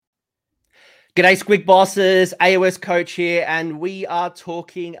G'day, Squig Bosses. AOS Coach here, and we are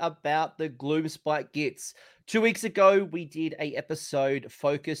talking about the Gloomspite Gits. 2 weeks ago, we did a episode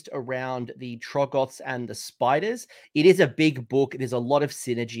focused around the Troggoths and the Spiders. It is a big book. There's a lot of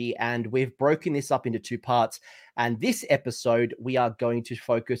synergy, and we've broken this up into two parts. And this episode, we are going to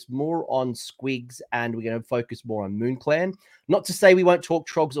focus more on Squigs, and we're going to focus more on MoonClan. Not to say we won't talk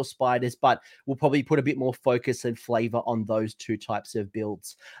Trogs or Spiders, but we'll probably put a bit more focus and flavor on those two types of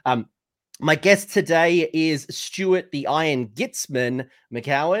builds. My guest today is Stuart the Iron Gitsman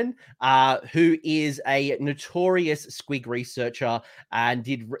McCowan, who is a notorious Squig researcher and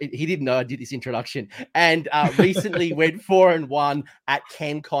he didn't know I did this introduction, and recently went 4-1 at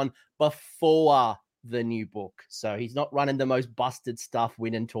CanCon before the new book. So he's not running the most busted stuff,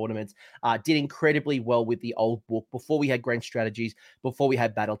 winning tournaments. Did incredibly well with the old book before we had Grand Strategies, before we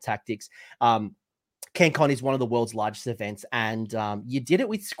had Battle Tactics. CanCon is one of the world's largest events, and you did it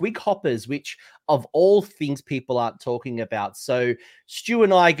with Squig Hoppers, which of all things people aren't talking about. So Stu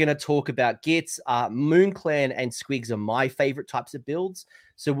and I are going to talk about Gits. MoonClan and Squigs are my favorite types of builds.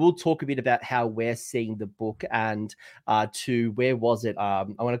 So we'll talk a bit about how we're seeing the book and to where was it? I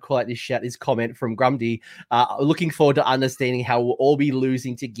want to call out this comment from Grumdy. Looking forward to understanding how we'll all be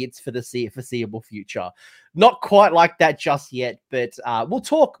losing to Gits for the foreseeable future. Not quite like that just yet, but we'll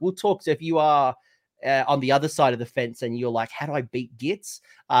talk. So if you are on the other side of the fence and you're like, how do I beat Gits?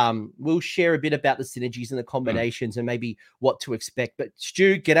 We'll share a bit about the synergies and the combinations and maybe what to expect. But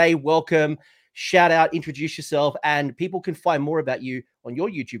Stu, g'day, welcome, shout out, introduce yourself, and people can find more about you on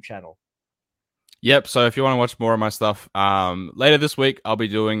your YouTube channel. Yep, so if you want to watch more of my stuff, later this week, I'll be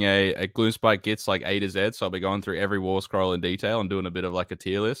doing a Gloomspite Gits like A to Z. So I'll be going through every war scroll in detail and doing a bit of like a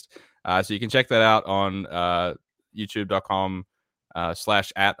tier list. So you can check that out on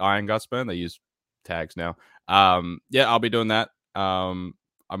youtube.com/@IronGutsburn. They use tags now. I'll be doing that. I'm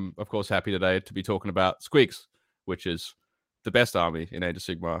of course happy today to be talking about Squigs, which is the best army in Age of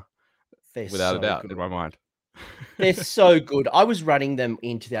Sigmar, without a doubt, in my mind. They're so good. I was running them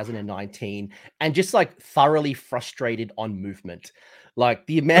in 2019 and just like thoroughly frustrated on movement. Like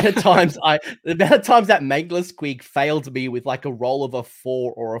the amount of times that Mangler Squig failed me with like a roll of a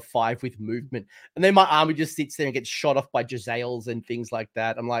 4 or a 5 with movement, and then my army just sits there and gets shot off by Jezzails and things like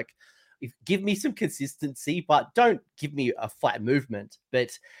that. I'm like, give me some consistency, but don't give me a flat movement.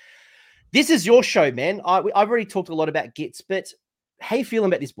 But this is your show, man. I've already talked a lot about Gits, but how you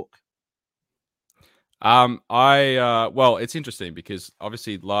feeling about this book? Well, it's interesting because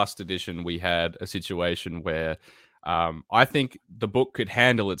obviously last edition we had a situation where I think the book could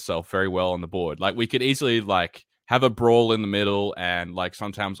handle itself very well on the board. Like we could easily like have a brawl in the middle and like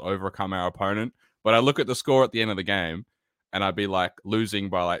sometimes overcome our opponent. But I look at the score at the end of the game and I'd be like losing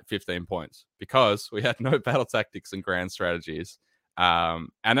by like 15 points because we had no battle tactics and grand strategies. And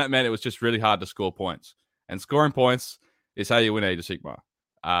that meant it was just really hard to score points. And scoring points is how you win Age of Sigmar.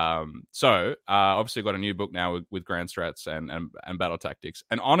 Obviously got a new book now with grand strats and battle tactics.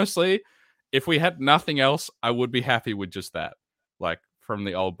 And honestly, if we had nothing else, I would be happy with just that. Like from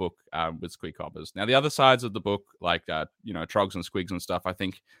the old book with Squig Hoppers. Now the other sides of the book, like Trogs and Squigs and stuff, I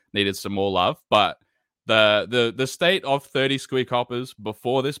think needed some more love. But the state of 30 Squig Hoppers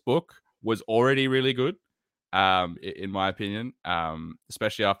before this book was already really good, in my opinion.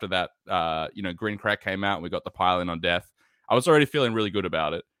 Especially after that, Green Crack came out and we got the pile in on death. I was already feeling really good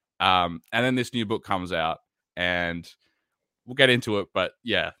about it. And then this new book comes out and we'll get into it. But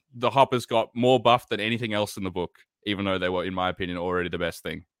yeah, the Hoppers got more buff than anything else in the book, even though they were, in my opinion, already the best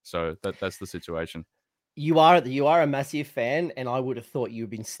thing. So that's the situation. You are a massive fan, and I would have thought you've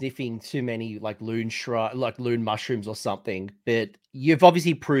been sniffing too many like loon mushrooms or something. But you've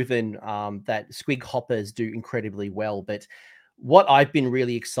obviously proven that Squig Hoppers do incredibly well. But what I've been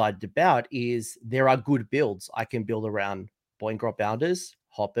really excited about is there are good builds. I can build around Boingrot Bounders,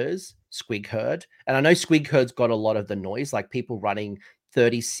 Hoppers, Squig Herd. And I know Squig Herd's got a lot of the noise, like people running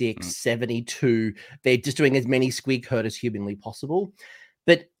 36, 72. They're just doing as many Squig Herd as humanly possible.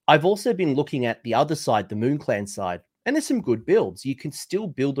 But I've also been looking at the other side, the MoonClan side, and there's some good builds. You can still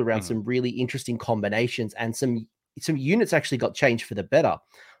build around some really interesting combinations, and some units actually got changed for the better.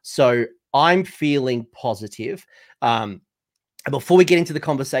 So I'm feeling positive. Before we get into the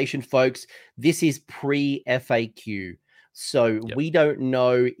conversation, folks, this is pre-FAQ. So we don't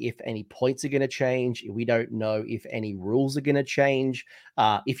know if any points are going to change. We don't know if any rules are going to change.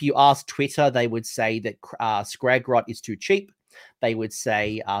 If you ask Twitter, they would say that Scragrot is too cheap. They would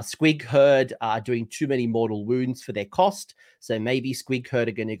say Squig Herd are doing too many mortal wounds for their cost. So maybe Squig Herd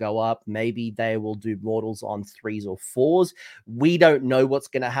are going to go up. Maybe they will do mortals on 3s or 4s. We don't know what's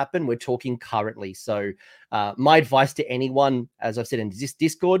going to happen. We're talking currently. So my advice to anyone, as I've said in this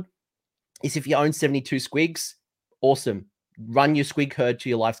Discord, is if you own 72 squigs, awesome. Run your squig herd to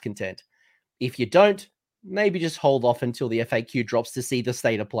your life's content. If you don't, maybe just hold off until the FAQ drops to see the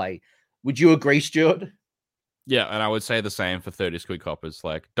state of play. Would you agree, Stuart? Yeah, and I would say the same for 30 squig hoppers.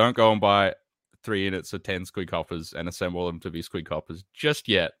 Like, don't go and buy 3 units of 10 squig hoppers and assemble them to be squig hoppers just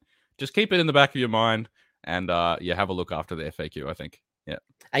yet. Just keep it in the back of your mind and have a look after the FAQ, I think. Yeah.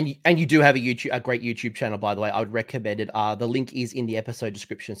 And you do have a great YouTube channel, by the way. I would recommend it. The link is in the episode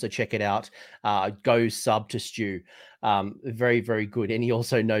description, so check it out. Go sub to Stu. Very, very good. And he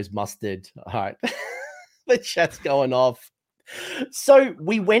also knows mustard. All right. The chat's going off. So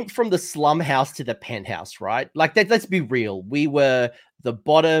we went from the slum house to the penthouse, right? Like that, let's be real. We were the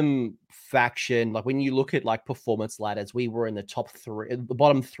bottom faction. Like when you look at like performance ladders, we were in the top 3, the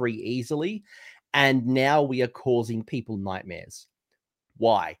bottom 3 easily. And now we are causing people nightmares.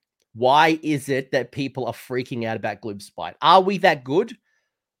 Why? Why is it that people are freaking out about Gloomspite? Are we that good?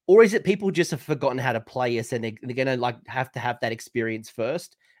 Or is it people just have forgotten how to play us and they're going to like have to have that experience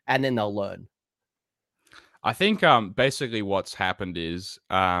first and then they'll learn? I think basically what's happened is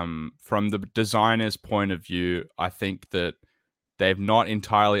from the designer's point of view, I think that they've not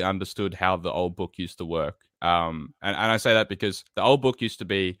entirely understood how the old book used to work. And I say that because the old book used to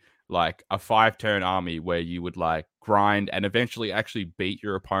be like a 5-turn army where you would like grind and eventually actually beat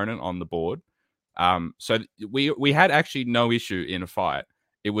your opponent on the board. So we had actually no issue in a fight.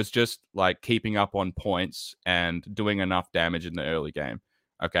 It was just like keeping up on points and doing enough damage in the early game.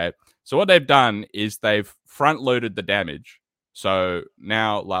 Okay. So what they've done is they've front loaded the damage. So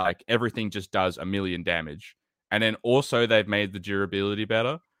now like everything just does 1,000,000 damage. And then also they've made the durability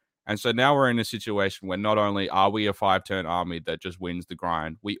better. And so now we're in a situation where not only are we a 5-turn army that just wins the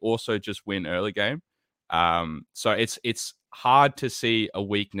grind, we also just win early game. So it's hard to see a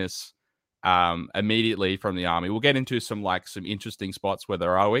weakness immediately from the army. We'll get into some interesting spots where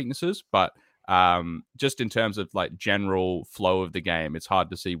there are weaknesses, but just in terms of like general flow of the game, it's hard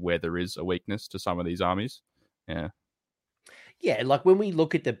to see where there is a weakness to some of these armies. Yeah, like when we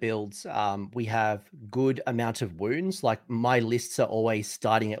look at the builds, we have good amount of wounds. Like my lists are always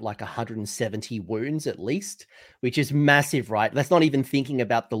starting at like 170 wounds at least, which is massive, right? That's not even thinking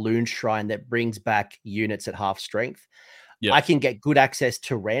about the Loon Shrine that brings back units at half strength. Yep. I can get good access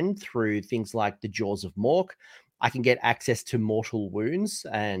to Ren through things like the Jaws of Mork. I can get access to mortal wounds,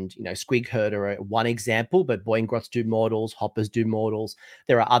 and Squig Herd are one example, but Boingrots do mortals, Hoppers do mortals.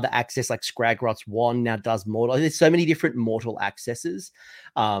 There are other access like Scragrot's wand now does mortal. There's so many different mortal accesses.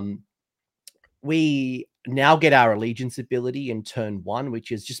 We now get our allegiance ability in turn 1,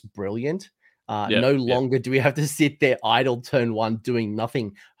 which is just brilliant. No longer do we have to sit there idle turn 1 doing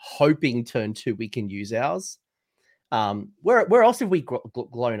nothing, hoping turn 2 we can use ours. Where else have we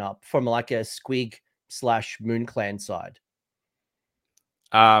grown up from like a Squig / Moon Clan side?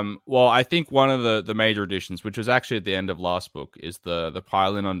 Well, I think one of the major additions, which was actually at the end of last book, is the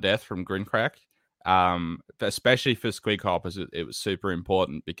Pile-In on Death from Grincrack. Especially for Squig Hoppers, it was super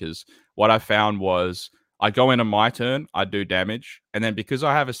important because what I found was I go into my turn, I do damage, and then because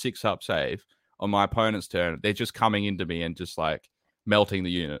I have a 6-up save on my opponent's turn, they're just coming into me and just like melting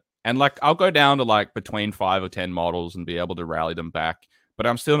the unit. And like I'll go down to like between 5 or 10 models and be able to rally them back, but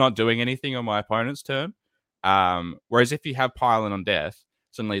I'm still not doing anything on my opponent's turn. Whereas if you have Pile-In on Death,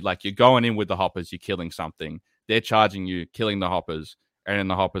 suddenly like you're going in with the Hoppers, you're killing something, they're charging you, killing the Hoppers, and then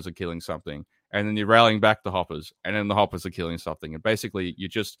the Hoppers are killing something, and then you're rallying back the Hoppers, and then the Hoppers are killing something, and basically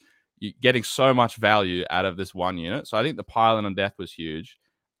you're getting so much value out of this one unit. So I think the Pile-In on Death was huge.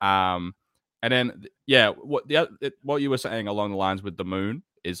 And then what you were saying along the lines with the moon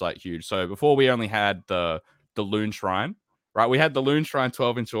is like huge. So before we only had the Loon Shrine, right? We had the Loon Shrine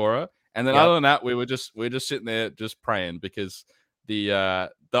 12-inch aura, and then other than that, we were just sitting there just praying because the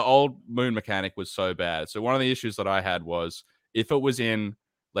old moon mechanic was so bad. So one of the issues that I had was if it was in,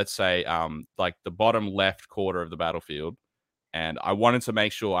 let's say, like the bottom left quarter of the battlefield, and I wanted to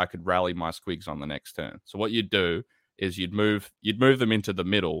make sure I could rally my squigs on the next turn. So what you'd do is you'd move them into the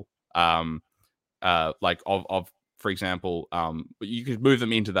middle, like of for example, you could move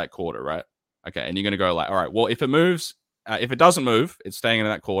them into that quarter, right? Okay, and you're going to go like, all right, well, if it moves, if it doesn't move, it's staying in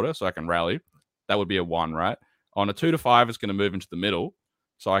that quarter, so I can rally. That would be a 1, right? On a 2 to 5, it's going to move into the middle,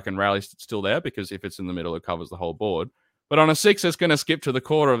 so I can rally still there because if it's in the middle, it covers the whole board. But on a 6, it's going to skip to the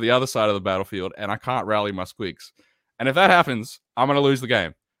quarter of the other side of the battlefield, and I can't rally my squigs. And if that happens, I'm going to lose the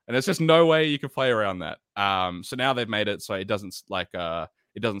game. And there's just no way you can play around that. So now they've made it so it doesn't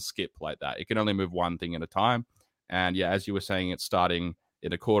skip like that. It can only move one thing at a time. And yeah, as you were saying, it's starting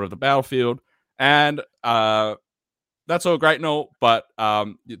in a quarter of the battlefield. And that's all great and all, but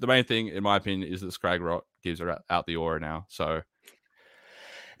the main thing, in my opinion, is that Scragrot gives her out the aura now. So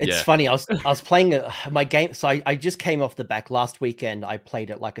It's Yeah. funny. I was playing my game. So I just came off the back last weekend. I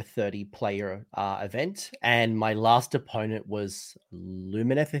played at like a 30-player event, and my last opponent was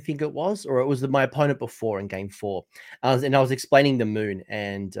Lumineth, I think it was, or it was my opponent before in game 4. And I was explaining the moon,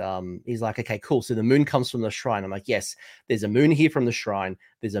 and he's like, "Okay, cool. So the moon comes from the shrine." I'm like, "Yes, there's a moon here from the shrine.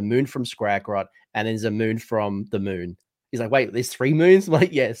 There's a moon from Scragrot, and there's a moon from the moon." He's like, "Wait, there's 3 moons?" I'm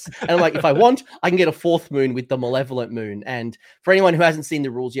like, "Yes." And I'm like, "If I want, I can get a 4th moon with the malevolent moon." And for anyone who hasn't seen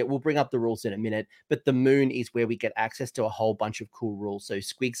the rules yet, we'll bring up the rules in a minute. But the moon is where we get access to a whole bunch of cool rules. So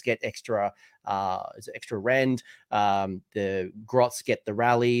Squigs get extra rend. The Grots get the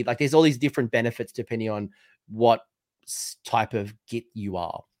rally. Like there's all these different benefits depending on what type of git you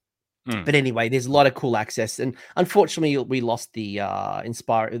are. But anyway, there's a lot of cool access, and unfortunately, we lost the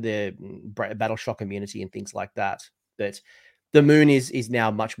Battle Shock immunity and things like that. But the moon is now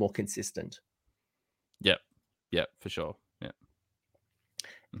much more consistent. Yep, for sure. Yeah.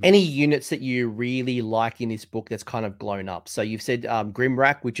 Any units that you really like in this book that's kind of blown up? So you've said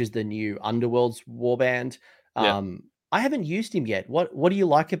Grimrack, which is the new Underworld's warband. I haven't used him yet. What do you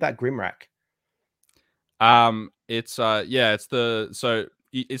like about Grimrack? It's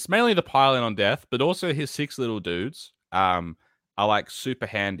mainly the piling on death, but also his 6 little dudes are like super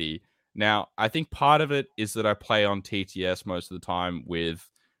handy. Now, I think part of it is that I play on TTS most of the time with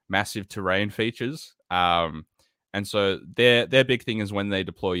massive terrain features. And so their big thing is when they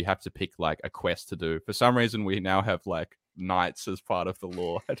deploy, you have to pick like a quest to do. For some reason, we now have like knights as part of the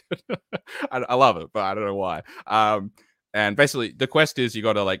lore. I love it, but I don't know why. And basically, the quest is you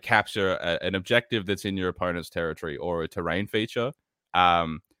got to like capture an objective that's in your opponent's territory or a terrain feature.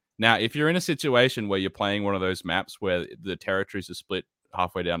 Now, if you're in a situation where you're playing one of those maps where the territories are split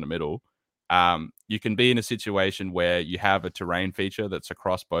halfway down the middle, you can be in a situation where you have a terrain feature that's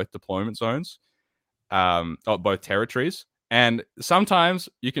across both deployment zones, or both territories. And sometimes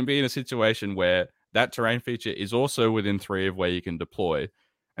you can be in a situation where that terrain feature is also within 3 of where you can deploy.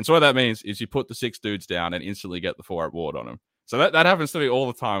 And so what that means is you put the 6 dudes down and instantly get the 4-up ward on them. So that happens to me all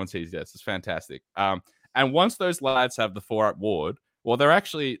the time on TTS. It's fantastic. And once those lads have the 4-up ward, well, they're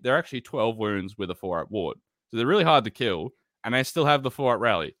actually 12 wounds with a 4-up ward. So they're really hard to kill, and they still have the 4-up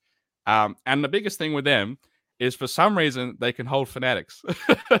rally. And the biggest thing with them is for some reason they can hold fanatics.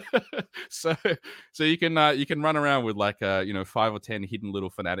 so you can run around with like 5 or 10 hidden little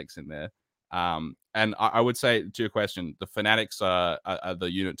fanatics in there. And I would say to your question, the fanatics are the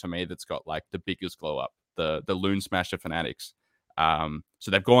unit to me that's got like the biggest glow up, the Loon Smasher fanatics.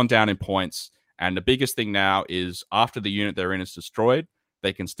 So they've gone down in points, and the biggest thing now is after the unit they're in is destroyed,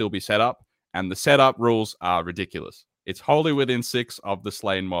 they can still be set up, and the setup rules are ridiculous. It's wholly within 6 of the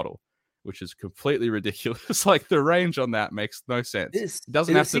slain model, which is completely ridiculous. Like the range on that makes no sense. It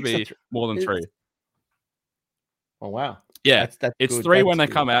doesn't have to be more than 3. Oh wow! Yeah, that's it's good. 3 when they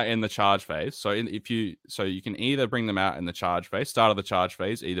come out in the charge phase. So you can either bring them out in the charge phase, start of the charge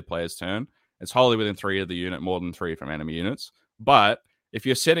phase, either player's turn. It's wholly within 3 of the unit, more than 3 from enemy units. But if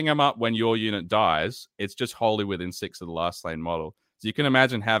you're setting them up when your unit dies, it's just wholly within 6 of the last slain model. So you can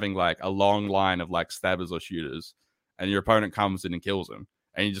imagine having like a long line of like stabbers or shooters, and your opponent comes in and kills them,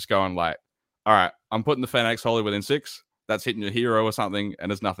 and you're just going like, all right, I'm putting the Fanatics wholly within 6. That's hitting your hero or something,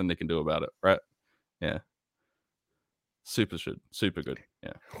 and there's nothing they can do about it, right? Yeah. Super good.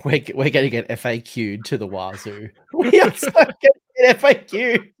 Yeah. We're going to get FAQ'd to the wazoo. We are so going to get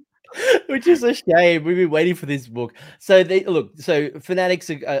FAQ, which is a shame. We've been waiting for this book. So Fanatics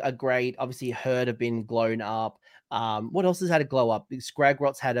are great. Obviously, Herd have been blown up. What else has had a glow up?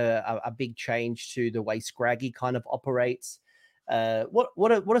 Scragrot's had a big change to the way Scraggy kind of operates. What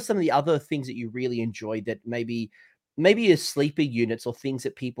are some of the other things that you really enjoyed that maybe as sleeper units or things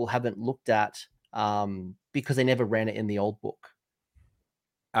that people haven't looked at because they never ran it in the old book?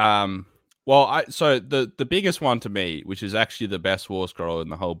 So the biggest one to me, which is actually the best war scroll in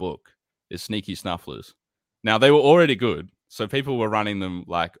the whole book, is Sneaky Snufflers. Now they were already good, so people were running them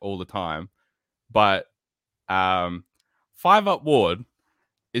like all the time, but 5-up ward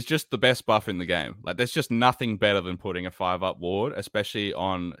is just the best buff in the game. Like there's just nothing better than putting a 5-up ward, especially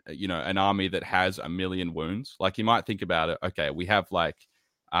on an army that has 1 million wounds. Like you might think about it. Okay, we have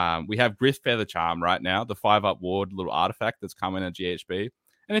Griff Feather Charm right now, the 5-up ward little artifact that's coming at GHB.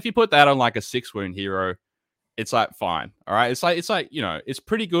 And if you put that on like a 6-wound hero, it's like fine. All right. It's like it's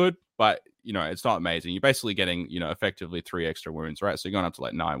pretty good, but it's not amazing. You're basically getting, effectively 3 extra wounds, right? So you're going up to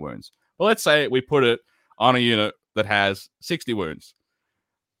like 9 wounds. But let's say we put it on a unit that has 60 wounds.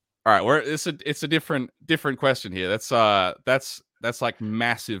 All right, it's a different question here. That's like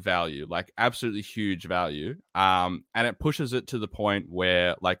massive value, like absolutely huge value. And it pushes it to the point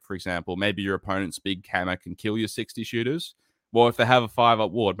where, like, for example, maybe your opponent's big hammer can kill your 60 shooters, Well, if they have a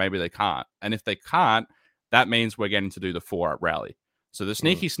 5-up ward, maybe they can't. And if they can't, that means we're getting to do the 4-up rally. So the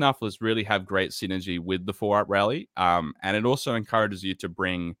Sneaky Snufflers really have great synergy with the 4-up rally. And it also encourages you to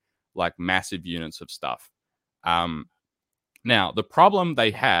bring like massive units of stuff. Now, the problem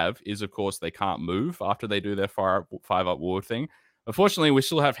they have is, of course, they can't move after they do their 5-up ward thing. Unfortunately, we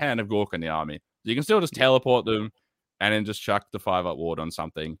still have Hand of Gork in the army. You can still just teleport them and then just chuck the 5-up ward on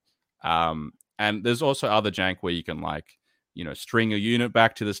something. And there's also other jank where you can like, string a unit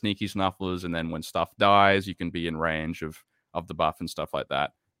back to the Sneaky Snufflers, and then when stuff dies, you can be in range of the buff and stuff like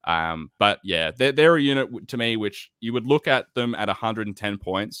that. But yeah, they're a unit to me which you would look at them at 110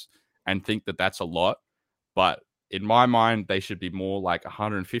 points and think that that's a lot, but in my mind, they should be more like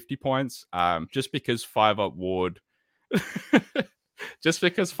 150 points. Just because 5-up ward,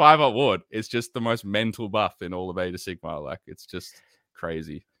 is just the most mental buff in all of Age of Sigmar. Like, it's just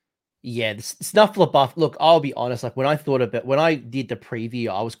crazy. Yeah, the Snuffler buff. Look, I'll be honest. Like when I did the preview,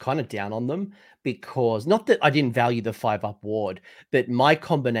 I was kind of down on them because not that I didn't value the 5-up ward, but my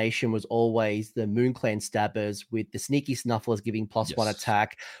combination was always the Moonclan Stabbers with the Sneaky Snufflers giving +1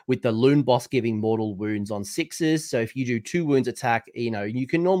 attack, with the Loon Boss giving mortal wounds on 6s. So if you do 2 wounds attack, you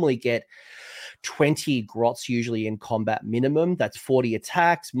can normally get 20 grots usually in combat minimum. That's 40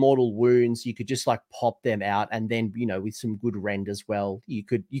 attacks, mortal wounds. You could just like pop them out, and then with some good rend as well, you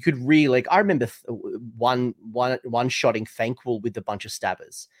could really like. I remember one shotting Thankful with a bunch of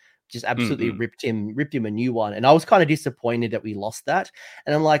stabbers, just absolutely ripped him a new one. And I was kind of disappointed that we lost that.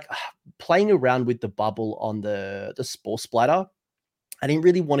 And I'm like playing around with the bubble on the Spore Splatter. I didn't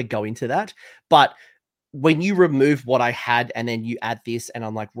really want to go into that, but when you remove what I had and then you add this, and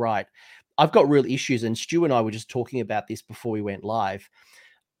I'm like, right, I've got real issues. And Stu and I were just talking about this before we went live.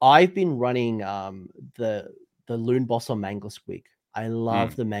 I've been running the Loon Boss on Mangler Squig. I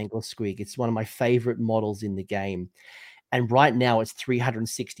love the Mangler Squig. It's one of my favorite models in the game. And right now it's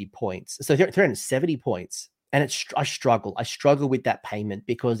 360 points. So 370 points. And I struggle. I struggle with that payment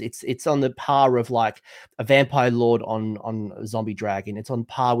because it's on the par of like a Vampire Lord on Zombie Dragon. It's on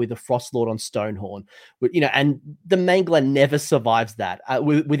par with a Frost Lord on Stonehorn. And the Mangler never survives that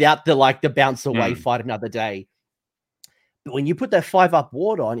without the bounce away fight another day. But when you put that 5-up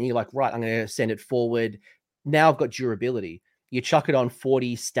ward on, and you're like, right, I'm going to send it forward. Now I've got durability. You chuck it on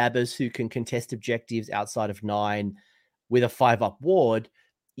 40 stabbers who can contest objectives outside of 9 with a 5-up ward.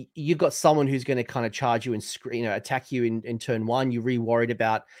 You've got someone who's going to kind of charge you and attack you in turn 1. You're really worried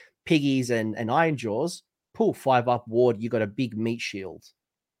about piggies and Iron Jaws. Pull 5-up ward. You got a big meat shield.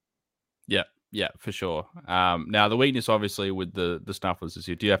 Yeah, for sure. Now the weakness, obviously, with the Snufflers is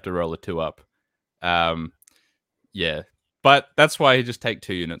you do have to roll a 2-up. Yeah, but that's why you just take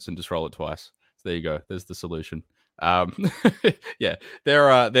 2 units and just roll it twice. So there you go. There's the solution. Yeah,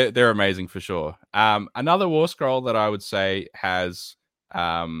 they're amazing for sure. Another War Scroll that I would say has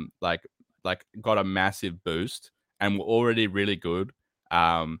like got a massive boost and were already really good.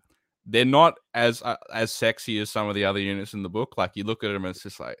 They're not as sexy as some of the other units in the book. Like you look at them and it's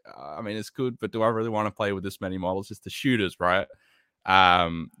just like, I mean, it's good, but do I really want to play with this many models? It's the shooters, right?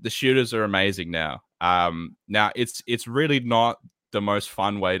 The shooters are amazing now. Now it's really not the most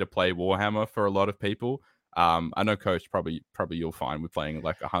fun way to play Warhammer for a lot of people. I know, Coach, probably you'll find with playing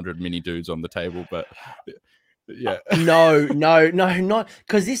like 100 mini dudes on the table, but yeah. No, not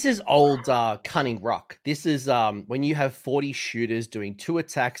because this is old Cunning Ruck. This is when you have 40 shooters doing 2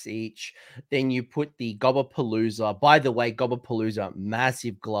 attacks each, then you put the Gobbapalooza. By the way, Gobbapalooza,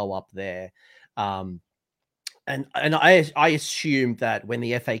 massive glow up there. And I assume that when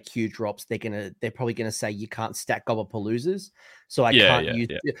the FAQ drops, they're probably gonna say you can't stack Gobbapaloozas. So I can't use.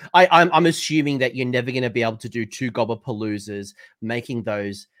 Yeah. I'm assuming that you're never gonna be able to do 2 Gobbapaloozas, making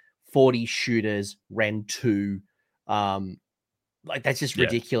those 40 shooters Ren 2. Like that's just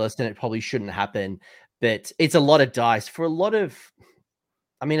ridiculous, and it probably shouldn't happen. But it's a lot of dice for a lot of.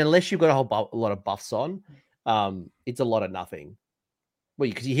 I mean, unless you've got a lot of buffs on, it's a lot of nothing. Well,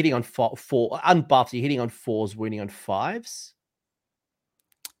 because you're hitting on 4 unbuffed, you're hitting on 4s, wounding on 5s.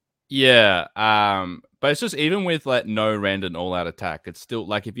 Yeah, but it's just even with like no rend and all out attack, it's still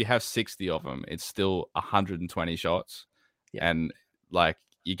like if you have 60 of them, it's still 120 shots, and like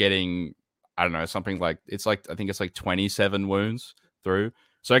you're getting, I don't know, something like I think it's like 27 wounds through.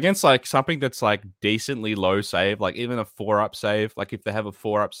 So against like something that's like decently low save, like even a 4-up save, like if they have a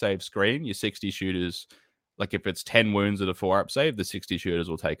 4-up save screen, your 60 shooters. Like if it's 10 wounds at a 4-up save, the 60 shooters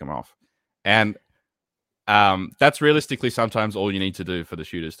will take them off. And that's realistically sometimes all you need to do for the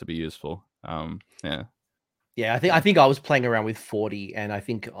shooters to be useful. Yeah. Yeah, I think I was playing around with 40, and I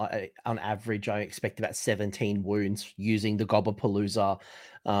think on average I expect about 17 wounds using the Gobblepalooza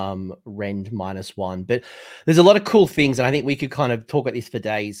rend -1. But there's a lot of cool things, and I think we could kind of talk about this for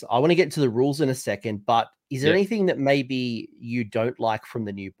days. I want to get to the rules in a second, but is there Yeah. anything that maybe you don't like from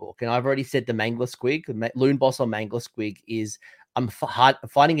the new book? And I've already said the Mangler Squig, the Loon Boss on Mangler Squig is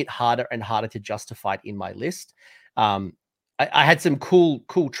finding it harder and harder to justify it in my list. Um, I had some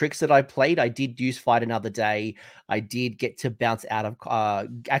cool tricks that I played. I did use Fight Another Day. I did get to bounce out of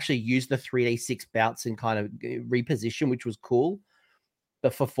actually use the 3d6 bounce and kind of reposition, which was cool.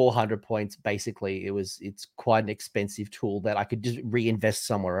 But for 400 points, basically, it's quite an expensive tool that I could just reinvest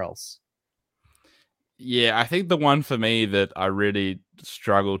somewhere else. Yeah, I think the one for me that I really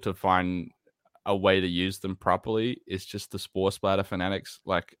struggle to find a way to use them properly is just the Spore Splatter Fanatics.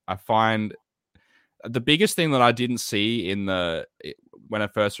 Like, I find the biggest thing that I didn't see when I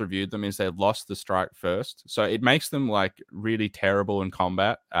first reviewed them is they lost the strike first, so it makes them like really terrible in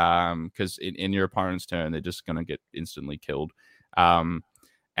combat. Because in your opponent's turn, they're just gonna get instantly killed.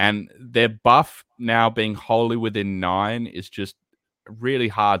 And their buff now being wholly within 9 is just really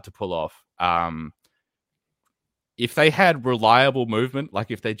hard to pull off. If they had reliable movement,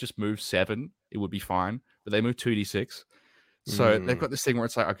 like if they just moved 7, it would be fine. But they move 2d6. So they've got this thing where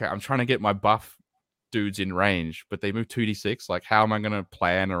it's like, okay, I'm trying to get my buff dudes in range, but they move 2d6. Like, how am I going to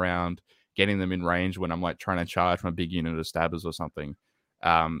plan around getting them in range when I'm like trying to charge my big unit of stabbers or something?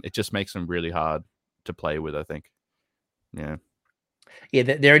 It just makes them really hard to play with, I think. Yeah. Yeah,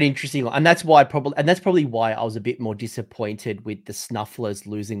 they're an interesting one, and that's probably why I was a bit more disappointed with the Snufflers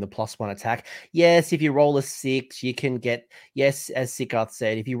losing the +1 attack. Yes, if you roll a 6, you can get, yes, as Sikath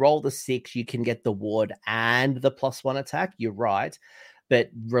said, if you roll the 6, you can get the ward and the +1 attack. You're right, but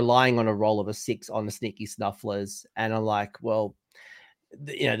relying on a roll of a 6 on the sneaky Snufflers, and I'm like, well,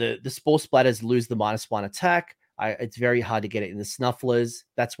 the Spore Splatters lose the -1 attack. It's very hard to get it in the Snufflers.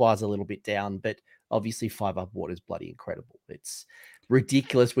 That's why I was a little bit down, but obviously 5-up ward is bloody incredible. It's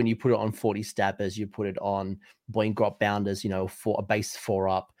ridiculous when you put it on 40 stabbers, you put it on Boingrot bounders, for a base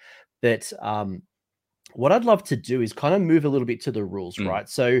 4-up. But what I'd love to do is kind of move a little bit to the rules, right?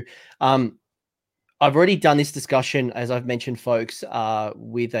 So I've already done this discussion, as I've mentioned, folks,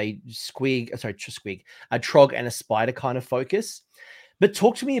 with a Trog and a Spider kind of focus. But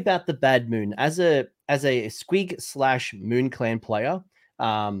talk to me about the Bad Moon as a Squig / Moon Clan player.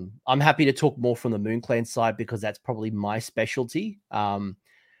 I'm happy to talk more from the Moon Clan side because that's probably my specialty.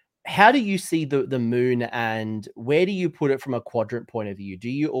 How do you see the moon, and where do you put it from a quadrant point of view? Do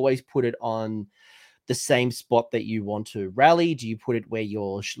you always put it on the same spot that you want to rally? Do you put it where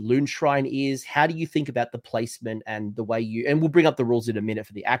your Loon Shrine is? How do you think about the placement and the way and we'll bring up the rules in a minute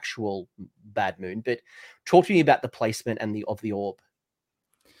for the actual Bad Moon, but talk to me about the placement and of the orb.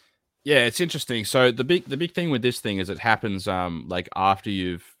 Yeah, it's interesting. So the big thing with this thing is it happens like after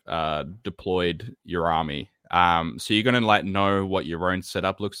you've deployed your army. So you're gonna like know what your own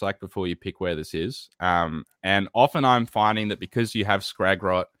setup looks like before you pick where this is. And often I'm finding that because you have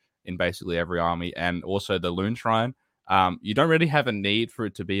Scragrot in basically every army and also the Loon Shrine, you don't really have a need for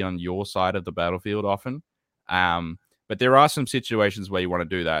it to be on your side of the battlefield often. But there are some situations where you want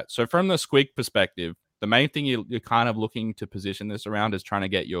to do that. So from the Squig perspective, the main thing you're kind of looking to position this around is trying to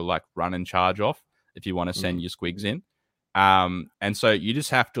get your like run and charge off if you want to send your Squigs in. And so you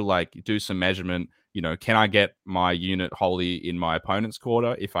just have to like do some measurement. Can I get my unit wholly in my opponent's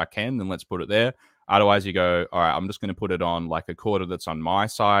quarter? If I can, then let's put it there. Otherwise, you go, all right, I'm just going to put it on like a quarter that's on my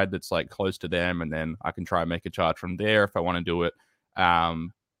side that's like close to them, and then I can try and make a charge from there if I want to do it.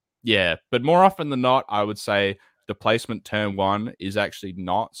 Yeah, but more often than not, I would say the placement turn 1 is actually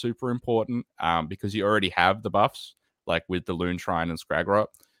not super important because you already have the buffs like with the Loon Shrine and Scragrot.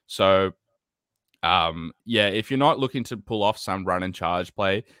 So yeah, if you're not looking to pull off some run and charge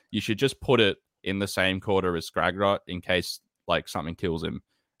play, you should just put it in the same quarter as Scragrot in case like something kills him.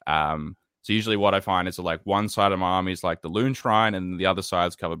 So usually what I find is that, like one side of my army is like the Loon Shrine and the other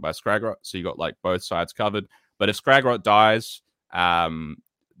side's covered by Scragrot. So you got like both sides covered. But if Scragrot dies,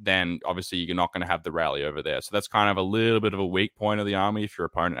 then obviously you're not going to have the rally over there. So that's kind of a little bit of a weak point of the army if your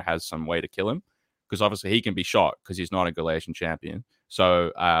opponent has some way to kill him, because obviously he can be shot because he's not a Galatian champion.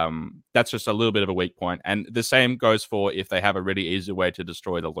 So that's just a little bit of a weak point. And the same goes for if they have a really easy way to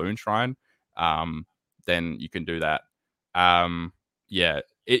destroy the Loon Shrine, then you can do that. Yeah,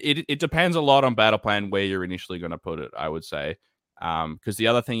 it depends a lot on battle plan where you're initially going to put it, I would say. Because the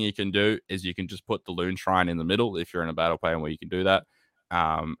other thing you can do is you can just put the Loon Shrine in the middle if you're in a battle plan where you can do that.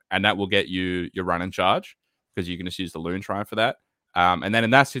 And that will get you your run and charge because you can just use the Loon Shrine for that. And then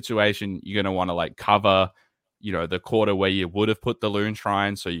in that situation, you're going to want to like cover, the quarter where you would have put the Loon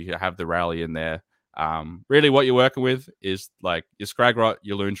Shrine so you have the rally in there. Really, what you're working with is like your Scragrot,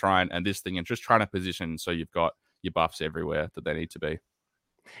 your Loon Shrine, and this thing, and just trying to position so you've got your buffs everywhere that they need to be.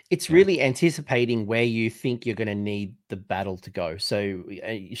 It's Yeah. really anticipating where you think you're going to need the battle to go. So,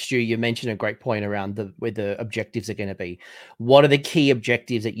 Stu, you mentioned a great point around where the objectives are going to be. What are the key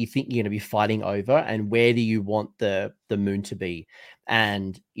objectives that you think you're going to be fighting over, and where do you want the moon to be?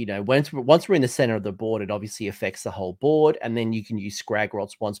 And once we're in the center of the board, it obviously affects the whole board, and then you can use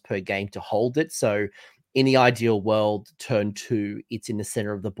Scragrots once per game to hold it. So, in the ideal world, turn 2, it's in the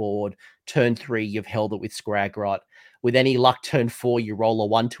center of the board. Turn 3, you've held it with Scragrot. With any luck, turn 4, you roll a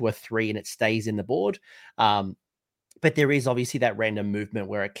 1 to a 3 and it stays in the board. But there is obviously that random movement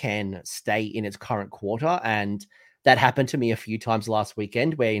where it can stay in its current quarter. And that happened to me a few times last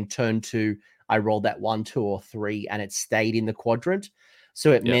weekend, where in turn 2, I rolled that 1, 2, or 3 and it stayed in the quadrant.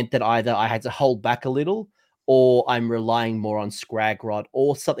 So it meant that either I had to hold back a little, or I'm relying more on Scragrot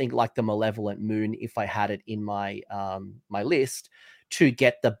or something like the Malevolent Moon if I had it in my my list to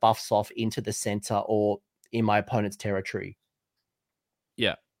get the buffs off into the center or in my opponent's territory.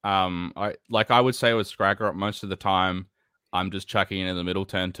 Yeah. I would say with Scragrot, most of the time I'm just chucking in the middle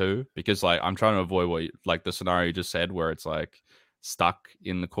turn 2, because like I'm trying to avoid like the scenario you just said where it's like stuck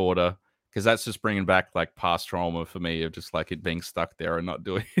in the quarter, because that's just bringing back like past trauma for me of just like it being stuck there and not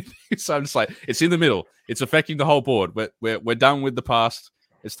doing anything. So I'm just like, it's in the middle, it's affecting the whole board. We're done with the past.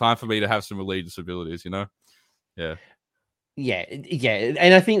 It's time for me to have some religious abilities, Yeah. Yeah,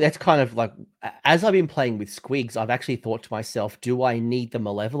 and I think that's kind of like, as I've been playing with Squigs, I've actually thought to myself, do I need the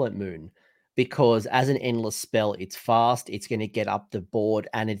Malevolent Moon? Because as an endless spell, it's fast, it's going to get up the board,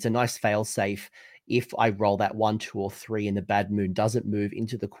 and it's a nice failsafe if I roll that 1, 2, or 3 and the bad moon doesn't move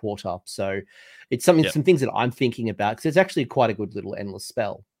into the quarter. So it's some things that I'm thinking about, because it's actually quite a good little endless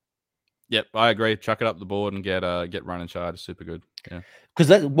spell. Yep, I agree. Chuck it up the board and get run and charge. Super good. Yeah.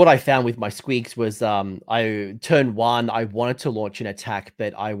 Because what I found with my Squigs was I turn 1, I wanted to launch an attack,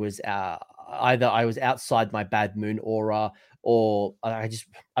 but I was either I was outside my bad moon aura, or I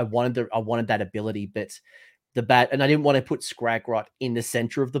wanted that ability, but and I didn't want to put Scragrot in the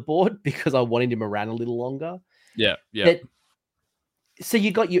center of the board because I wanted him around a little longer. Yeah. But, so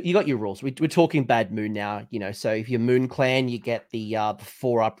you got your rules. We're talking bad moon now, So if you're Moon Clan, you get the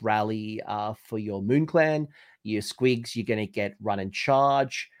 4-up rally for your Moon Clan. Your Squigs, you're going to get run and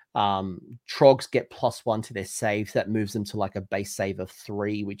charge. Trogs get +1 to their saves. That moves them to like a base save of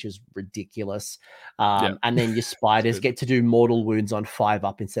 3, which is ridiculous. And then your Spiders get to do mortal wounds on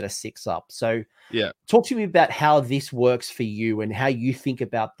 5-up instead of 6-up. So talk to me about how this works for you and how you think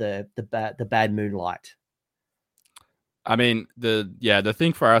about the bad moonlight. I mean, the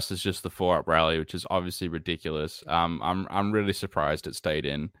thing for us is just the 4-up rally, which is obviously ridiculous. I'm really surprised it stayed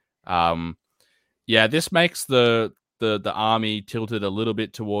in. This makes the army tilted a little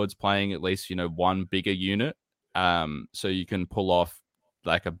bit towards playing at least one bigger unit, so you can pull off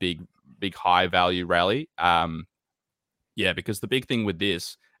like a big high value rally. Because the big thing with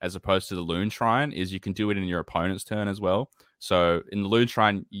this, as opposed to the Loon Shrine, is you can do it in your opponent's turn as well. So in the Loon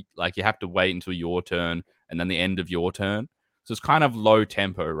Shrine, you have to wait until your turn and then the end of your turn. So it's kind of low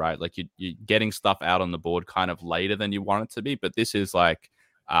tempo, right? Like you're getting stuff out on the board kind of later than you want it to be. But this is like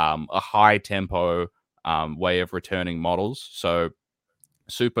a high tempo way of returning models. So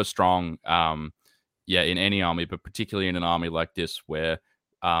super strong, in any army, but particularly in an army like this where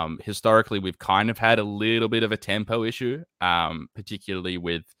historically we've kind of had a little bit of a tempo issue, particularly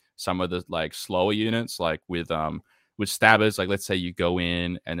with some of the like slower units, like with stabbers. Like let's say you go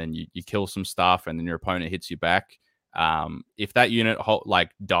in and then you kill some stuff and then your opponent hits you back. If that unit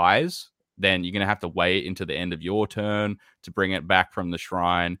dies, then you're going to have to wait into the end of your turn to bring it back from the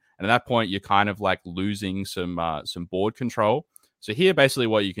shrine. And at that point, you're kind of like losing some board control. So here, basically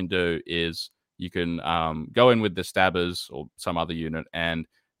what you can do is you can go in with the stabbers or some other unit and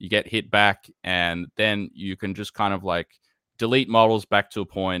you get hit back, and then you can just kind of like delete models back to a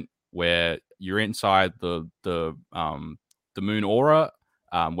point where you're inside the moon aura,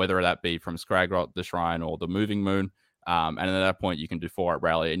 whether that be from Scragrot, the shrine, or the moving moon. And at that point, you can do 4-up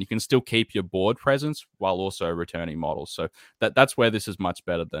rally, and you can still keep your board presence while also returning models. So that's where this is much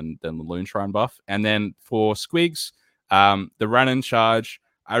better than the Loon Shrine buff. And then for Squigs, the run and charge,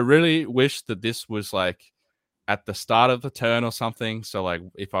 I really wish that this was like at the start of the turn or something. So like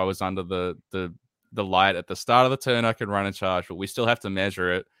if I was under the light at the start of the turn, I could run and charge, but we still have to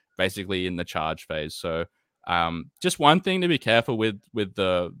measure it basically in the charge phase. So just one thing to be careful with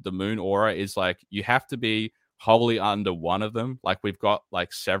the moon aura is like you have to be wholly under one of them. Like we've got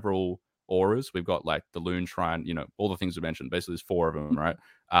like several auras. We've got like the Loon Shrine, all the things we mentioned. Basically, there's 4 of them, right?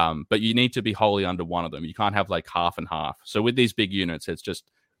 But you need to be wholly under one of them. You can't have like half and half. So with these big units, it's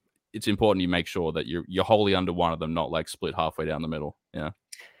just it's important you make sure that you're wholly under one of them, not like split halfway down the middle. Yeah.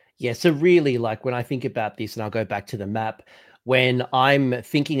 Yeah, so really, like when I think about this, and I'll go back to the map, when I'm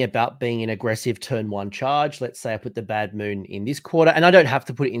thinking about being an aggressive turn one charge, let's say I put the Bad Moon in this quarter, and I don't have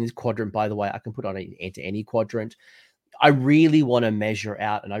to put it in this quadrant, by the way, I can put it into any quadrant. I really want to measure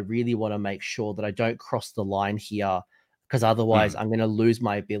out and I really want to make sure that I don't cross the line here because otherwise I'm going to lose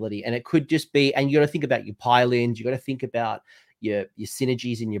my ability. And it could just be, and you got to think about your pile-ins, you got to think about your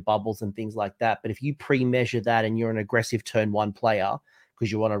synergies and your bubbles and things like that. But if you pre-measure that and you're an aggressive turn one player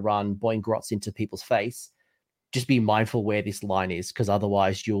because you want to run Boingrots into people's face, just be mindful where this line is because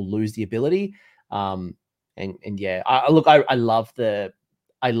otherwise you'll lose the ability. And yeah, I love the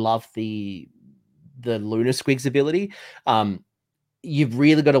Lunar Squigs ability. You've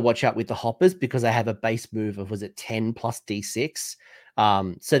really got to watch out with the hoppers because they have a base move of, was it 10 plus D6?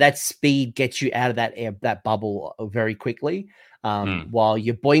 So that speed gets you out of that bubble very quickly. While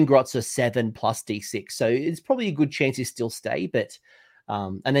your Boingrots are 7 plus D6. So it's probably a good chance you still stay, but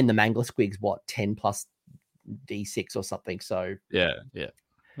and then the Mangler Squigs, what, 10 plus D6 or something. So yeah.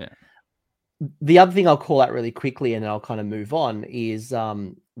 The other thing I'll call out really quickly and then I'll kind of move on is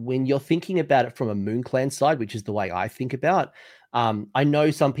when you're thinking about it from a Moon Clan side, which is the way I think about, I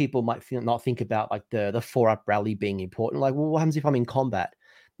know some people might not think about like the 4-up rally being important. Like, well, what happens if I'm in combat?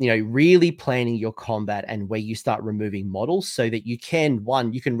 You know, really planning your combat and where you start removing models so that you can,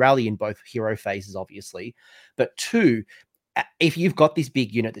 one, you can rally in both hero phases, obviously, but two, if you've got this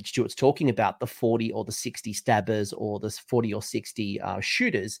big unit that Stuart's talking about, the 40 or the 60 stabbers or the 40 or 60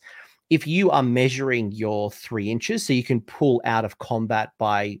 shooters, if you are measuring your 3 inches, so you can pull out of combat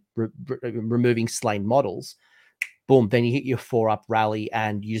by removing slain models, boom, then you hit your 4-up rally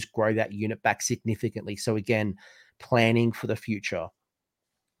and you just grow that unit back significantly. So again, planning for the future.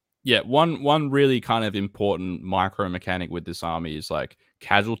 Yeah, one really kind of important micro mechanic with this army is like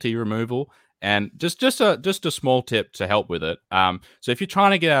casualty removal, and just a small tip to help with it. So if you're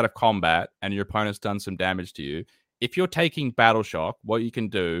trying to get out of combat and your opponent's done some damage to you, if you're taking battle shock, what you can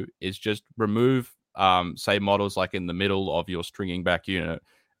do is just remove, say, models like in the middle of your stringing back unit,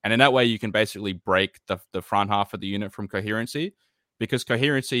 and in that way you can basically break the front half of the unit from coherency, because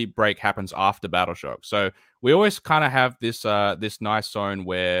coherency break happens after battle shock. So we always kind of have this this nice zone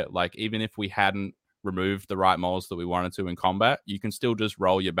where, like, even if we hadn't removed the right models that we wanted to in combat, you can still just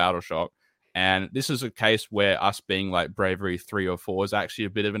roll your battle shock. And this is a case where us being like bravery 3 or 4 is actually a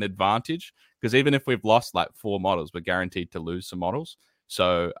bit of an advantage, because even if we've lost like 4 models, we're guaranteed to lose some models.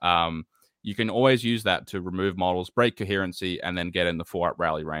 So you can always use that to remove models, break coherency, and then get in the 4-up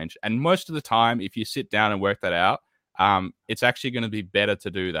rally range. And most of the time, if you sit down and work that out, it's actually going to be better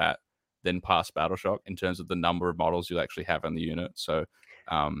to do that than pass battle shock in terms of the number of models you actually have in the unit. So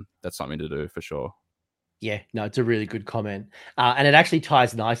that's something to do for sure. Yeah, no, it's a really good comment. And it actually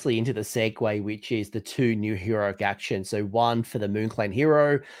ties nicely into the segue, which is the 2 new heroic actions. So one for the Moon Clan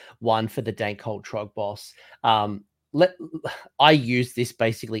hero, one for the Dank Hold Trog boss. I use this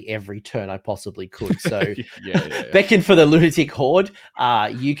basically every turn I possibly could. So yeah. Beckon for the Lunatic Horde,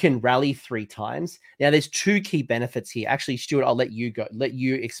 you can rally 3 times. Now there's 2 key benefits here. Actually, Stuart, I'll let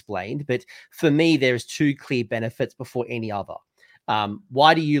you explain. But for me, there's 2 clear benefits before any other.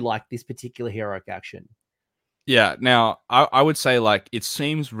 Why do you like this particular heroic action? Yeah, now I would say, like, it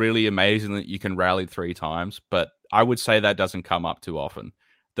seems really amazing that you can rally 3 times, but I would say that doesn't come up too often.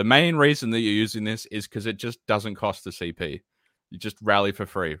 The main reason that you're using this is because it just doesn't cost the CP. You just rally for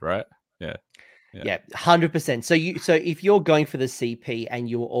free, right? Yeah. 100%. So if you're going for the CP and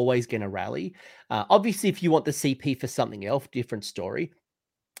you're always going to rally, obviously if you want the CP for something else, different story.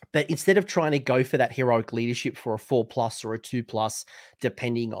 But instead of trying to go for that heroic leadership for a 4+ or a 2+,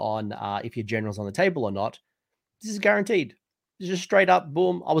 depending on if your general's on the table or not, this is guaranteed. It's just straight up,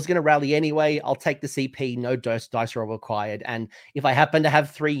 boom. I was going to rally anyway. I'll take the CP. No dice roll required. And if I happen to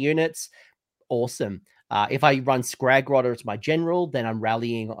have 3 units, awesome. If I run Scragrotter as my general, then I'm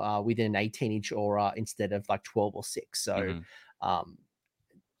rallying within an 18-inch aura instead of like 12 or 6. So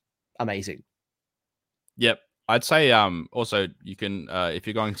amazing. Yep. I'd say also you can, if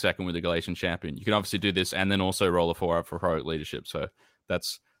you're going second with the Galatian champion, you can obviously do this and then also roll a 4-up for heroic leadership. So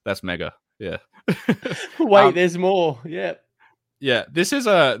that's mega. Yeah. Wait, there's more. Yeah. Yeah. This is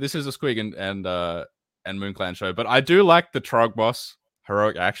a Squig and Moon Clan show, but I do like the Trog boss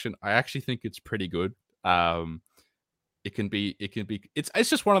heroic action. I actually think it's pretty good. It can be it's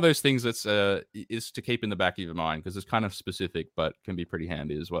just one of those things that's is to keep in the back of your mind because it's kind of specific, but can be pretty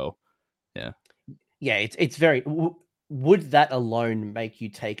handy as well. Yeah. Yeah, it's very. Would that alone make you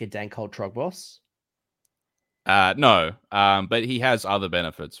take a Dank Hold Trog boss? No, but he has other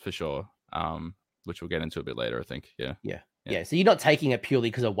benefits for sure, which we'll get into a bit later, I think. Yeah. Yeah. Yeah, so you're not taking it purely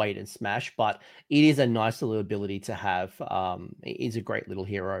because of weight and smash, but it is a nice little ability to have. It is a great little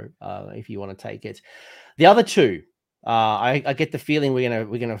hero if you want to take it. The other two, I get the feeling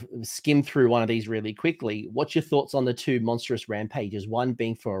we're gonna skim through one of these really quickly. What's your thoughts on the two monstrous rampages? One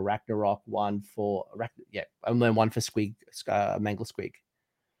being for Ragnarok, and then one for Squig, Mangler Squig.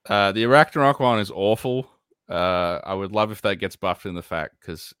 The Ragnarok one is awful. I would love if that gets buffed in the fact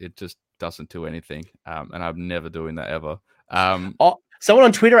because it just doesn't do anything. And I'm never doing that ever. Someone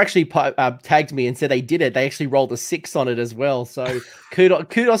on Twitter actually tagged me and said they did it. They actually rolled a 6 on it as well. So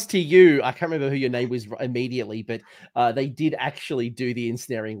kudos to you. I can't remember who your name was immediately, but they did actually do the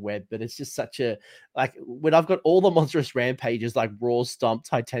ensnaring web. But it's just such a when I've got all the monstrous rampages like Raw Stomp,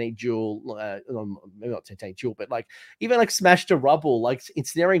 Titanic Jewel, maybe not Titanic Jewel, but like even like Smash to Rubble, like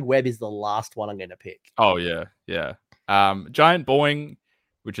ensnaring web is the last one I'm going to pick. Oh yeah. Giant Boing,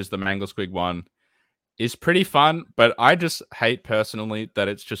 which is the Mangler Squig one, is pretty fun, but I just hate personally that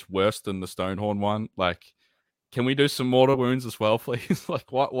it's just worse than the Stonehorn one. Like, can we do some mortal wounds as well, please?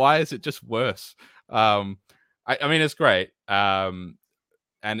 Like, why is it just worse? I mean, it's great. And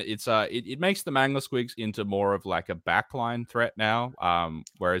it's it makes the Mangler Squigs into more of like a backline threat now.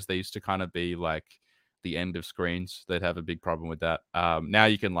 Whereas they used to kind of be like the end of screens. They'd have a big problem with that. Now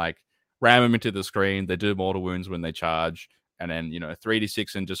you can like ram them into the screen. They do mortal wounds when they charge. And then,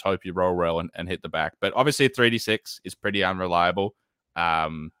 3d6 and just hope you roll well and hit the back. But obviously 3d6 is pretty unreliable. We've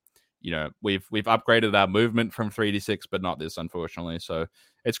upgraded our movement from 3d6, but not this, unfortunately. So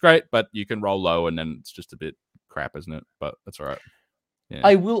it's great, but you can roll low and then it's just a bit crap, isn't it? But that's all right. Yeah.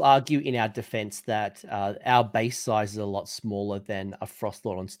 I will argue in our defense that our base size is a lot smaller than a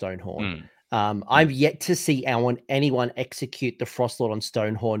Frostlord on Stonehorn. I've yet to see anyone execute the Frostlord on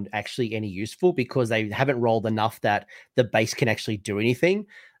Stonehorn actually any useful because they haven't rolled enough that the base can actually do anything.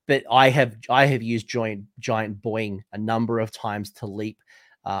 But I have used Giant Boing a number of times to leap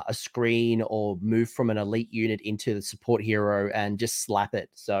a screen or move from an elite unit into the support hero and just slap it.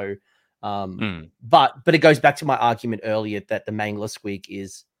 So, but it goes back to my argument earlier that the Mangler Squig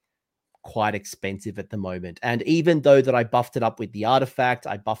is quite expensive at the moment. And even though that I buffed it up with the artifact,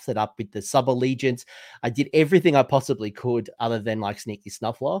 I buffed it up with the sub allegiance, I did everything I possibly could other than like Sneaky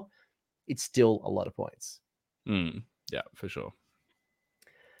Snuffler, it's still a lot of points. Yeah, for sure.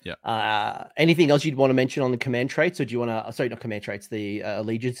 Yeah. Anything else you'd want to mention on the command traits, or do you want to, sorry, not command traits, the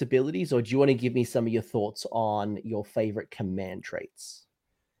allegiance abilities, or do you want to give me some of your thoughts on your favorite command traits?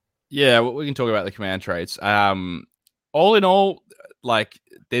 Yeah, well, we can talk about the command traits. All in all, like,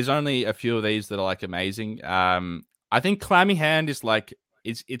 there's only a few of these that are like amazing. I think Clammy Hand is like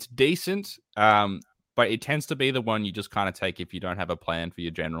it's decent, but it tends to be the one you just kind of take if you don't have a plan for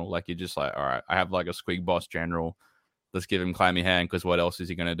your general. Like, you're just like, all right, I have like a Squig Boss general. Let's give him Clammy Hand because what else is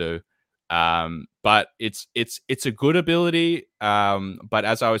he going to do? But it's a good ability. But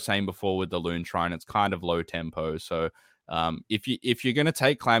as I was saying before with the Loon Shrine, it's kind of low tempo. So if you're going to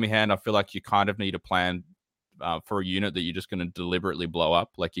take Clammy Hand, I feel like you kind of need a plan for a unit that you're just going to deliberately blow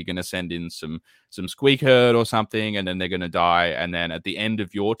up. Like, you're going to send in some Squeak Herd or something, and then they're going to die. And then at the end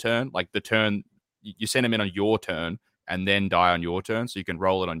of your turn, like the turn, you send them in on your turn and then die on your turn. So you can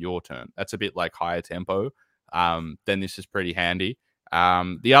roll it on your turn. That's a bit like higher tempo. Then this is pretty handy.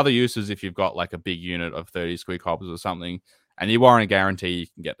 The other use is if you've got like a big unit of 30 Squeak Hoppers or something, and you warrant a guarantee you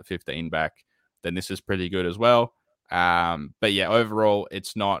can get the 15 back, then this is pretty good as well. But yeah, overall,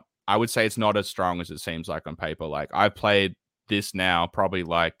 I would say it's not as strong as it seems like on paper. Like, I've played this now probably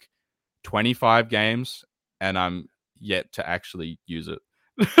like 25 games, and I'm yet to actually use it.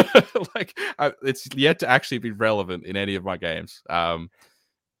 It's yet to actually be relevant in any of my games.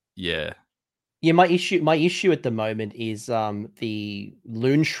 Yeah. Yeah, my issue at the moment is the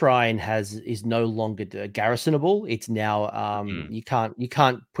Loon Shrine is no longer garrisonable. It's now you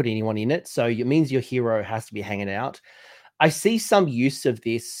can't put anyone in it, so it means your hero has to be hanging out. I see some use of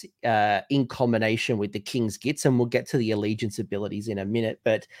this in combination with the King's Gits, and we'll get to the allegiance abilities in a minute.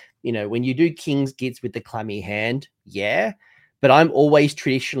 But when you do King's Gits with the Clammy Hand, yeah, but I'm always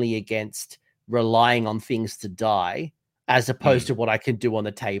traditionally against relying on things to die as opposed to what I can do on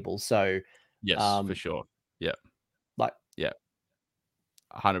the table. So. Yes, for sure. Yeah. Like, yeah.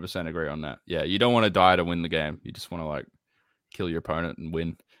 100% agree on that. Yeah. You don't want to die to win the game. You just want to like kill your opponent and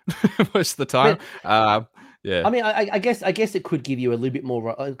win most of the time. Yeah. I mean, I guess it could give you a little bit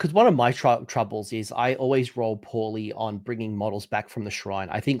more, because one of my troubles is I always roll poorly on bringing models back from the shrine.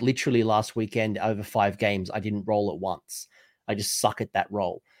 I think literally last weekend over 5 games, I didn't roll it once. I just suck at that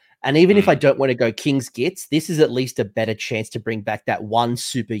roll. And even if I don't want to go King's Gits, this is at least a better chance to bring back that one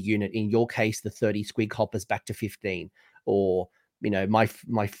super unit. In your case, the 30 Squig Hoppers back to 15, or my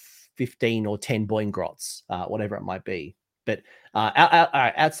 15 or 10 Boingrots, whatever it might be. But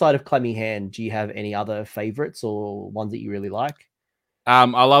outside of Clemmy Hand, do you have any other favorites or ones that you really like? I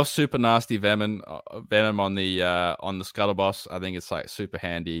love Super Nasty Venom on the Scuttle Boss. I think it's like super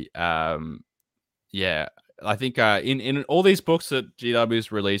handy. Yeah, I think in all these books that GW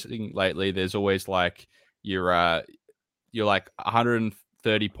is releasing lately, there's always like your like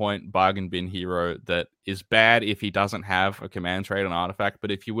 130 point bargain bin hero that is bad if he doesn't have a command trait on artifact,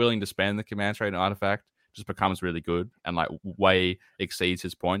 but if you're willing to spend the command trait on artifact, just becomes really good and like way exceeds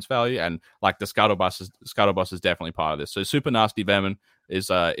his points value. And like the Scuttle Boss is definitely part of this. So Super Nasty Venom is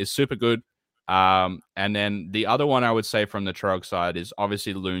super good. And then the other one I would say from the Trog side is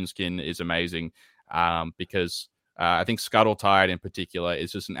obviously Loonskin is amazing, because I think Scuttle Tide in particular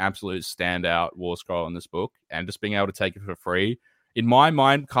is just an absolute standout war scroll in this book, and just being able to take it for free, in my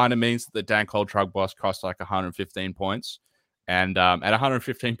mind, kind of means that the Dan Cole Trug Boss costs like 115 points, and at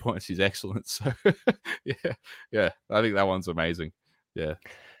 115 points, he's excellent. So yeah, I think that one's amazing. Yeah.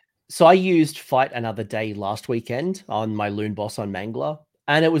 So I used Fight Another Day last weekend on my Loon Boss on Mangler,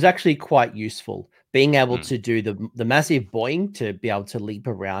 and it was actually quite useful being able to do the massive boing to be able to leap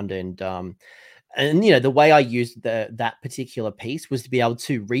around and you know, the way I used that particular piece was to be able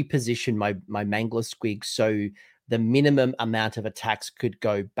to reposition my Mangler Squig so the minimum amount of attacks could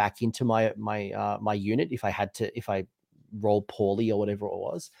go back into my unit if I roll poorly or whatever it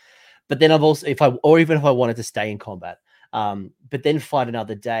was. But then I've also, even if I wanted to stay in combat, but then Fight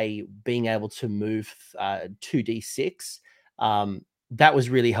Another Day, being able to move 2d6, that was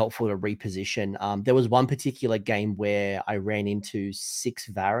really helpful to reposition. There was one particular game where I ran into 6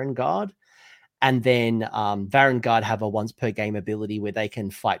 Varangard, and then Varangard have a once per game ability where they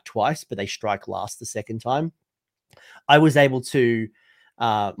can fight twice, but they strike last the second time. I was able to,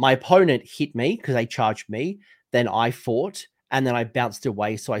 my opponent hit me because they charged me, then I fought, and then I bounced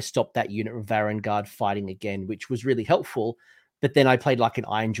away. So I stopped that unit of Varangard fighting again, which was really helpful. But then I played like an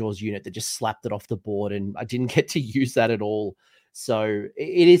Iron Jaws unit that just slapped it off the board, and I didn't get to use that at all. So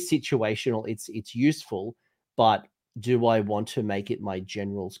it is situational. It's useful, but do I want to make it my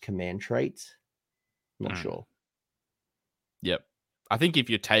general's command trait? Not sure. Yep. I think if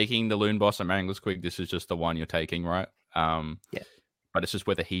you're taking the Loon Boss and Mangler Squig, this is just the one you're taking, right? Yeah. But it's just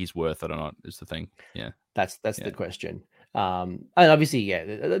whether he's worth it or not is the thing. Yeah. That's the question. And obviously, yeah,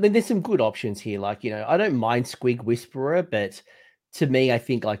 I mean, there's some good options here. Like, you know, I don't mind Squig Whisperer, but to me, I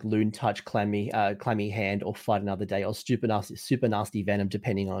think like Loon Touch, Clammy Hand, or Fight Another Day, or Super Nasty Venom,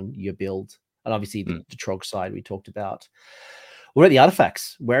 depending on your build. And obviously the Trog side we talked about. What about the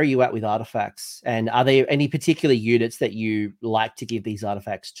artifacts? Where are you at with artifacts? And are there any particular units that you like to give these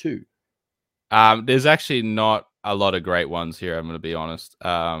artifacts to? There's actually not a lot of great ones here, I'm going to be honest.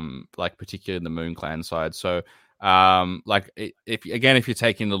 Like particularly the Moon Clan side. So, if you're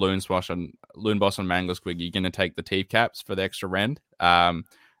taking the Loon Boss on Mangler Squig, you're going to take the Teeth Caps for the extra rend. The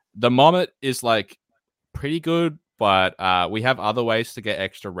Mommet is like pretty good, but we have other ways to get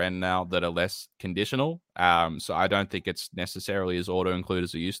extra rend now that are less conditional. So I don't think it's necessarily as auto include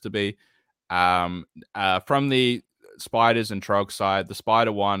as it used to be. From the Spiders and Trog side, the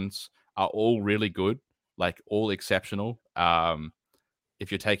Spider ones are all really good, like all exceptional.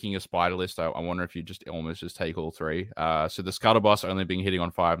 If you're taking a Spider list, I wonder if you just almost just take all 3. So the Scuttle Boss only being hitting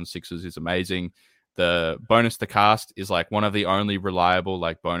on 5 and 6s is amazing. The bonus to cast is like one of the only reliable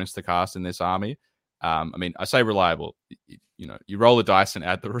like bonus to cast in this army. I mean, I say reliable. You know, you roll a dice and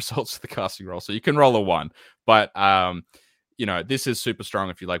add the results to the casting roll, so you can roll a 1. But you know, this is super strong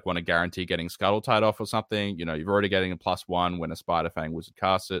if you like want to guarantee getting Scuttle Tide off or something. You know, you're already getting a +1 when a Spider Fang Wizard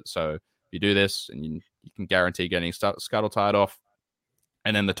casts it. So if you do this, and you can guarantee getting Scuttle Tide off.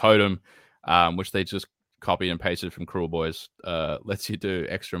 And then the Totem, which they just copy and pasted from Cruel Boys, lets you do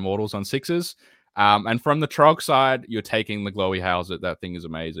extra mortals on 6s. And from the Trog side, you're taking the Glowy Howset. That thing is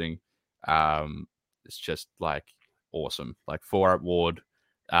amazing. It's just like awesome. Like 4-up ward.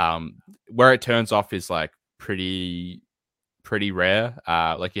 Where it turns off is like pretty rare.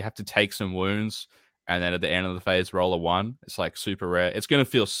 Like you have to take some wounds, and then at the end of the phase, roll a 1. It's like super rare. It's going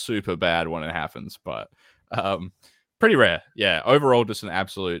to feel super bad when it happens, but pretty rare. Yeah. Overall, just an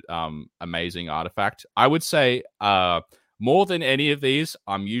absolute amazing artifact. I would say more than any of these,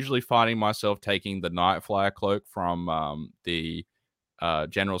 I'm usually finding myself taking the Nightflyer Cloak from the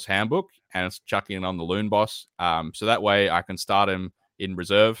General's Handbook, and it's chucking it on the Loon Boss. So that way I can start him in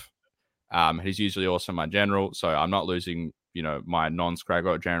reserve. He's usually also my general, so I'm not losing, you know, my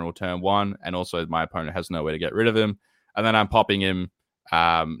non-Scraggot general turn 1, and also my opponent has nowhere to get rid of him. And then I'm popping him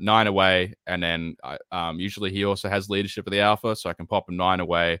 9 away, and then usually he also has leadership of the Alpha, so I can pop him 9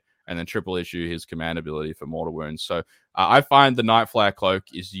 away, and then triple issue his command ability for mortal wounds. So I find the Nightflyer Cloak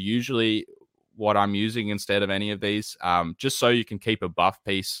is usually what I'm using instead of any of these, just so you can keep a buff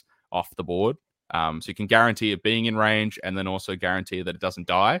piece off the board. So you can guarantee it being in range and then also guarantee that it doesn't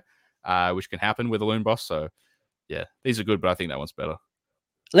die, which can happen with a Loon Boss. So yeah, these are good, but I think that one's better.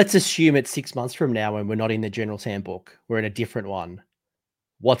 Let's assume it's 6 months from now when we're not in the General's Handbook. We're in a different one.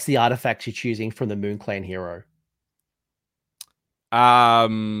 What's the artifact you're choosing from the Moon Clan hero?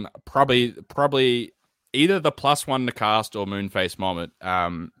 Probably either the +1 to cast or Moonface Moment.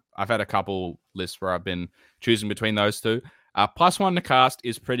 I've had a couple lists where I've been choosing between those two. +1 to cast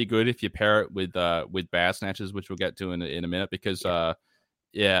is pretty good if you pair it with Bear Snatchers, which we'll get to in a minute, because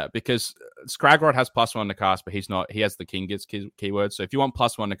because Scragrod has +1 to cast, but he has the King Gets keyword. So if you want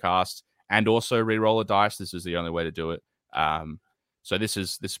 +1 to cast and also reroll a dice, this is the only way to do it. So this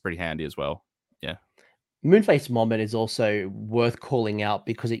is pretty handy as well. Yeah. Moonface Moment is also worth calling out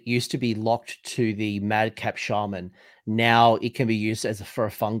because it used to be locked to the Madcap Shaman. Now it can be used for a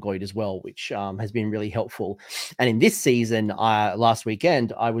Fungoid as well, which has been really helpful. And in this season, last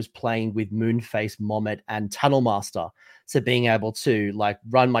weekend, I was playing with Moonface Moment and Tunnel Master. So being able to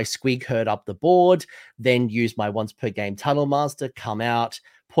run my Squig Herd up the board, then use my once per game Tunnel Master, come out,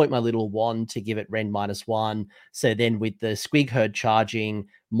 point my little wand to give it Rend -1. So then with the Squig Herd charging,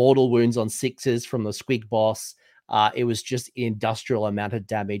 mortal wounds on 6s from the Squig boss, it was just an industrial amount of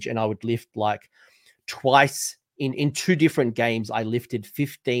damage. And I would lift twice in 2 different games. I lifted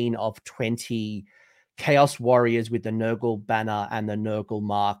 15 of 20 Chaos Warriors with the Nurgle banner and the Nurgle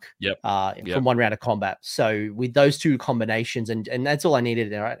mark from one round of combat. So with those 2 combinations, and that's all I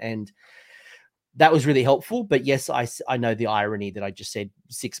needed, right? And that was really helpful. But yes, I know the irony that I just said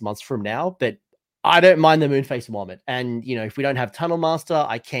 6 months from now, but I don't mind the Moonface Moment. And, if we don't have Tunnel Master,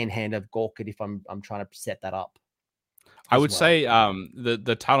 I can Hand of Gork it if I'm trying to set that up. I would say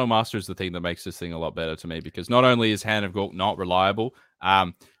the Tunnel Master is the thing that makes this thing a lot better to me, because not only is Hand of Gork not reliable,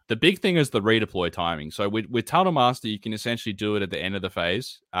 the big thing is the redeploy timing. So with Tunnel Master, you can essentially do it at the end of the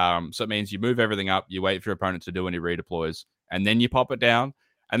phase. So it means you move everything up, you wait for your opponent to do any redeploys, and then you pop it down,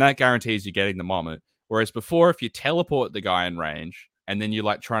 and that guarantees you getting the moment. Whereas before, if you teleport the guy in range, and then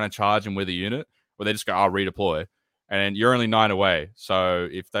you're trying to charge him with a unit, where they just go, "I'll redeploy," and you're only 9 away. So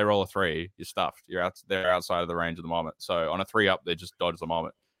if they roll a 3, you're stuffed. They're outside of the range of the moment. So on a 3-up, they just dodge the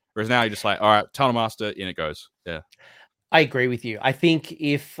moment. Whereas now you're just all right, Tunnel Master, in it goes. Yeah. I agree with you. I think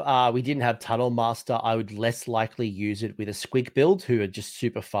if we didn't have Tunnel Master, I would less likely use it with a Squig build, who are just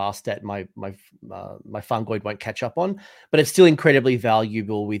super fast at my Fungoid won't catch up on. But it's still incredibly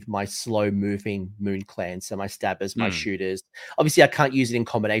valuable with my slow moving Moon Clan, so my Stabbers, my Shooters. Obviously, I can't use it in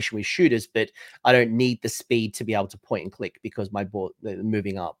combination with Shooters, but I don't need the speed to be able to point and click because my board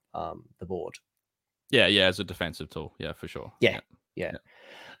moving up the board. Yeah, as a defensive tool. Yeah, for sure. Yeah.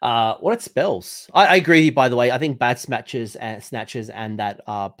 What are spells? I agree. By the way, I think Bad Snatchers and that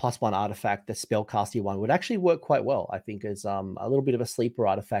 +1 artifact, the spellcasty one, would actually work quite well. I think as a little bit of a sleeper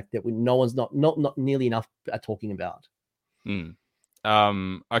artifact that no one's not nearly enough talking about.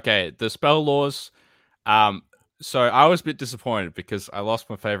 Okay, the spell laws. So I was a bit disappointed because I lost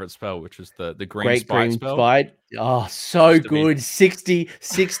my favorite spell, which was the green spite spell. Spite. Oh, so good. 60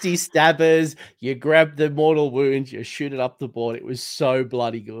 stabbers. You grab the mortal wounds, you shoot it up the board. It was so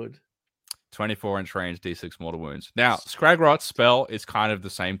bloody good. 24-inch range, D6 mortal wounds. Now, Scragrot's spell is kind of the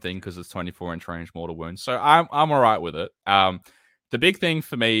same thing because it's 24-inch range mortal wounds. So I'm all right with it. The big thing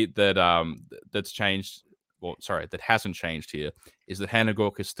for me that's changed, that hasn't changed here, is that Hand of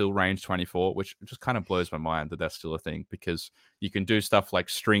Gork is still range 24, which just kind of blows my mind that that's still a thing, because you can do stuff like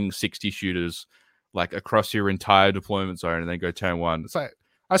string 60 shooters across your entire deployment zone and then go turn 1. It's like,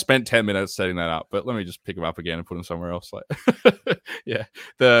 I spent 10 minutes setting that up, but let me just pick them up again and put them somewhere else. Yeah,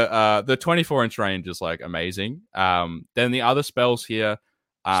 the 24-inch range is amazing. Then the other spells here,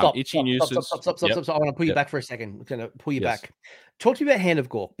 Stop. I want to pull you back for a second. I'm going to pull you back. Talk to me about Hand of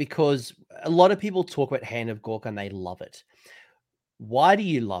Gork, because a lot of people talk about Hand of Gork and they love it. Why do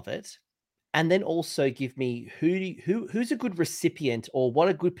you love it? And then also give me who's a good recipient, or what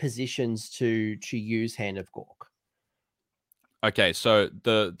are good positions to use Hand of Gork? Okay, so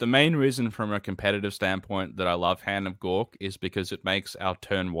the main reason from a competitive standpoint that I love Hand of Gork is because it makes our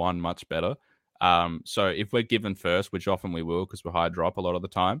turn 1 much better. So if we're given first, which often we will because we're high drop a lot of the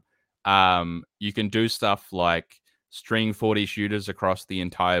time, you can do stuff like string 40 shooters across the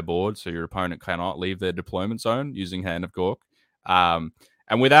entire board, so your opponent cannot leave their deployment zone using Hand of Gork.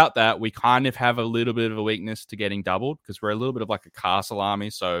 And without that, we kind of have a little bit of a weakness to getting doubled, because we're a little bit of like a castle army.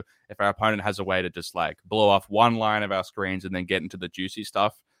 So if our opponent has a way to just blow off one line of our screens and then get into the juicy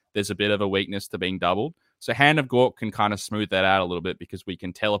stuff, there's a bit of a weakness to being doubled. So Hand of Gork can kind of smooth that out a little bit, because we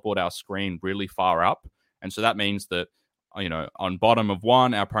can teleport our screen really far up. And so that means that on bottom of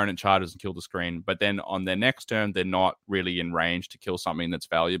one, our opponent charges and kill the screen, but then on their next turn, they're not really in range to kill something that's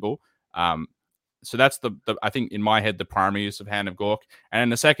valuable. So that's the I think in my head the primary use of Hand of Gork. And then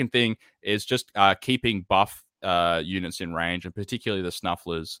the second thing is just keeping buff units in range, and particularly the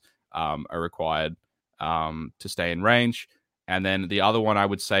Snufflers are required to stay in range. And then the other one I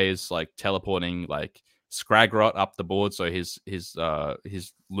would say is like teleporting like Scragrot up the board, so his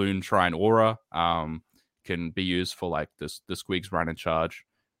Loon Shrine Aura can be used for like the Squigs run and charge.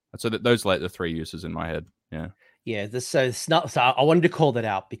 So those are like the three uses in my head. Yeah. Yeah, so I wanted to call that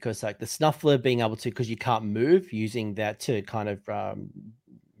out because like the Snuffler being able to, because you can't move, using that to kind of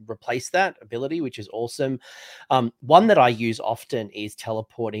replace that ability, which is awesome. One that I use often is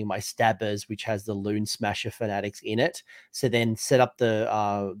teleporting my Stabbers, which has the Loon Smasher Fanatics in it. So then set up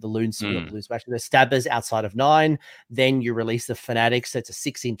the Loon Smasher, the Stabbers outside of 9. Then you release the Fanatics. So it's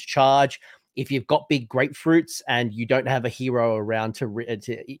a 6-inch charge. If you've got big grapefruits and you don't have a hero around to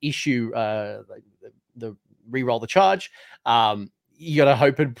issue the reroll the charge, you got to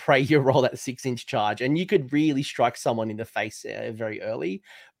hope and pray you roll that 6-inch charge, and you could really strike someone in the face very early,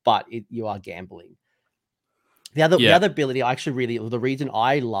 but you are gambling. The other ability I actually the reason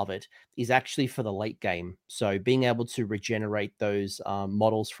I love it is actually for the late game. So being able to regenerate those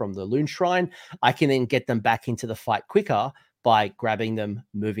models from the Loon Shrine, I can then get them back into the fight quicker by grabbing them,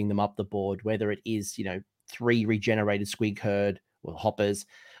 moving them up the board, whether it is 3 regenerated Squig Herd or Hoppers,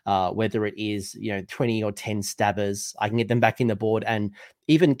 whether it is 20 or 10 Stabbers. I can get them back in the board and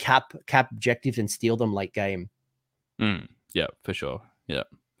even cap objectives and steal them late game. Yeah, for sure. Yeah.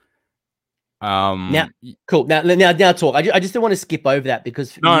 Now, cool. Now talk. I just don't want to skip over that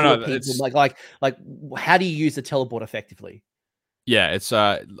because people, it's like how do you use the teleport effectively? Yeah, it's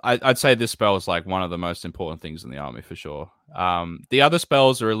I'd say this spell is like one of the most important things in the army for sure. The other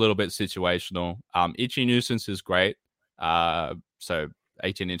spells are a little bit situational. Itchy Nuisance is great. So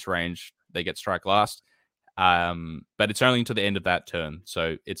 18-inch range, they get strike last. But it's only until the end of that turn.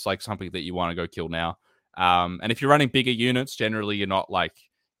 So it's like something that you want to go kill now. And if you're running bigger units, generally you're not like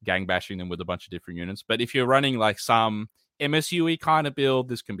gang bashing them with a bunch of different units. But if you're running like some MSUE kind of build,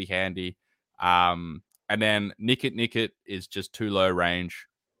 this can be handy. And then Nick It is just too low range.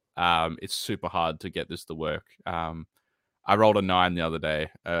 It's super hard to get this to work. I rolled a 9 the other day.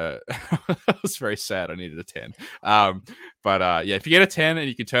 I was very sad. I needed a 10. But if you get a 10 and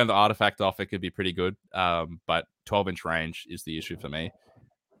you can turn the artifact off, it could be pretty good. But 12-inch range is the issue for me.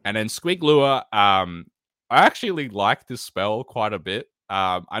 And then Squig Lure, I actually like this spell quite a bit.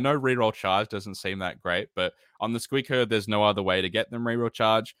 I know reroll charge doesn't seem that great, but on the Squig Herd, there's no other way to get them reroll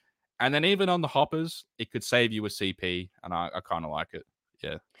charge. And then even on the Hoppers, it could save you a CP, and I kind of like it.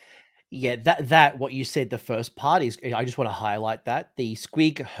 Yeah. Yeah, that what you said, the first part is, I just want to highlight that the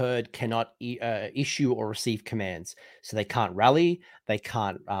Squig Herd cannot issue or receive commands, so they can't rally, they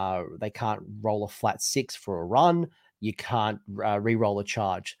can't roll a flat 6 for a run, you can't re-roll a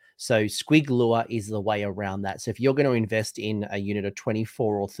charge. So Squig Lure is the way around that. So if you're going to invest in a unit of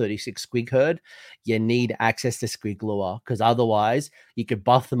 24 or 36 Squig Herd, you need access to Squig Lure, because otherwise you could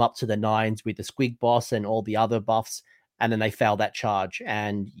buff them up to the 9s with the Squig Boss and all the other buffs, and then they fail that charge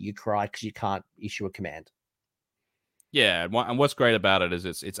and you cry because you can't issue a command. Yeah, and what's great about it is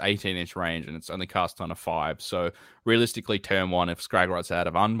it's 18-inch range and it's only cast on a 5. So realistically, turn 1, if Scragrot's out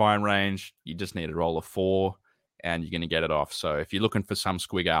of unbind range, you just need to roll a 4 and you're going to get it off. So if you're looking for some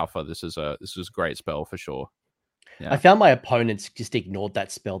Squig Alpha, this is a great spell for sure. Yeah. I found my opponents just ignored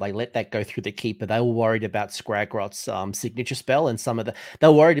that spell. They let that go through the keeper. They were worried about Scragrot's signature spell and they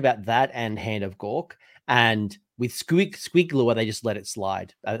were worried about that and Hand of Gork. And with Squig Lure, they just let it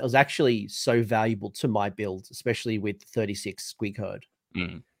slide. It was actually so valuable to my build, especially with 36 Squig Herd.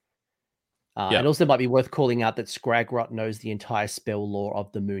 And also might be worth calling out that Scragrot knows the entire spell lore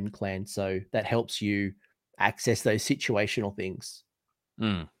of the Moon Clan, so that helps you access those situational things.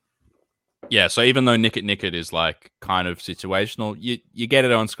 Yeah, so even though Nick It is like kind of situational, you get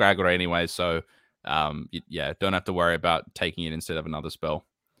it on Scragrot anyway, so don't have to worry about taking it instead of another spell.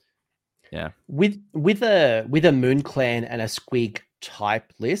 Yeah. With a Moon Clan and a Squig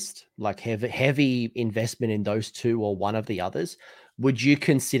type list, like heavy investment in those two or one of the others, would you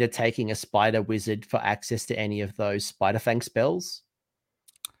consider taking a Spider Wizard for access to any of those Spider Fang spells?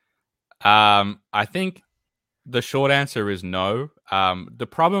 I think the short answer is no. The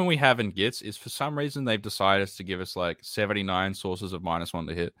problem we have in Gits is for some reason they've decided to give us like 79 sources of -1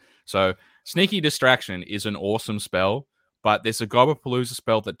 to hit. So Sneaky Distraction is an awesome spell, but there's a Gobblepalooza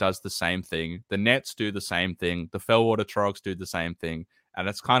spell that does the same thing. The Nets do the same thing. The Fellwater Trogs do the same thing. And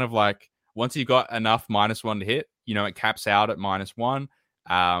it's kind of like, once you got enough -1 to hit, it caps out at -1.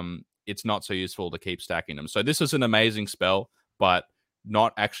 it's not so useful to keep stacking them. So this is an amazing spell, but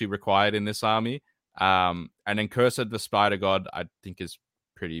not actually required in this army. And then Curse of the Spider God, I think is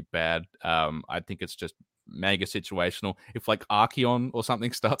pretty bad. I think it's just mega situational. If like Archeon or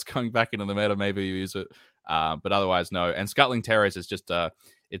something starts coming back into the meta, maybe you use it. But otherwise, no. And Scuttling Terrors is just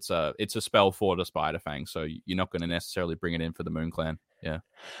it's a spell for the Spider Fang, so you're not going to necessarily bring it in for the Moon Clan. Yeah.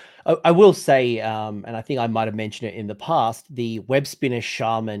 I will say, and I think I might have mentioned it in the past, the Web Spinner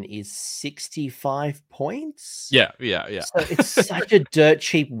Shaman is 65 points. Yeah. So it's such a dirt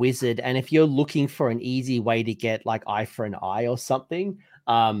cheap wizard. And if you're looking for an easy way to get like Eye for an Eye or something,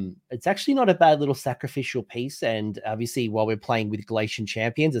 it's actually not a bad little sacrificial piece. And obviously, while we're playing with Galatian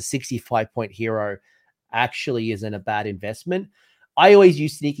champions, a 65-point hero actually isn't a bad investment. I always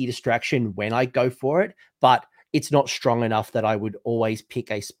use Sneaky Distraction when I go for it, but it's not strong enough that I would always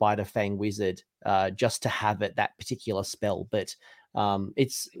pick a Spider Fang wizard just to have it, that particular spell. But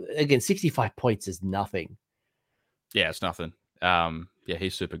it's, again, 65 points is nothing. Yeah, it's nothing. Yeah,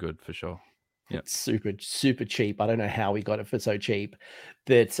 he's super good for sure. Yeah. It's super, super cheap. I don't know how we got it for so cheap.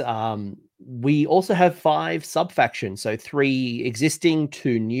 But we also have 5 sub-factions. So 3 existing,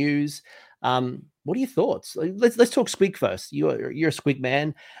 2 news. What are your thoughts? Let's talk Squig first. You're a Squig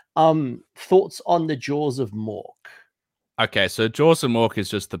man. Thoughts on the Jaws of Mork? Okay, so Jaws of Mork is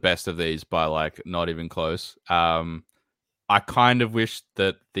just the best of these by like not even close. I kind of wish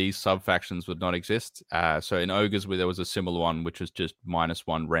that these sub factions would not exist. So in Ogres, there was a similar one, which was just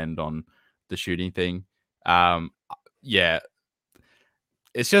 -1 rend on the shooting thing. Yeah,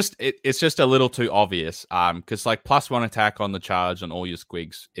 it's just a little too obvious. Because like +1 attack on the charge on all your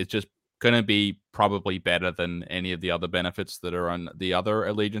squigs, it's just gonna be probably better than any of the other benefits that are on the other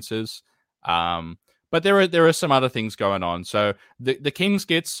allegiances. But there are some other things going on. So the King's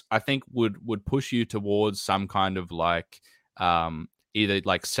Gits, I think, would push you towards some kind of like either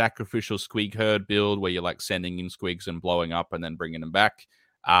like sacrificial squig herd build where you're like sending in squigs and blowing up and then bringing them back.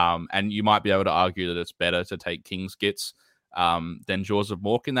 And you might be able to argue that it's better to take King's Gits than Jaws of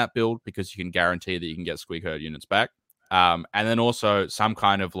Mork in that build because you can guarantee that you can get squig herd units back. And then also some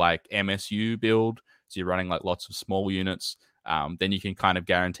kind of like MSU build. So you're running like lots of small units. Then you can kind of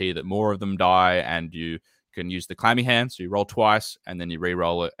guarantee that more of them die and you can use the Clammy Hand. So you roll twice and then you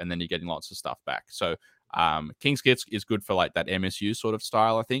re-roll it and then you're getting lots of stuff back. So King's Gits is good for like that MSU sort of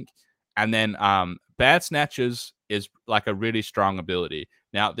style, I think. And then Bad Snatchers is like a really strong ability.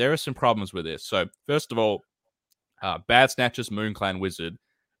 Now, there are some problems with this. So first of all, Bad Snatchers Moon Clan Wizard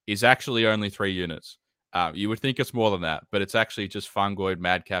is actually only 3 units. You would think it's more than that, but it's actually just Fungoid,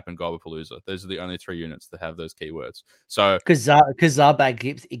 Madcap, and Gobblepalooza. Those are the only 3 units that have those keywords. So because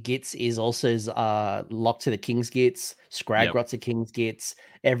Zarbag Gits is also locked to the King's Gits. Scragrot's a King's Gits.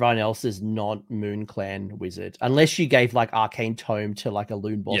 Everyone else is not Moon Clan Wizard, unless you gave like Arcane Tome to like a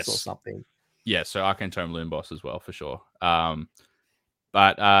Loon Boss or something. Yeah, so Arcane Tome Loon Boss as well for sure.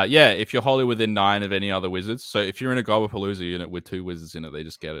 But yeah, if you're wholly within 9 of any other wizards, so if you're in a Gobblepalooza unit with 2 wizards in it, they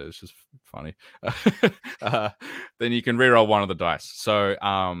just get it. It's just funny. Then you can reroll one of the dice. So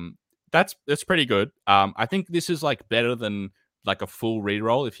that's pretty good. I think this is like better than like a full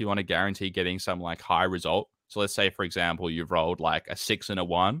reroll if you want to guarantee getting some like high result. So let's say, for example, you've rolled like a 6 and a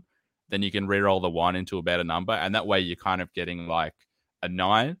 1, then you can reroll the 1 into a better number, and that way you're kind of getting like a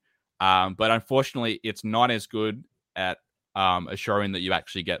 9. But unfortunately, it's not as good at assuring that you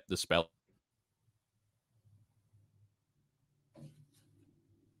actually get the spell.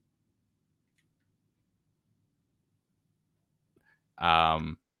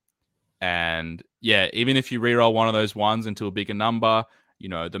 And yeah, even if you reroll one of those 1s into a bigger number, you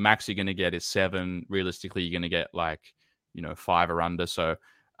know, the max you're going to get is 7. Realistically, you're going to get like, 5 or under. So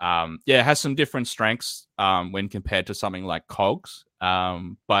yeah, it has some different strengths when compared to something like Cogs.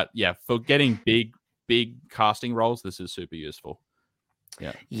 But yeah, for getting big casting rolls, this is super useful.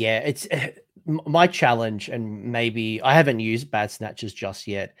 Yeah, it's my challenge, and maybe I haven't used Bad Snatchers just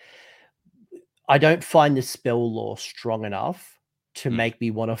yet. I don't find the spell lore strong enough to make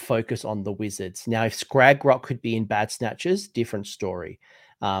me want to focus on the wizards. Now, if Scragrot could be in Bad Snatchers, different story.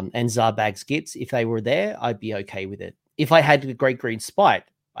 And Zarbag's Gits, if they were there, I'd be okay with it. If I had the Great Green Spite,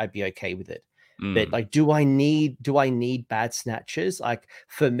 I'd be okay with it. But like, do I need Bad Snatchers? Like,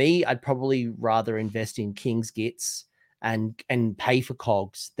 for me, I'd probably rather invest in King's Gits and pay for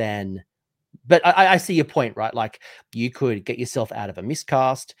Cogs than. But I see your point, right? Like, you could get yourself out of a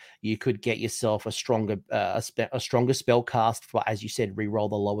miscast. You could get yourself a stronger spell cast for, as you said, re-roll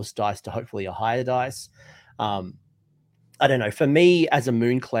the lowest dice to hopefully a higher dice. I don't know. For me, as a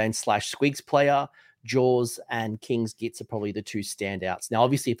Moon Clan / Squigs player, Jaws and King's Gits are probably the two standouts. Now,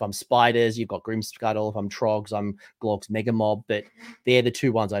 obviously, if I'm spiders, you've got Grimscuttle. If I'm trogs, I'm Glog's Megamob. But they're the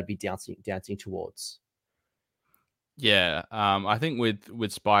two ones I'd be dancing towards. Yeah, I think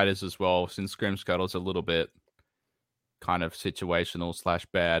with spiders as well, since Grimscuttle's a little bit kind of situational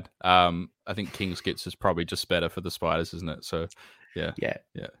 / bad. I think King's Gits is probably just better for the spiders, isn't it? So, yeah.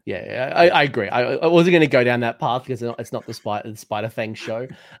 I agree. I wasn't going to go down that path because it's not the Spider Fang show.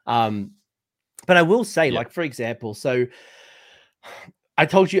 But I will say, like, for example, so I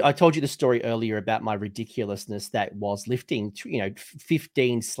told you the story earlier about my ridiculousness that was lifting,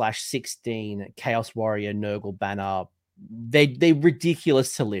 15/16 Chaos Warrior Nurgle banner. They're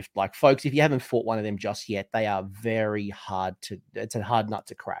ridiculous to lift. Like, folks, if you haven't fought one of them just yet, they are very hard it's a hard nut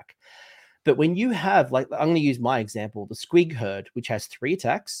to crack. But when you have, like, I'm going to use my example, the Squig Herd, which has 3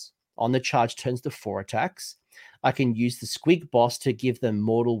 attacks, on the charge turns to 4 attacks. I can use the Squig Boss to give them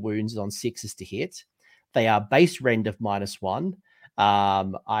mortal wounds on 6s to hit. They are base rend of -1.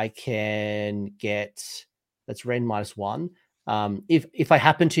 I can get, that's rend -1. If I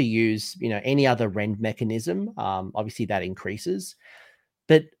happen to use, any other rend mechanism, obviously that increases.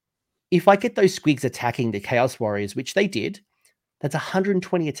 But if I get those Squigs attacking the Chaos Warriors, which they did, that's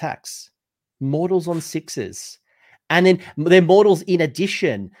 120 attacks. Mortals on 6s. And then they're mortals in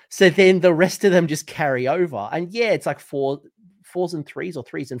addition. So then the rest of them just carry over. And yeah, it's like 4s and 3s or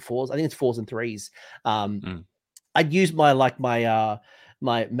 3s and 4s. I think it's 4s and 3s. I'd use my Mangler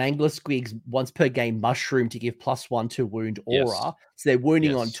Squigs once per game mushroom to give +1 to wound aura. Yes. So they're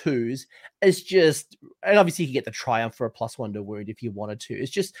wounding on 2s. It's just, and obviously you can get the triumph for a +1 to wound if you wanted to. It's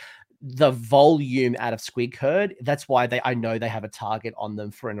just the volume out of Squig Herd. That's why I know they have a target on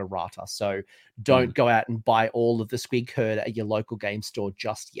them for an errata. So don't go out and buy all of the Squig Herd at your local game store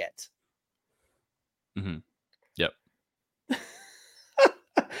just yet. Mm-hmm. Yep.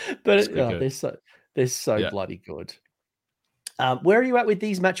 But they're so bloody good. Where are you at with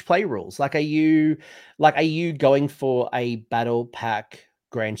these match play rules? Are you going for a battle pack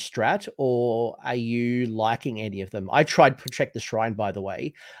grand strat, or are you liking any of them? I tried Protect the Shrine, by the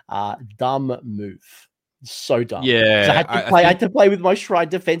way. Dumb move. So dumb. Yeah. I had to play with my shrine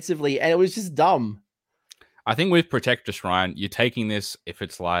defensively, and it was just dumb. I think with Protect the Shrine, you're taking this if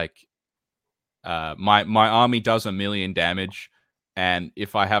it's like my army does 1 million damage, and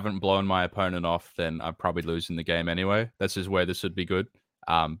if I haven't blown my opponent off, then I'm probably losing the game anyway. This is where this would be good.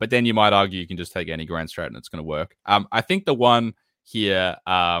 But then you might argue you can just take any grand strat and it's going to work. I think the one here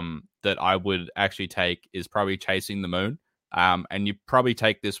that I would actually take is probably Chasing the Moon. And you probably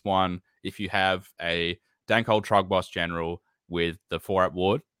take this one if you have a Dankhold Trogboss General with the 4-up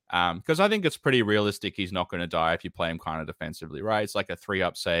ward. Because I think it's pretty realistic he's not going to die if you play him kind of defensively, right? It's like a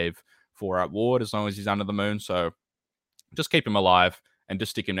 3-up save, 4-up ward as long as he's under the moon. So just keep him alive and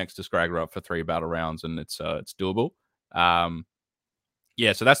just stick him next to Scragger for 3 battle rounds, and it's doable.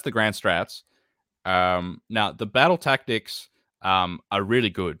 So that's the grand strats. Now, the battle tactics are really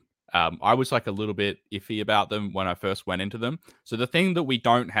good. I was like a little bit iffy about them when I first went into them. So the thing that we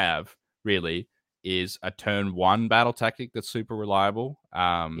don't have really is a turn 1 battle tactic that's super reliable.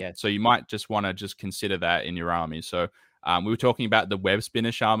 So you might just want to just consider that in your army. So we were talking about the Web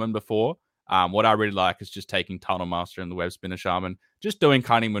Spinner Shaman before. What I really like is just taking Tunnel Master and the Web Spinner Shaman, just doing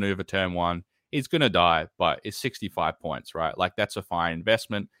Cunning Maneuver turn 1. He's going to die, but it's 65 points, right? Like, that's a fine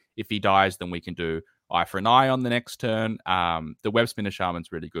investment. If he dies, then we can do Eye for an Eye on the next turn. The Web Spinner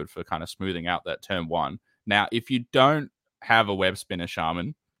Shaman's really good for kind of smoothing out that turn 1. Now, if you don't have a Web Spinner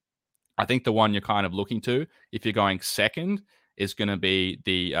Shaman, I think the one you're kind of looking to, if you're going second, is going to be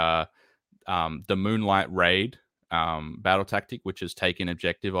the Moonlight Raid battle tactic, which is take an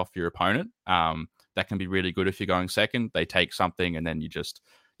objective off your opponent. That can be really good if you're going second. They take something and then you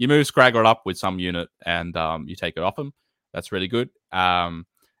move Scraggle up with some unit and you take it off them. That's really good.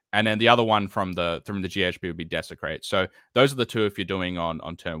 And then the other one from the GHB would be Desecrate. So those are the two if you're doing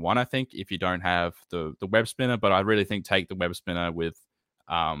on turn 1, I think, if you don't have the Web Spinner. But I really think take the Web Spinner with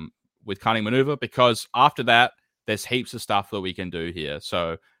Cunning Maneuver, because after that, there's heaps of stuff that we can do here.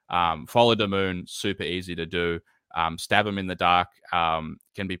 So Follow the Moon, super easy to do. Stab him in the dark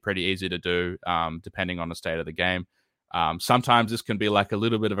can be pretty easy to do depending on the state of the game. Sometimes this can be like a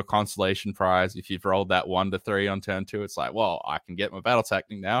little bit of a consolation prize. If you've rolled that 1 to 3 on turn 2, it's like, well, I can get my battle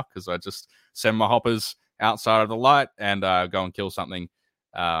tactic now because I just send my hoppers outside of the light and go and kill something.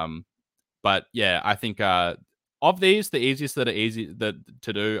 But yeah, I think of these, the easiest that are easy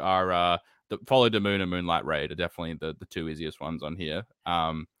to do are the Follow the Moon and Moonlight Raid are definitely the 2 easiest ones on here.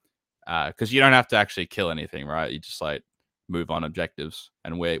 Because you don't have to actually kill anything, right? You just like move on objectives,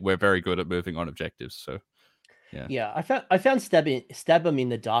 and we're very good at moving on objectives. So Yeah, I found stab him in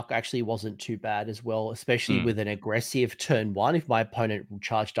the dark actually wasn't too bad as well, especially with an aggressive turn one. If my opponent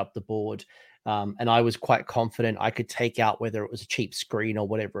charged up the board, and I was quite confident I could take out whether it was a cheap screen or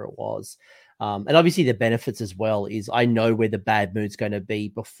whatever it was. And obviously the benefits as well is I know where the bad moon's going to be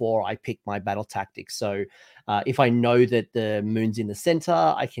before I pick my battle tactics. So if I know that the moon's in the center,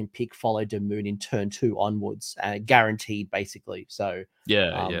 I can pick follow the moon in turn 2 onwards, guaranteed basically. So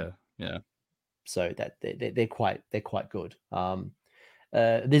Yeah. so that they're quite good.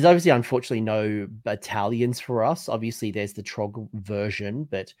 There's obviously unfortunately no battalions for us. Obviously there's the Trog version,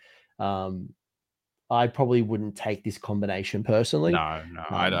 but I probably wouldn't take this combination personally. No,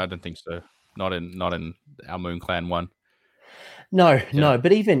 I don't think so. Not in our Moon Clan one. No.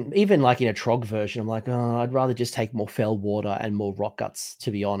 But even like in a Trog version, I'm like, oh, I'd rather just take more Fell Water and more Rock Guts,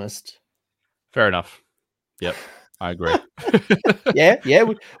 to be honest. Fair enough. Yep, I agree. yeah.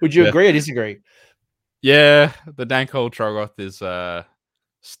 Would you agree or disagree? Yeah, the Dankhold Troggoth is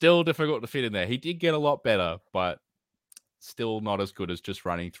still difficult to fit in there. He did get a lot better, but still not as good as just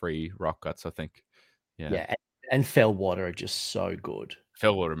running 3 Rock Guts, I think. Yeah, and Fell Water are just so good.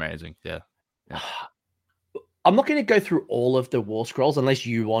 Fell Water, amazing. Yeah. I'm not going to go through all of the War Scrolls unless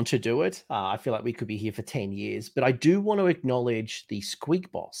you want to do it. I feel like we could be here for 10 years, but I do want to acknowledge the Squig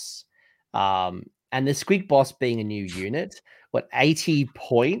Boss. And the Squig Boss being a new unit, 80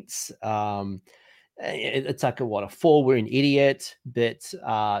 points. It's like a 4-wound idiot, but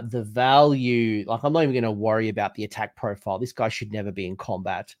the value, like I'm not even going to worry about the attack profile. This guy should never be in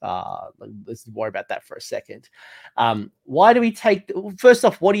combat. Let's worry about that for a second. Why do we take, first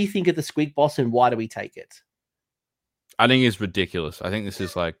off, what do you think of the Squig Boss and why do we take it? I think it's ridiculous. I think this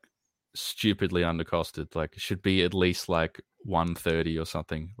is like stupidly undercosted. Like it should be at least like 130 or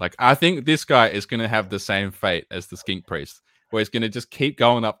something. Like I think this guy is going to have the same fate as the Skink Priest, where he's going to just keep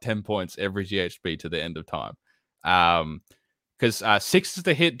going up 10 points every GHB to the end of time. Because 6 is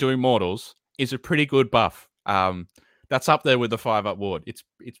the hit doing mortals is a pretty good buff. That's up there with the 5-up ward. It's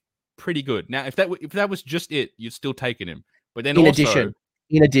pretty good. Now, if that was just it, you'd still taken him. But then in addition,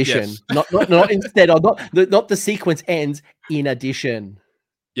 yes. not instead of not the sequence ends in addition.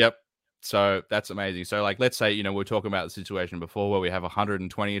 Yep. So that's amazing. So like, let's say, we're talking about the situation before where we have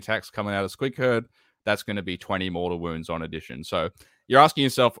 120 attacks coming out of Squig Herd. That's going to be 20 mortal wounds on addition. So you're asking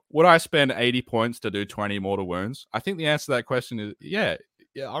yourself, would I spend 80 points to do 20 mortal wounds? I think the answer to that question is yeah,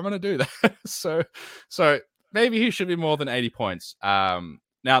 I'm going to do that. so maybe he should be more than 80 points. Now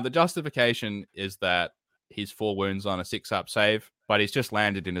the justification is that he's 4 wounds on a 6-up save, but he's just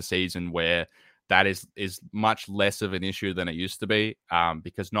landed in a season where that is much less of an issue than it used to be,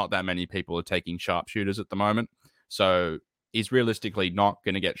 because not that many people are taking sharpshooters at the moment. So he's realistically not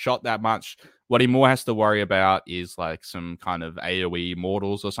going to get shot that much. What he more has to worry about is like some kind of AoE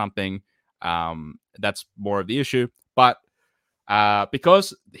mortals or something. That's more of the issue. But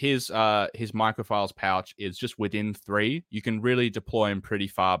because his microphiles pouch is just within 3, you can really deploy him pretty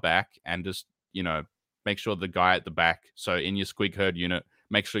far back and just, make sure the guy at the back. So in your Squig Herd unit,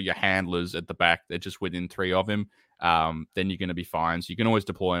 make sure your handlers at the back, they're just within 3 of him. Then you're going to be fine. So you can always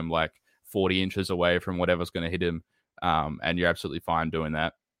deploy him like 40 inches away from whatever's going to hit him. And you're absolutely fine doing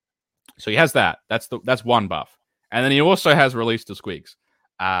that. So he has that. That's one buff. And then he also has Release the Squigs,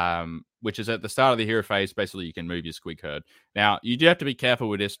 which is at the start of the hero phase. Basically, you can move your Squig Herd. Now, you do have to be careful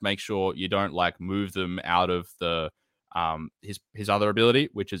with this. Make sure you don't like move them out of the his other ability,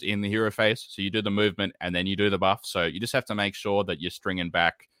 which is in the hero phase. So you do the movement and then you do the buff. So you just have to make sure that you're stringing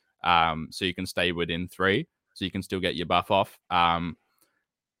back so you can stay within 3, so you can still get your buff off.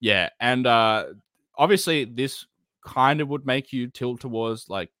 Yeah, and obviously this kind of would make you tilt towards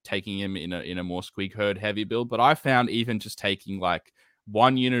like taking him in a more Squig Herd heavy build. But I found even just taking like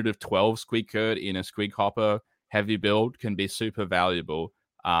 1 unit of 12 Squig Herd in a Squig Hopper heavy build can be super valuable.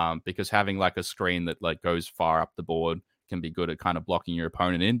 Because having like a screen that like goes far up the board can be good at kind of blocking your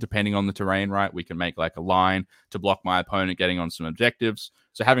opponent in, depending on the terrain, right? We can make like a line to block my opponent getting on some objectives.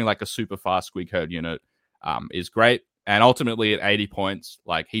 So having like a super fast Squig Herd unit is great. And ultimately at 80 points,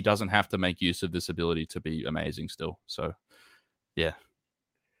 like he doesn't have to make use of this ability to be amazing still. So yeah.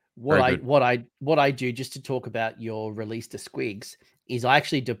 What I do, just to talk about your Release the Squigs, is I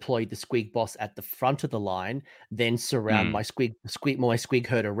actually deploy the Squig Boss at the front of the line, then surround my Squig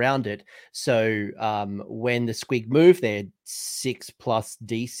Herd around it. So when the Squig move, they're 6 plus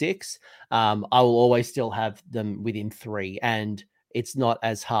D6. I will always still have them within 3, and it's not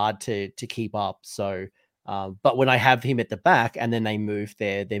as hard to keep up. So, but when I have him at the back and then they move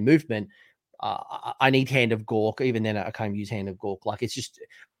their movement, I need Hand of Gork. Even then, I can't use Hand of Gork. Like it's just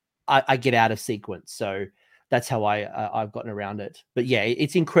I get out of sequence. So that's how I've gotten around it. But yeah,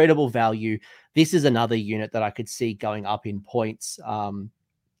 it's incredible value. This is another unit that I could see going up in points.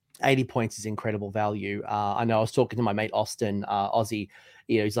 80 points is incredible value. I know I was talking to my mate Austin, Aussie.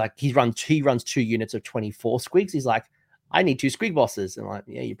 He's like, he runs 2 units of 24 squigs. He's like, I need 2 squig bosses. And I'm like,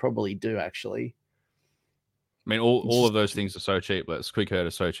 yeah, you probably do actually. I mean, all of those things are so cheap, but Squig Herd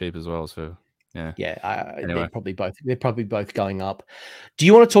is so cheap as well. So yeah, anyway. they're probably both going up. Do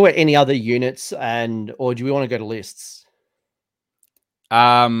you want to talk about any other units, or do we want to go to lists?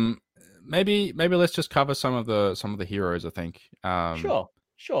 Maybe let's just cover some of the heroes. I think. Sure.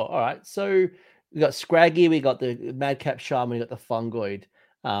 All right. So we got Scraggy, we got the Madcap Shaman, we got the Fungoid.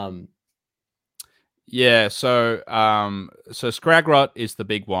 Yeah, so Scragrot is the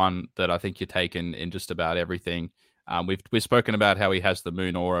big one that I think you're taking in just about everything. We've spoken about how he has the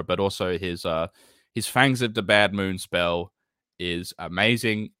Moon Aura, but also his Fangs of the Bad Moon spell is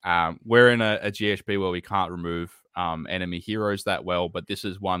amazing. We're in a GHB where we can't remove enemy heroes that well, but this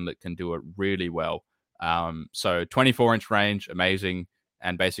is one that can do it really well. So 24-inch range, amazing,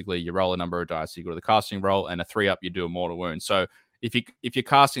 and basically you roll a number of dice. You go to the casting roll, and a 3-up, you do a mortal wound. So if you're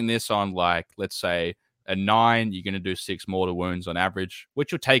casting this on, like, let's say a 9, you're going to do 6 mortal wounds on average,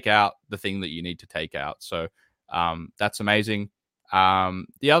 which will take out the thing that you need to take out. So that's amazing.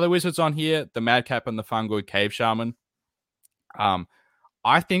 The other wizards on here, the Madcap and the Fungoid Cave Shaman,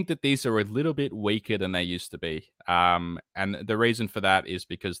 I think that these are a little bit weaker than they used to be. And the reason for that is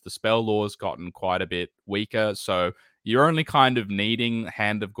because the spell lore's gotten quite a bit weaker. So you're only kind of needing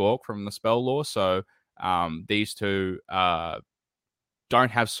Hand of Gork from the spell lore. So these two don't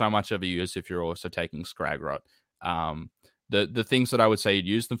have so much of a use if you're also taking Scragrot. The things that I would say you'd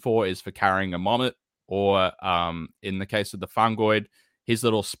use them for is for carrying a Mommet, or in the case of the Fungoid, his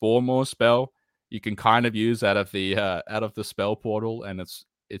little Spore Maw spell you can kind of use out of the spell portal, and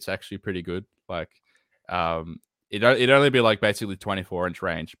it's actually pretty good. Like it'd only be like basically 24-inch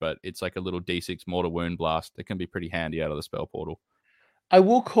range, but it's like a little D6 mortal wound blast. It can be pretty handy out of the spell portal. I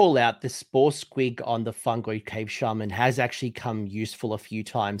will call out the Spore Squig on the Fungoid Cave Shaman has actually come useful a few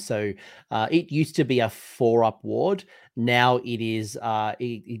times. So it used to be a 4-up ward. Now it is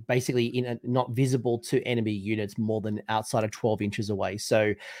it basically not visible to enemy units more than outside of 12 inches away.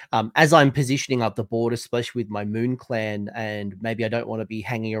 So as I'm positioning up the board, especially with my Moon Clan, and maybe I don't want to be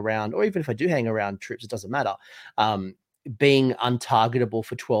hanging around, or even if I do hang around troops, it doesn't matter. Being untargetable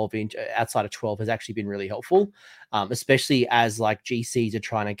for 12-inch outside of 12 has actually been really helpful, especially as like GCs are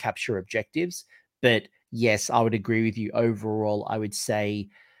trying to capture objectives. But yes, I would agree with you. Overall, I would say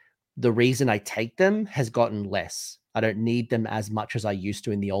the reason I take them has gotten less. I don't need them as much as I used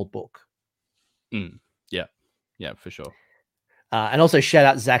to in the old book. Yeah, for sure. And also shout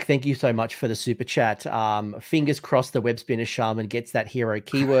out Zach. Thank you so much for the super chat. Fingers crossed the Web Spinner Shaman gets that hero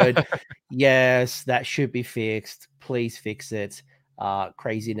keyword. Yes, that should be fixed. Please fix it.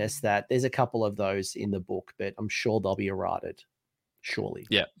 Craziness that there's a couple of those in the book, but I'm sure they'll be errated. Surely.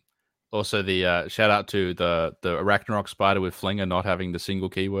 Yeah. Also, the shout out to the Arachnarok Spider with Flinger not having the single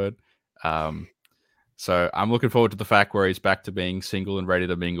keyword. So I'm looking forward to the fact where he's back to being single and ready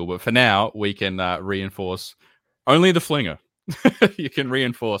to mingle. But for now, we can reinforce only the Flinger. You can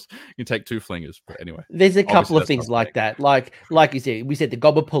reinforce. You can take 2 Flingers, but anyway, there's a couple of things like that. Like you said, we said the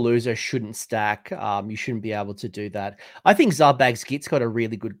Gobblepalooza shouldn't stack. You shouldn't be able to do that. I think Zarbag's Git's got a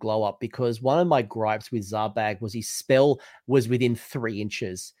really good glow up, because one of my gripes with Zarbag was his spell was within 3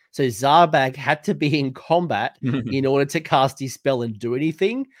 inches. So Zarbag had to be in combat in order to cast his spell and do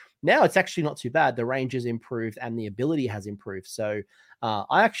anything. Now it's actually not too bad. The range has improved and the ability has improved. So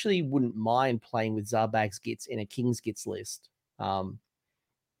I actually wouldn't mind playing with Zarbag's Gits in a King's Gits list.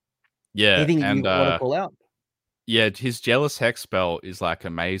 Yeah, anything and you want to call out? Yeah, his Jealous Hex spell is like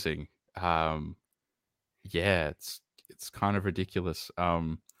amazing. Yeah, it's kind of ridiculous.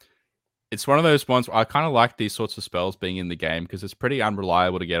 It's one of those ones where I kind of like these sorts of spells being in the game, because it's pretty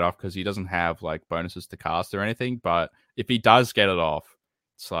unreliable to get off, because he doesn't have like bonuses to cast or anything. But if he does get it off,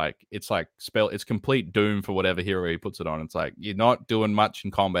 it's complete doom for whatever hero he puts it on. It's like you're not doing much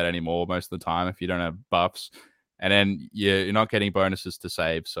in combat anymore most of the time if you don't have buffs, and then you're not getting bonuses to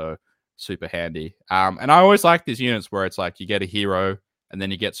save. So super handy. And I always like these units where it's like you get a hero and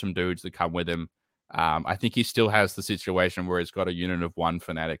then you get some dudes that come with him. I think he still has the situation where he's got a unit of 1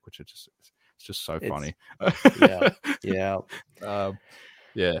 fanatic, which is just so funny. Yeah.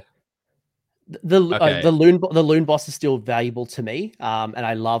 Yeah. The loon boss is still valuable to me, and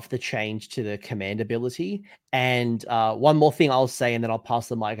I love the change to the command ability. And one more thing I'll say, and then I'll pass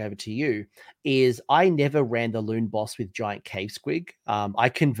the mic over to you, is I never ran the loon boss with giant cave squig. I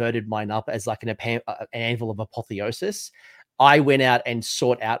converted mine up as like an anvil of apotheosis. I went out and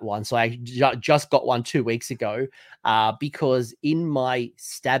sought out one. So I just got one 2 weeks ago because in my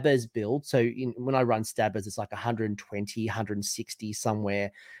Stabbers build, so when I run Stabbers, it's like 120, 160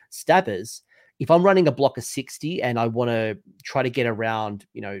 somewhere Stabbers. If I'm running a block of 60 and I want to try to get around,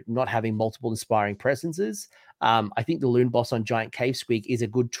 not having multiple inspiring presences, I think the Loon Boss on Giant Cave Squig is a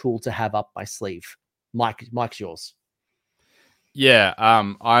good tool to have up my sleeve. Mike's yours. Yeah,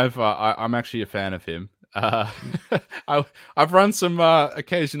 I'm actually a fan of him. I've run some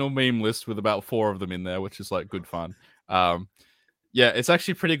occasional meme lists with about 4 of them in there, which is like good fun. Yeah, it's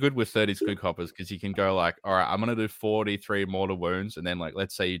actually pretty good with 30 Squig Hoppers because you can go like, all right, I'm gonna do 43 mortal wounds, and then like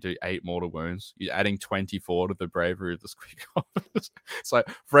let's say you do 8 mortal wounds, you're adding 24 to the bravery of the Squig Hoppers. It's like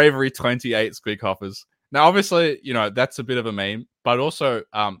bravery 28 Squig Hoppers. Now, obviously, that's a bit of a meme, but also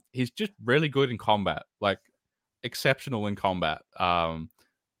he's just really good in combat, like exceptional in combat. And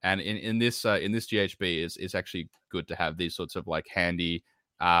in this GHB is actually good to have these sorts of like handy,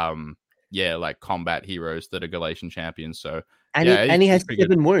 like combat heroes that are Galatian champions. So and he has 7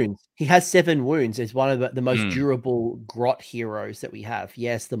 good. wounds. He has 7 wounds. It's one of the most durable grot heroes that we have.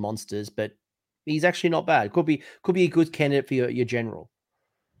 Yes, the monsters, but he's actually not bad. Could be a good candidate for your general.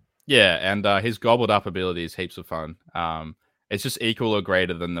 Yeah, and his gobbled up ability is heaps of fun. It's just equal or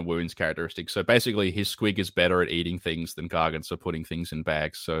greater than the wounds characteristic. So basically, his Squig is better at eating things than Gargants are putting things in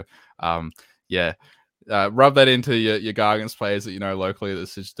bags. So, rub that into your Gargants players that locally.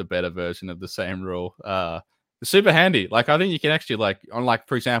 This is just a better version of the same rule. It's super handy. Like I think you can actually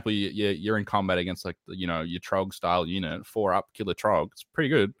for example, you're in combat against your Trog style unit, 4 up, kill a Trog. It's pretty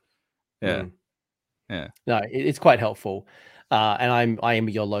good. Yeah, yeah. No, it's quite helpful. And I am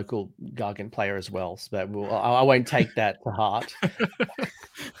your local Gargant player as well, so I won't take that to heart.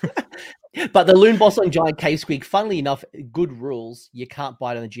 But the Loon Boss on Giant Cave Squig, funnily enough, good rules. You can't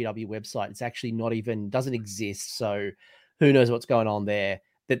buy it on the GW website. It's actually doesn't exist. So who knows what's going on there.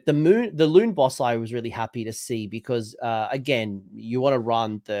 But the Loon Boss I was really happy to see because again, you want to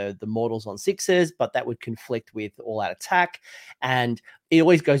run the mortals on 6s, but that would conflict with all out attack. And it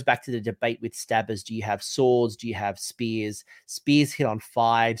always goes back to the debate with Stabbers. Do you have swords? Do you have spears? Spears hit on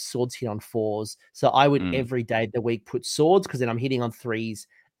 5, swords hit on 4s. So I would every day of the week put swords because then I'm hitting on 3s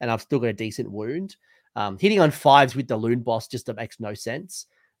and I've still got a decent wound. Hitting on 5s with the Loon Boss just makes no sense.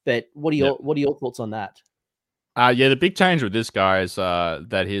 But what are your thoughts on that? The big change with this guy is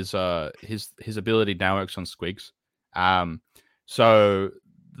that his ability now works on Squigs. So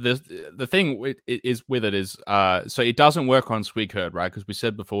the thing is with it is so it doesn't work on Squig Herd, right? Because we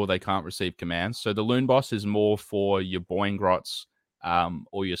said before they can't receive commands. So the Loon Boss is more for your Boingrots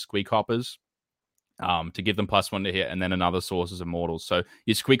or your Squig Hoppers to give them +1 to hit, and then another source is Immortals. So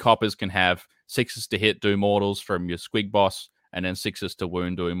your Squig Hoppers can have 6s to hit, do Mortals from your Squig Boss, and then 6s to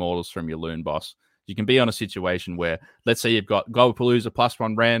wound, do Immortals from your Loon Boss. You can be on a situation where, let's say you've got Gobblepalooza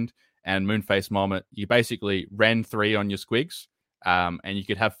 +1 Rend and Moonface Moment. You basically Rend 3 on your Squigs, and you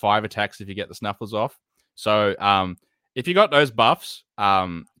could have 5 attacks if you get the Snuffles off. So if you got those buffs,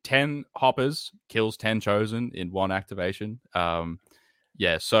 10 Hoppers kills 10 Chosen in 1 activation.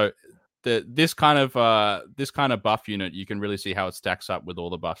 So this kind of buff unit, you can really see how it stacks up with all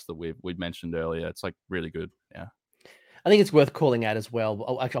the buffs that we'd mentioned earlier. It's like really good. Yeah. I think it's worth calling out as well.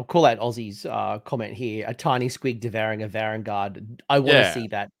 I'll call out Aussie's comment here. A tiny Squig devouring a Varangard. I want to see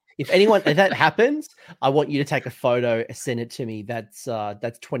that. If that happens, I want you to take a photo, send it to me. That's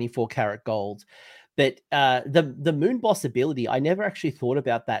 24 karat gold. But the Moon Boss ability, I never actually thought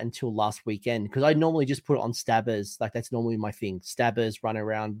about that until last weekend because I normally just put it on Stabbers. Like that's normally my thing. Stabbers run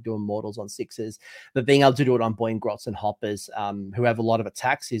around doing mortals on 6s, but being able to do it on Boingrots and Hoppers, who have a lot of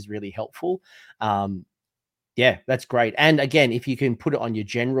attacks, is really helpful. Yeah, that's great. And again, if you can put it on your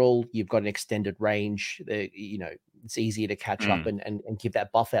general, you've got an extended range. It's easier to catch up and give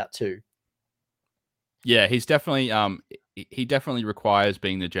that buff out too. Yeah, he's definitely he definitely requires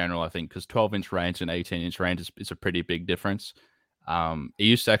being the general, I think, because 12-inch range and 18-inch range is a pretty big difference. He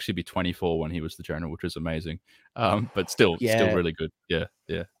used to actually be 24 when he was the general, which was amazing. But still really good. Yeah.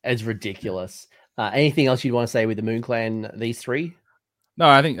 It's ridiculous. Anything else you'd want to say with the Moon Clan? These 3? No,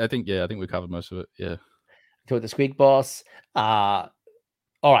 I think we covered most of it. Yeah. Talk the Squig Boss.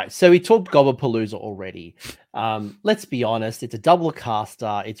 All right, so we talked Gobblepalooza already. Let's be honest, it's a double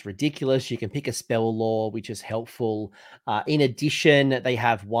caster. It's ridiculous. You can pick a spell lore, which is helpful. In addition, they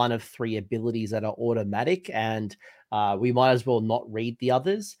have 1 of 3 abilities that are automatic, and we might as well not read the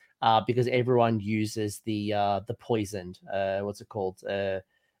others because everyone uses the poisoned. What's it called? It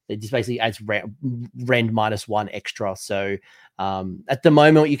just basically adds rend -1 extra. So at the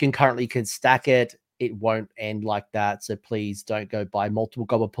moment, you can currently stack it. it won't end like that. So please don't go buy multiple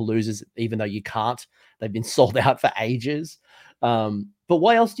Gobblepaloozas, even though you can't. They've been sold out for ages. But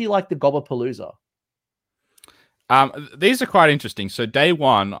why else do you like the Gobblepalooza? These are quite interesting. So day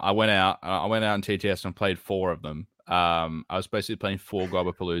one, I went out in TTS and played 4 of them. I was basically playing 4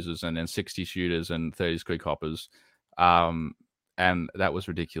 Gobblepaloozas and then 60 shooters and 30 squeak hoppers. And that was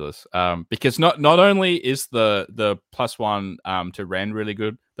ridiculous. Because not only is the +1 to rend really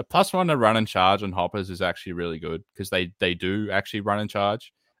good, the +1 to run and charge on hoppers is actually really good because they do actually run and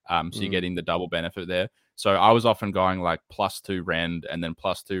charge. So you're getting the double benefit there. So I was often going like +2 rend and then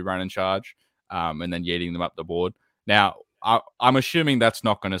 +2 run and charge, and then yeeting them up the board. Now I'm assuming that's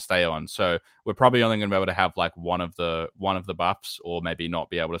not going to stay on. So we're probably only going to be able to have like one of the buffs, or maybe not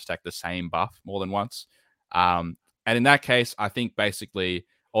be able to stack the same buff more than once. And in that case, I think basically,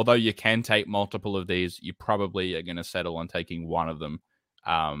 although you can take multiple of these, you probably are going to settle on taking one of them.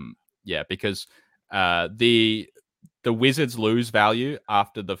 Because the wizards lose value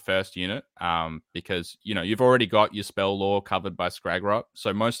after the first unit, because you've already got your spell lore covered by Scragrot.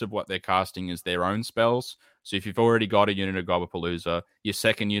 So most of what they're casting is their own spells. So if you've already got a unit of Gobblepalooza, your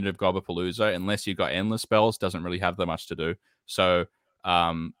second unit of Gobblepalooza, unless you've got endless spells, doesn't really have that much to do. So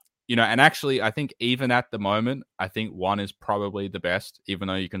and actually, I think even at the moment, I think 1 is probably the best, even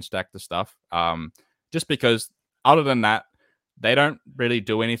though you can stack the stuff. Just because, other than that, they don't really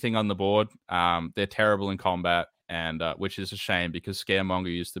do anything on the board. They're terrible in combat, and which is a shame because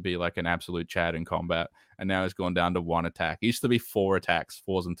Scaremonger used to be like an absolute Chad in combat, and now he's gone down to 1 attack. He used to be 4 attacks,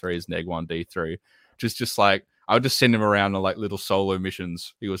 4s and 3s, neg 1, D3. Just like I would just send him around on like little solo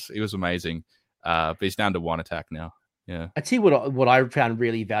missions. He was amazing, but he's down to 1 attack now. Yeah. I tell you what I found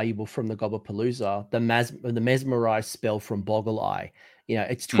really valuable from the Gobblepalooza, the Mesmerize spell from Boggle Eye.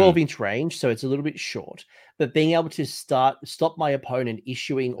 It's 12-inch range, so it's a little bit short. But being able to stop my opponent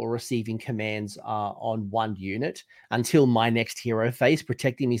issuing or receiving commands on 1 unit until my next hero phase,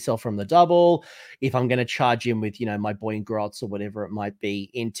 protecting myself from the double. If I'm going to charge in with, my Boyne Grots or whatever it might be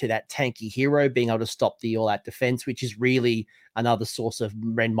into that tanky hero, being able to stop the all-out defense, which is really another source of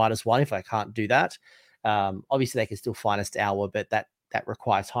Rend -1 if I can't do that. Obviously they can still Finest Hour, but that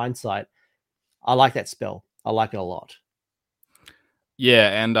requires hindsight. I like that spell. I like it a lot.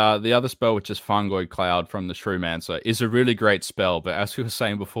 Yeah, and the other spell, which is Fungoid Cloud from the Shrewmancer, is a really great spell. But as we were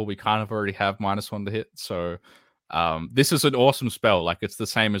saying before, we kind of already have -1 to hit. So this is an awesome spell. Like, it's the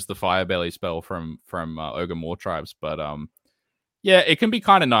same as the Firebelly spell from Ogre Moor Tribes. But yeah, it can be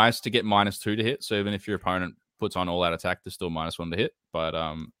kind of nice to get -2 to hit. So even if your opponent puts on all out attack, there's still -1 to hit. But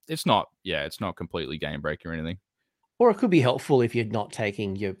it's not completely game breaking or anything. Or it could be helpful if you're not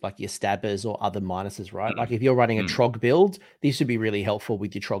taking your stabbers or other minuses, right? Like if you're running a Trog build, this would be really helpful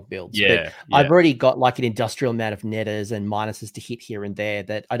with your Trog builds. Yeah, but I've already got like an industrial amount of netters and minuses to hit here and there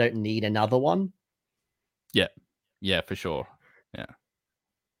that I don't need another one. Yeah, for sure. Yeah.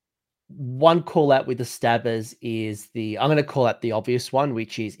 One call out with the stabbers is I'm going to call out the obvious one,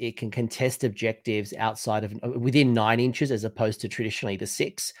 which is it can contest objectives outside of within 9 inches as opposed to traditionally the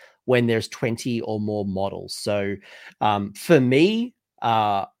 6 when there's 20 or more models. So for me,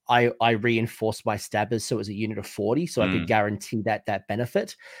 I reinforced my stabbers so it was a unit of 40, so I could guarantee that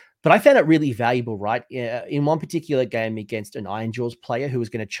benefit. But I found it really valuable, right? In one particular game against an Ironjawz player who was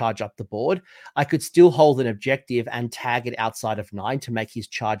going to charge up the board, I could still hold an objective and tag it outside of 9 to make his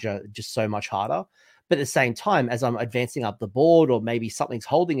charger just so much harder. But at the same time, as I'm advancing up the board, or maybe something's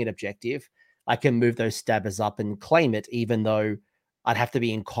holding an objective, I can move those stabbers up and claim it, even though I'd have to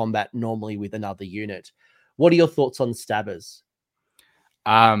be in combat normally with another unit. What are your thoughts on stabbers?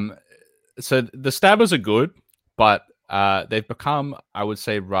 So the stabbers are good, but they've become, I would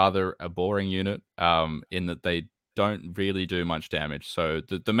say, rather a boring unit in that they don't really do much damage. So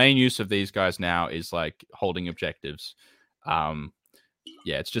the main use of these guys now is like holding objectives.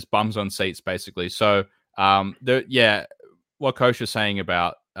 It's just bums on seats, basically. So what Kosh is saying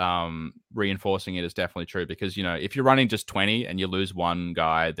about reinforcing it is definitely true, because if you're running just 20 and you lose one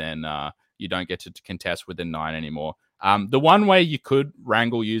guy, then you don't get to contest within 9 anymore. The one way you could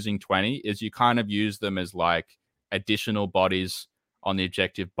wrangle using 20 is you kind of use them as like additional bodies on the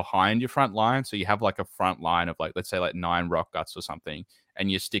objective behind your front line. So you have like a front line of like, let's say like 9 rock guts or something, and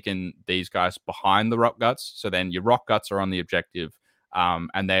you're sticking these guys behind the rock guts. So then your rock guts are on the objective,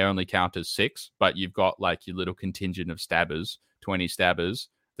 and they only count as 6, but you've got like your little contingent of stabbers, 20 stabbers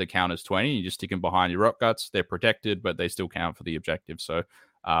that count as 20. You just stick them behind your rock guts. They're protected, but they still count for the objective. So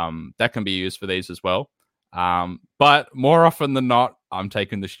that can be used for these as well. But more often than not, I'm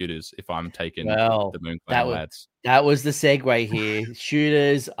taking the shooters if I'm taking Well, the Moon that Clan was lads. that was the segue here.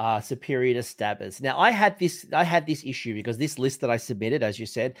 Shooters are superior to stabbers. Now, I had this issue because this list that I submitted, as you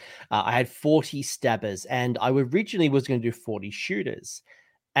said, I had 40 stabbers, and I originally was going to do 40 shooters.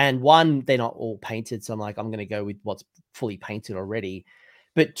 And one, they're not all painted, so I'm like, I'm going to go with what's fully painted already.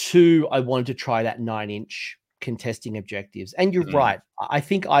 But two, I wanted to try that 9-inch contesting objectives. And you're right. I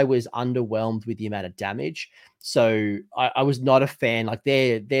think I was underwhelmed with the amount of damage. So I was not a fan. Like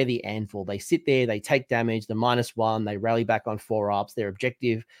they're the anvil. They sit there, they take damage, the -1, they rally back on 4-ups. They're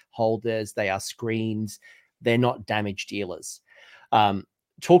objective holders, they are screens, they're not damage dealers.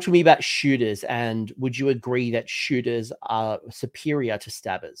 Talk to me about shooters, and would you agree that shooters are superior to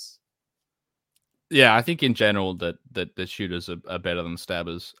stabbers? Yeah, I think in general that the shooters are better than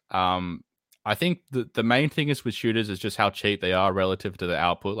stabbers. I think the main thing is with shooters is just how cheap they are relative to the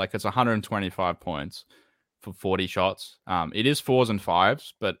output. Like it's 125 points for 40 shots. It is 4s and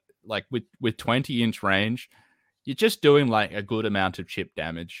 5s, but like with 20-inch range, you're just doing like a good amount of chip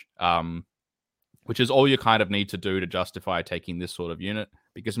damage. Which is all you kind of need to do to justify taking this sort of unit,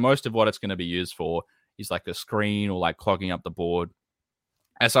 because most of what it's going to be used for is like a screen or like clogging up the board.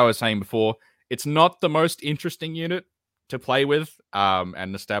 As I was saying before, it's not the most interesting unit to play with,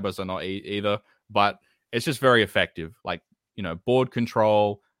 and the stabbers are not either, but it's just very effective. Like, board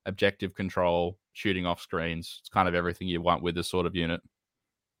control, objective control, shooting off screens. It's kind of everything you want with this sort of unit.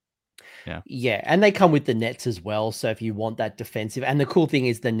 Yeah, and they come with the nets as well. So if you want that defensive, and the cool thing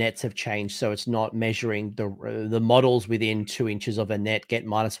is the nets have changed, so it's not measuring the models within 2 inches of a net get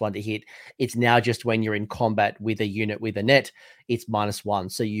 -1 to hit. It's now just when you're in combat with a unit with a net, it's -1.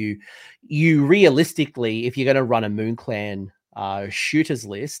 So you realistically, if you're going to run a Moon Clan shooters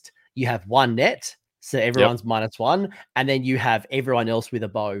list, you have one net. So everyone's -1, and then you have everyone else with a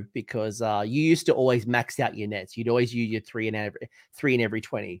bow, because you used to always max out your nets. You'd always use your three in every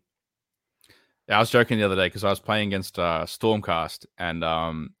 20. Yeah, I was joking the other day because I was playing against Stormcast, and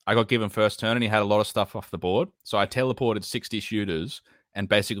I got given first turn, and he had a lot of stuff off the board. So I teleported 60 shooters and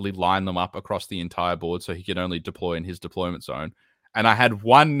basically lined them up across the entire board so he could only deploy in his deployment zone. And I had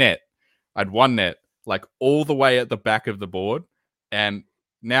one net. Like all the way at the back of the board. And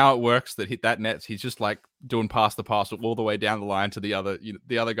now it works that hit that net. He's just like doing pass the parcel all the way down the line to the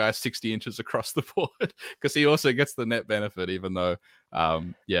other guy 60 inches across the board, because he also gets the net benefit, even though,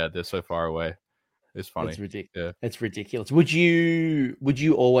 they're so far away. It's funny. It's ridiculous. Yeah. It's ridiculous. Would you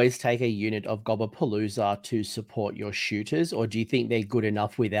always take a unit of Gobbapalooza to support your shooters, or do you think they're good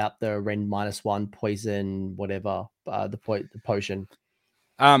enough without the Rend -1 poison, whatever, the potion?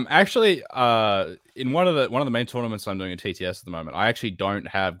 Actually, in one of the main tournaments I'm doing at TTS at the moment, I actually don't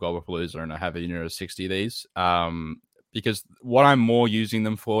have Gobbapalooza, and I have a unit of 60 of these. Because what I'm more using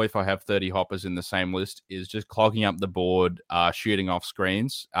them for, if I have 30 hoppers in the same list, is just clogging up the board, shooting off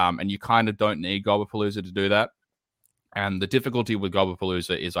screens. And you kind of don't need Gobbapalooza to do that. And the difficulty with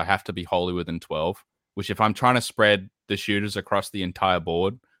Gobbapalooza is I have to be wholly within 12, which if I'm trying to spread the shooters across the entire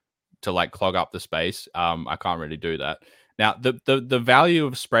board to like clog up the space, I can't really do that. Now, the value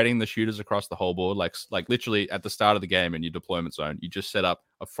of spreading the shooters across the whole board, like literally at the start of the game in your deployment zone, you just set up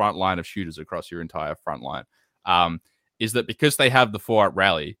a front line of shooters across your entire front line. Is that because they have the 4-up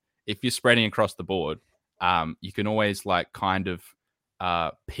rally, if you're spreading across the board, you can always like kind of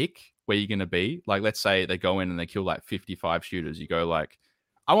pick where you're going to be. Like, let's say they go in and they kill like 55 shooters. You go like,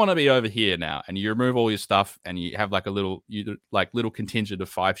 I want to be over here now. And you remove all your stuff and you have like a little contingent of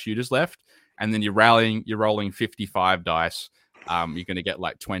 5 shooters left. And then you're rolling 55 dice. You're going to get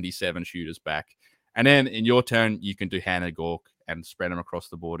like 27 shooters back. And then in your turn, you can do Hannah Gork and spread them across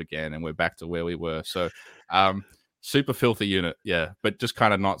the board again. And we're back to where we were. So, super filthy unit, yeah, but just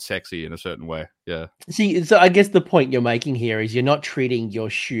kind of not sexy in a certain way, yeah. See, so I guess the point you're making here is you're not treating your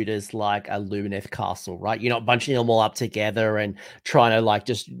shooters like a Lumineth castle, right? You're not bunching them all up together and trying to like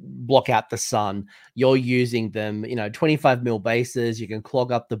just block out the sun. You're using them, 25 mil bases. You can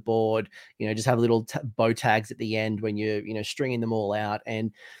clog up the board, just have little bow tags at the end when you're, stringing them all out,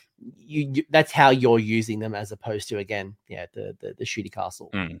 and you that's how you're using them, as opposed to, again, the shooty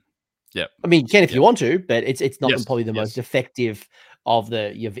castle. Yeah, I mean, you can if you want to, but it's not probably the most yes. effective of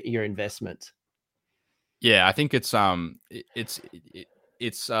your investment. Yeah, I think it's they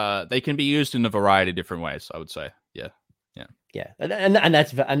can be used in a variety of different ways, I would say. Yeah, and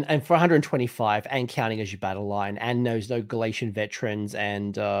that's and for 125 and counting as your battle line, and there's no Galatian veterans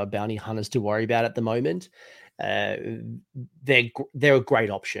and bounty hunters to worry about at the moment. They're a great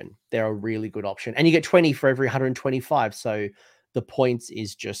option. They're a really good option, and you get 20 for every 125. So the points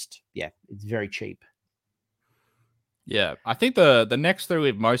is just, it's very cheap. Yeah, I think the next three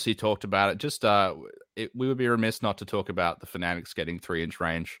we've mostly talked about it. Just we would be remiss not to talk about the Fanatics getting 3-inch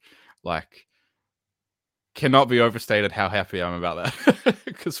range. Like, cannot be overstated how happy I'm about that.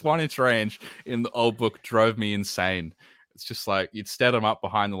 Because 1-inch range in the old book drove me insane. It's just like you'd set them up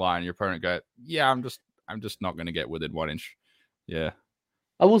behind the line, your opponent go, yeah, I'm just not going to get within 1-inch. Yeah.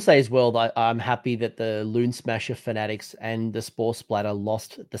 I will say as well that I'm happy that the Loon Smasher Fanatics and the Spore Splatter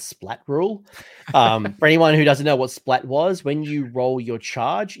lost the splat rule. For anyone who doesn't know what splat was, when you roll your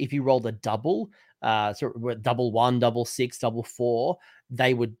charge, if you rolled a double, so double 1, double 6, double 4,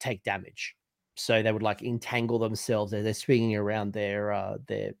 they would take damage. So they would like entangle themselves as they're swinging around their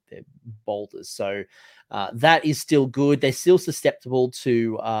boulders. So that is still good. They're still susceptible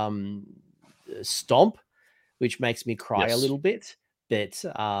to stomp, which makes me cry a little bit. But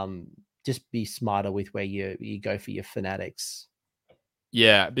just be smarter with where you go for your Fanatics.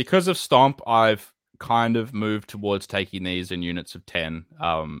 Yeah, because of Stomp, I've kind of moved towards taking these in units of 10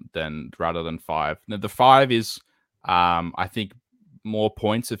 rather than 5. Now, the 5 is, I think, more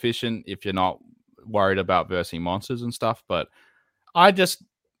points efficient if you're not worried about versing monsters and stuff. But I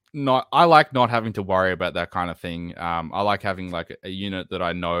like not having to worry about that kind of thing. I like having like a unit that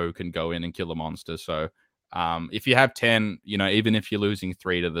I know can go in and kill a monster. So if you have 10, even if you're losing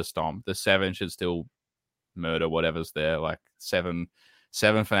 3 to the Stomp, the 7 should still murder whatever's there. Like 7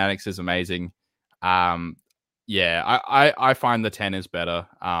 Fanatics is amazing. Yeah, I find the 10 is better.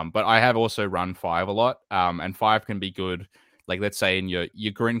 But I have also run 5 a lot. And 5 can be good. Like, let's say in your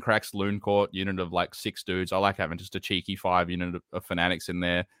Grincrax Loon Court unit of like 6 dudes, I like having just a cheeky 5 unit of Fanatics in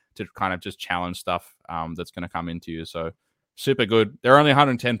there to kind of just challenge stuff that's going to come into you. So super good. They're only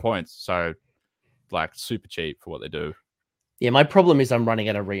 110 points. So like super cheap for what they do. Yeah, my problem is I'm running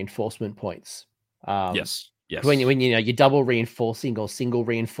out of reinforcement points. Yes. When you're double reinforcing or single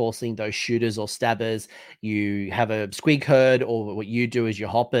reinforcing those shooters or stabbers, you have a squig herd, or what you do is your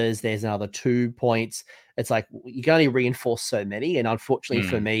hoppers. There's another 2 points. It's like you can only reinforce so many, and unfortunately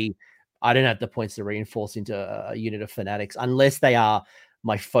for me, I don't have the points to reinforce into a unit of Fanatics unless they are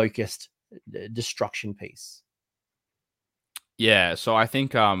my focused destruction piece. Yeah, so I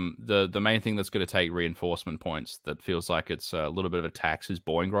think the main thing that's going to take reinforcement points that feels like it's a little bit of a tax is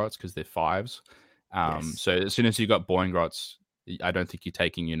Boingrots, because they're 5s. Yes. So as soon as you got Boingrots, I don't think you're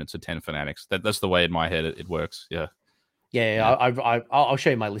taking units of 10 Fanatics. That's the way in my head it works. Yeah. I'll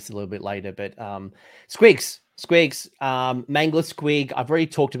show you my list a little bit later. But Squigs, Mangler Squig. I've already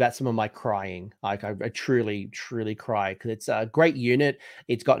talked about some of my crying. Like I truly cry because it's a great unit.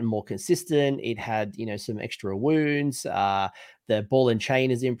 It's gotten more consistent. It had some extra wounds. The ball and chain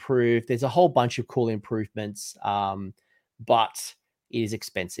has improved. There's a whole bunch of cool improvements. But it is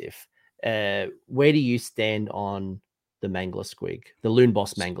expensive. Where do you stand on the Mangler Squig, the Loon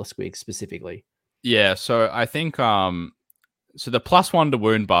Boss Mangler Squig specifically? Yeah, so I think so the +1 to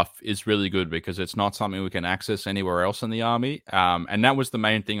wound buff is really good because it's not something we can access anywhere else in the army. And that was the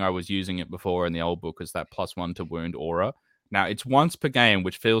main thing I was using it before in the old book, is that +1 to wound aura. Now it's once per game,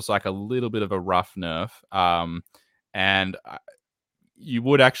 which feels like a little bit of a rough nerf. And you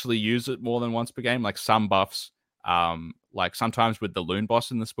would actually use it more than once per game. Like some buffs, like sometimes with the Loon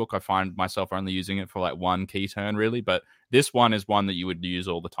Boss in this book, I find myself only using it for like 1 key turn really. But this one is one that you would use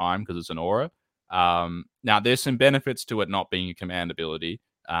all the time because it's an aura. Now there's some benefits to it not being a command ability,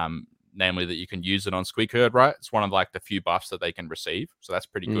 namely that you can use it on Squig Herd, right? It's one of like the few buffs that they can receive, so that's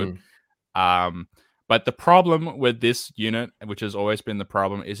pretty good. But the problem with this unit, which has always been the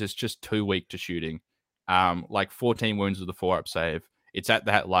problem, is it's just too weak to shooting. Like 14 wounds with the 4-up save. It's at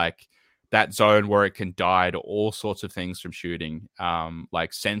that zone where it can die to all sorts of things from shooting.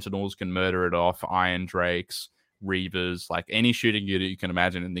 Like Sentinels can murder it off, Iron Drakes, Reavers, like any shooting unit you can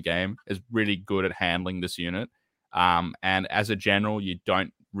imagine in the game is really good at handling this unit. And as a general, you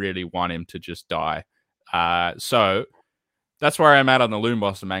don't really want him to just die. So that's where I'm at on the Loon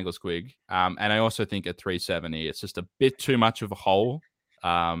Boss and Mangler Squig. And I also think at 370, it's just a bit too much of a hole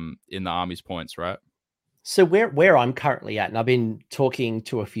in the army's points, right? So where I'm currently at, and I've been talking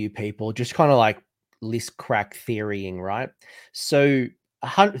to a few people, just kind of like list crack theorying, right? So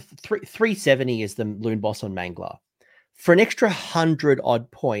 370 is the Loon Boss on Mangler. For an extra 100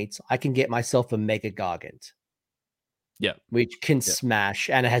 odd points, I can get myself a Mega Gargant. Yeah, which can smash,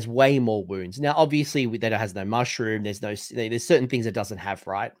 and it has way more wounds. Now, obviously, that has no mushroom. There's certain things it doesn't have,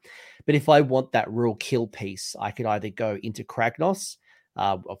 right? But if I want that real kill piece, I could either go into Kragnos,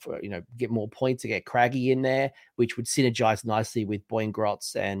 get more points to get Craggy in there, which would synergize nicely with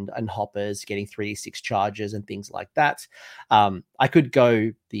Boingrots and Hoppers, getting 3d6 charges and things like that. I could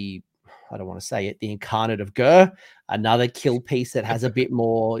go I don't want to say it, the Incarnate of Gur, another kill piece that has a bit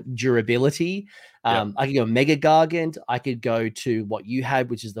more durability. I could go Mega Gargant. I could go to what you had,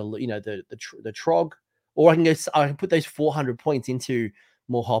 which is the Trog, Or I can put those 400 points into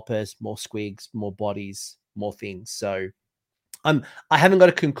more hoppers, more squigs, more bodies, more things. So I haven't got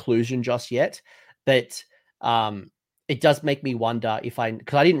a conclusion just yet, but it does make me wonder if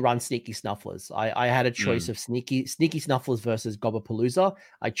because I didn't run Sneaky Snufflers. I had a choice of Sneaky Snufflers versus Gobbapalooza.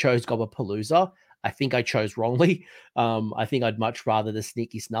 I chose Gobbapalooza. I think I chose wrongly. I think I'd much rather the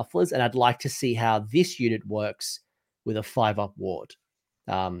Sneaky Snufflers, and I'd like to see how this unit works with a 5-up ward,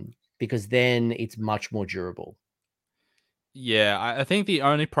 because then it's much more durable. Yeah, I think the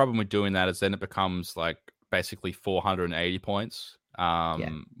only problem with doing that is then it becomes like basically 480 points,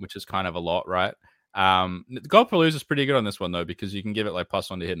 which is kind of a lot, right? Gobbapalooza is pretty good on this one though, because you can give it like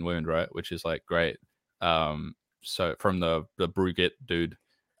 +1 to hit and wound, right? Which is like great. So from the Brugit dude,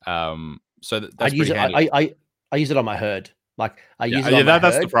 so that's pretty handy. I use it on my herd. Like I use it yeah, on my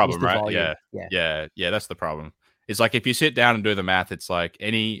that's herd. the problem, The right? volume. Yeah, that's the problem. It's like if you sit down and do the math, it's like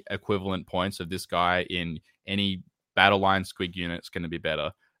any equivalent points of this guy in any battle line squig unit is going to be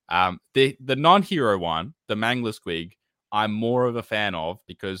better. The non-hero one, the Mangler squig, I'm more of a fan of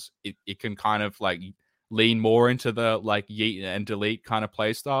because it can kind of like lean more into the like yeet and delete kind of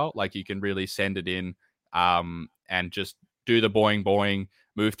play style. Like you can really send it in and just do the boing,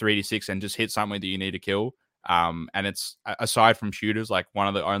 move 3d6 and just hit something that you need to kill. And it's, aside from shooters, like one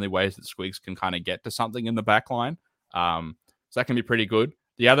of the only ways that squigs can kind of get to something in the back line. So that can be pretty good.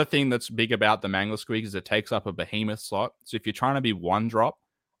 The other thing that's big about the Mangler squig is it takes up a behemoth slot. So if you're trying to be 1-drop,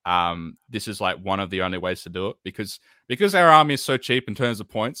 this is like one of the only ways to do it, because our army is so cheap in terms of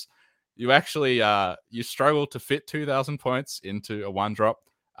points. You actually you struggle to fit 2,000 points into a 1-drop.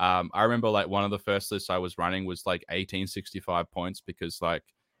 I remember like one of the first lists I was running was like 1865 points, because like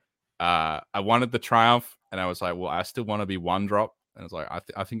I wanted the Triumph, and I was like, well, I still want to be 1-drop. And I was like,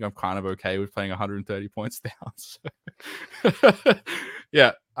 I think I'm kind of okay with playing 130 points down. So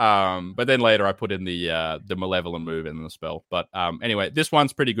yeah. But then later I put in the Malevolent move in the spell. But anyway, this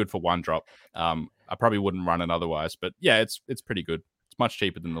one's pretty good for 1-drop. I probably wouldn't run it otherwise, but yeah, it's pretty good. It's much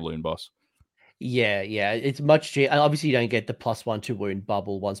cheaper than the Loon Boss. Yeah, it's much cheaper. Obviously, you don't get the +1 to wound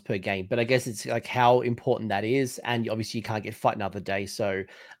bubble once per game, but I guess it's like how important that is, and obviously you can't get fight another day. So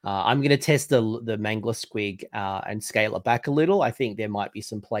I'm going to test the Mangler squig and scale it back a little. I think there might be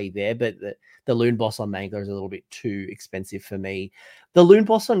some play there, but the Loon Boss on Mangler is a little bit too expensive for me. The Loon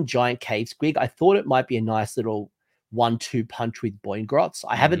Boss on Giant Cave Squig, I thought it might be a nice little 1-2 punch with Boingrots.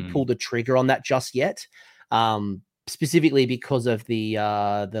 I haven't pulled the trigger on that just yet. Specifically because of the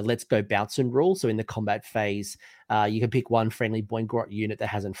Let's Go Bouncing rule. So in the combat phase, you can pick one friendly Boingrot unit that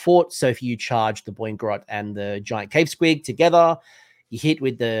hasn't fought. So if you charge the Boingrot and the Giant Cave Squig together, you hit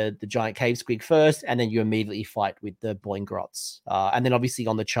with the Giant Cave Squig first, and then you immediately fight with the Boingrots. And then obviously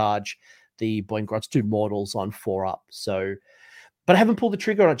on the charge, the Boingrots do mortals on 4-up. So, but I haven't pulled the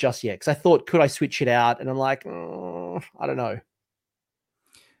trigger on it just yet, because I thought, could I switch it out? And I'm like, I don't know.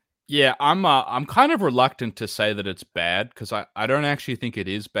 Yeah, I'm kind of reluctant to say that it's bad, because I don't actually think it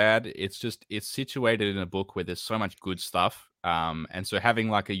is bad. It's just it's situated in a book where there's so much good stuff. And so having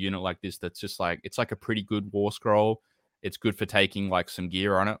like a unit like this that's just like, it's like a pretty good war scroll. It's good for taking like some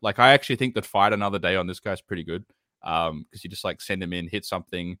gear on it. Like I actually think that Fight Another Day on this guy's pretty good. Because you just like send him in, hit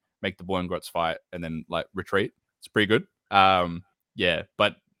something, make the Boingrots fight, and then like retreat. It's pretty good. Yeah,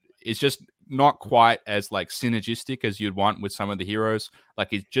 but it's just not quite as like synergistic as you'd want with some of the heroes.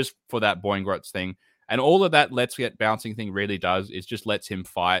 Like it's just for that Boingrots thing. And all of that Let's Get Bouncing thing really does is just lets him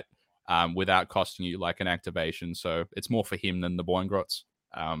fight without costing you like an activation. So it's more for him than the Boingrots.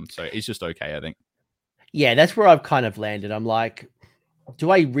 So it's just okay, I think. Yeah, that's where I've kind of landed. I'm like,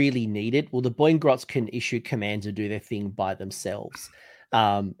 do I really need it? Well, the Boingrots can issue commands and do their thing by themselves.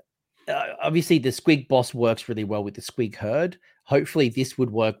 Obviously, the Squig Boss works really well with the Squig Herd. Hopefully, this would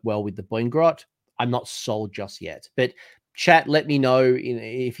work well with the Boingrot. I'm not sold just yet. But chat, let me know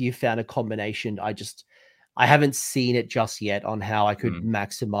if you found a combination. I haven't seen it just yet on how I could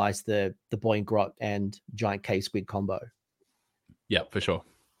maximize the Boingrot and Giant Cave Squig combo. Yeah, for sure.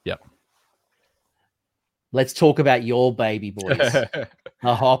 Yeah. Let's talk about your baby boys, the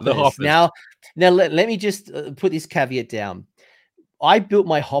hoppers. The hoppers. Now let me just put this caveat down. I built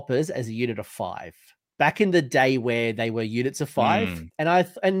my hoppers as a unit of 5 back in the day where they were units of 5.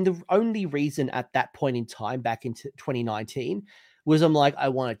 And the only reason at that point in time, back into 2019, was I'm like, I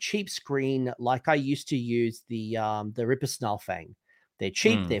want a cheap screen like I used to use the Ripper Snarlfang. They're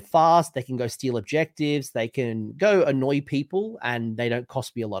cheap, they're fast, they can go steal objectives, they can go annoy people, and they don't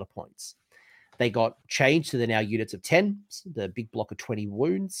cost me a lot of points. They got changed to they're now units of 10, the big block of 20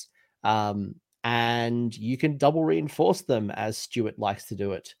 wounds. And you can double reinforce them as Stuart likes to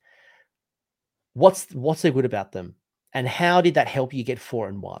do it. What's so good about them? And how did that help you get 4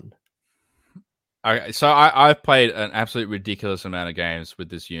 and 1? I've played an absolute ridiculous amount of games with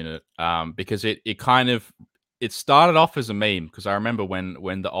this unit, because it kind of it started off as a meme, because I remember when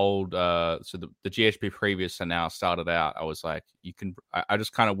the old the GHP previous and now started out, I was like, I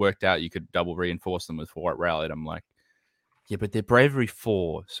just kind of worked out you could double reinforce them with 4 at rally, and I'm like, yeah, but they're bravery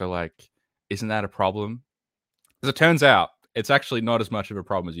 4, so like, isn't that a problem? As it turns out, it's actually not as much of a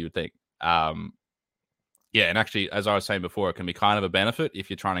problem as you would think. Yeah, and actually, as I was saying before, it can be kind of a benefit if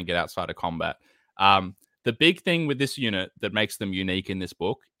you're trying to get outside of combat. The big thing with this unit that makes them unique in this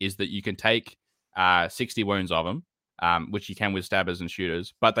book is that you can take 60 wounds of them, which you can with stabbers and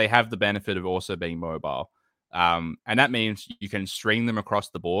shooters, but they have the benefit of also being mobile. And that means you can string them across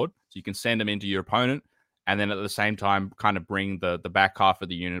the board. So you can send them into your opponent, and then at the same time, kind of bring the back half of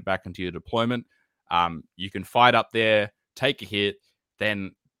the unit back into your deployment. You can fight up there, take a hit,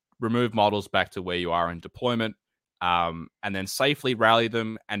 then remove models back to where you are in deployment, and then safely rally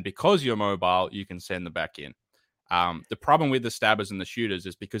them. And because you're mobile, you can send them back in. The problem with the stabbers and the shooters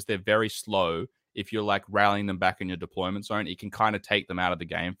is because they're very slow. If you're like rallying them back in your deployment zone, it can kind of take them out of the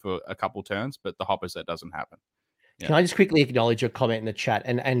game for a couple turns. But the hoppers, that doesn't happen. Yeah. Can I just quickly acknowledge your comment in the chat?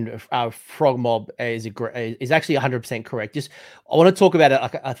 And Frog Mob is actually 100% correct. Just I want to talk about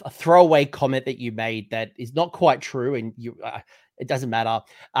a throwaway comment that you made that is not quite true, and it doesn't matter.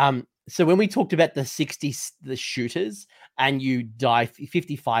 So when we talked about the shooters, and you die,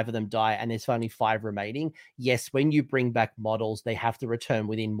 55 of them die, and there's only 5 remaining. Yes, when you bring back models, they have to return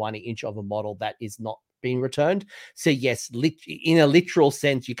within 1 inch of a model that is not being returned. So yes, in a literal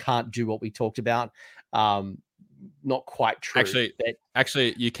sense, you can't do what we talked about. Not quite true.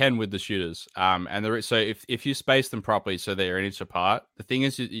 Actually, you can with the shooters. So if you space them properly, so they're an inch apart. The thing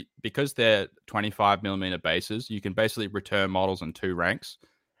is, because they're 25mm bases, you can basically return models in 2 ranks.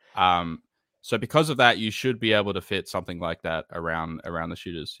 So because of that, you should be able to fit something like that around the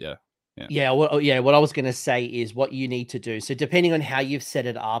shooters. Yeah. What I was going to say is what you need to do. So depending on how you've set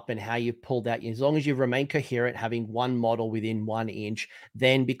it up and how you've pulled out, as long as you remain coherent, having 1 model within 1 inch,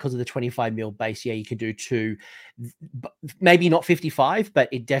 then because of the 25mm base, you can do 2, maybe not 55, but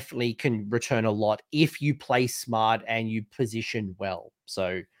it definitely can return a lot if you play smart and you position well.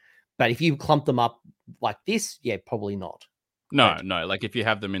 So, but if you clump them up like this, probably not. No. Like if you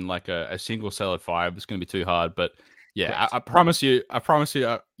have them in like a single cell at 5, it's going to be too hard. But yeah, I promise you. I've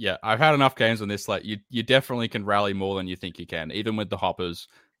had enough games on this. Like you definitely can rally more than you think you can, even with the hoppers.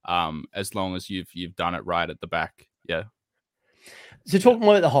 As long as you've done it right at the back. Yeah. So talk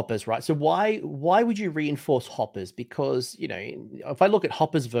more about the hoppers, right? So why would you reinforce hoppers? Because if I look at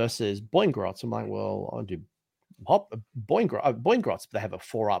hoppers versus Boingrots, I'm like, well, I'll do Boingrots. They have a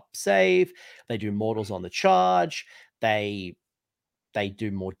 4-up save. They do mortals on the charge. They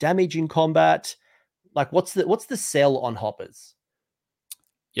do more damage in combat. Like, what's the sell on hoppers?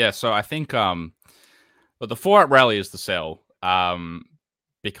 Yeah, so I think the 4-up rally is the sell.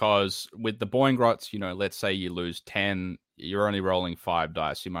 Because with the Boingrots, let's say you lose 10, you're only rolling 5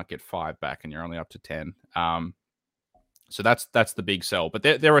 dice. You might get 5 back, and you're only up to 10. So that's the big sell. But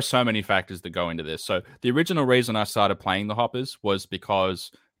there are so many factors that go into this. So the original reason I started playing the hoppers was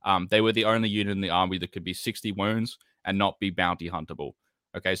because they were the only unit in the army that could be 60 wounds and not be bounty huntable.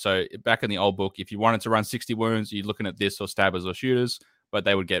 Okay, so back in the old book, if you wanted to run 60 wounds, you're looking at this or stabbers or shooters, but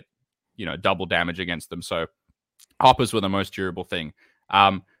they would get, double damage against them. So hoppers were the most durable thing.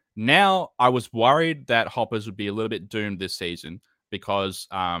 Now I was worried that hoppers would be a little bit doomed this season because,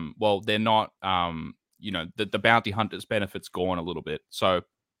 they're not, the bounty hunters benefits gone a little bit. So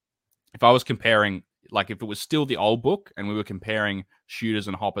if I was comparing, like if it was still the old book and we were comparing shooters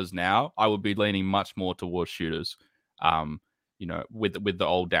and hoppers now, I would be leaning much more towards shooters. With the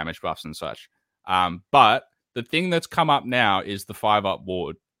old damage buffs and such. But the thing that's come up now is the 5-up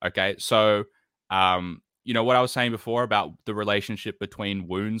ward. Okay, so what I was saying before about the relationship between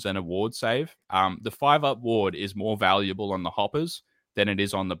wounds and a ward save. The 5-up ward is more valuable on the hoppers than it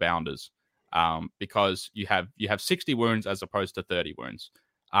is on the bounders, because you have 60 wounds as opposed to 30 wounds.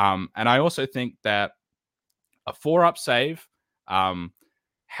 And I also think that a 4-up save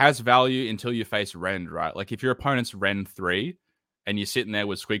has value until you face Rend, right? Like if your opponent's Rend 3 and you're sitting there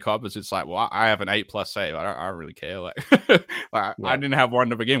with Squeak Hoppers, it's like, well, I have an 8+ save. I don't really care. Like, I didn't have one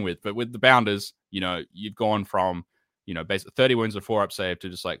to begin with. But with the bounders, you've gone from, basically 30 wounds of 4-up save to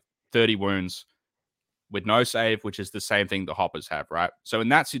just like 30 wounds with no save, which is the same thing the hoppers have, right? So in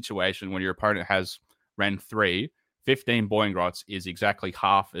that situation, when your opponent has Rend 3, 15 Boingrots is exactly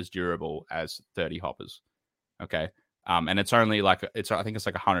half as durable as 30 hoppers. Okay. And it's only I think it's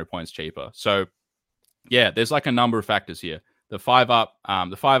like 100 points cheaper. So yeah, there's like a number of factors here. The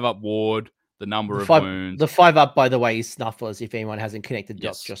 5-up ward, the number of wounds. The 5-up, by the way, is Snufflers. If anyone hasn't connected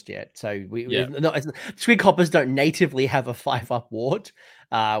dots just yet, so Squig Hoppers don't natively have a 5-up ward.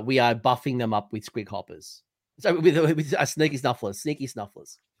 We are buffing them up with Squig Hoppers. So with Sneaky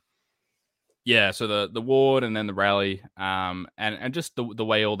Snufflers. Yeah, so the ward and then the rally, and just the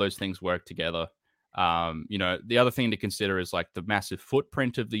way all those things work together. The other thing to consider is like the massive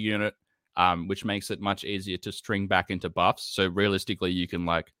footprint of the unit, which makes it much easier to string back into buffs. So realistically, you can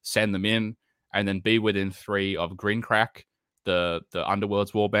like send them in and then be within 3 of Grincrack, the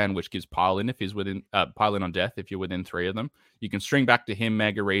Underworld's warband, which gives pile in if he's within pile in on death if you're within 3 of them. You can string back to him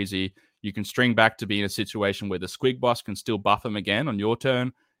mega easy. You can string back to be in a situation where the Squig boss can still buff him again on your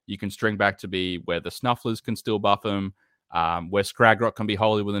turn. You can string back to be where the Snufflers can still buff him, where Scragrot can be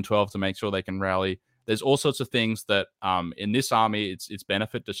wholly within 12 to make sure they can rally. There's all sorts of things that in this army, it's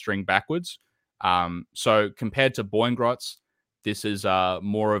benefit to string backwards. So compared to Boingrots, this is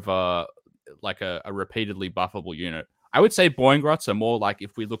more of a repeatedly buffable unit. I would say Boingrots are more like,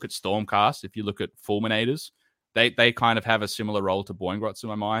 if we look at Stormcast, if you look at Fulminators, they kind of have a similar role to Boingrots in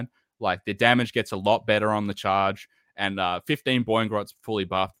my mind. Like, their damage gets a lot better on the charge, and 15 Boingrots fully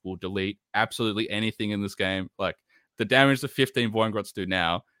buffed will delete absolutely anything in this game. Like, the damage that 15 Boingrots do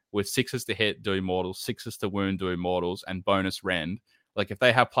now, with 6s to hit, do immortals, 6s to wound, do immortals, and bonus rend. Like, if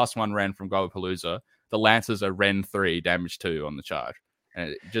they have +1 rend from Gobapalooza, the Lancers are rend 3, damage 2 on the charge. And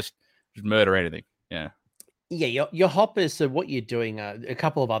it just murder anything. Yeah. Yeah, your hoppers. So what you're doing, a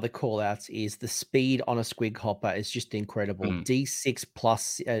couple of other call outs is the speed on a Squig Hopper is just incredible. D6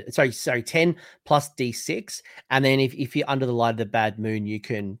 plus, 10 plus D6. And then if you're under the light of the bad moon, you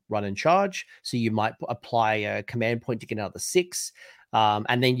can run and charge. So you might apply a command point to get another 6.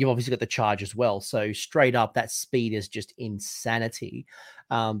 And then you've obviously got the charge as well. So straight up, that speed is just insanity.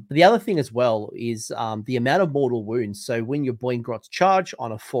 But the other thing as well is the amount of mortal wounds. So when your Boingrots charge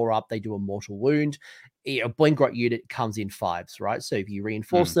on a 4-up, they do a mortal wound. A Boingrot unit comes in 5s, right? So if you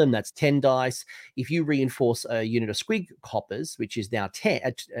reinforce them, that's 10 dice. If you reinforce a unit of Squig Hoppers, which is now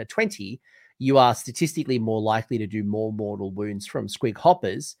 20, you are statistically more likely to do more mortal wounds from Squig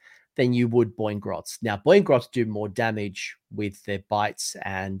Hoppers than you would Boingrots. Now, Boingrots do more damage with their bites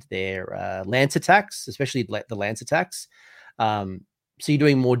and their lance attacks, especially the lance attacks. So you're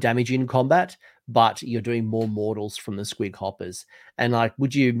doing more damage in combat, but you're doing more mortals from the Squig Hoppers. And like,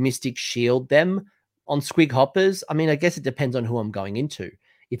 would you Mystic Shield them on Squig Hoppers? I mean, I guess it depends on who I'm going into.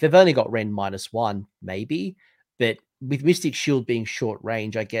 If they've only got Rend -1, maybe. But with Mystic Shield being short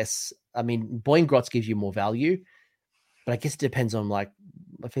range, I guess, I mean, Boingrots gives you more value. But I guess it depends on, like,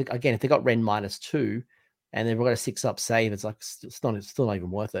 I think, again, if they got Rend -2 and they've got a 6-up save, it's like, it's still not even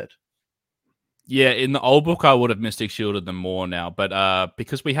worth it. Yeah, in the old book, I would have Mystic Shielded them more now, but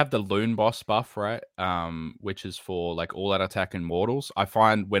because we have the Loon Boss buff, right, which is for like all-out attack and mortals, I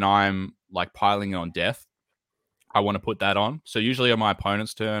find when I'm like piling on death, I want to put that on. So usually on my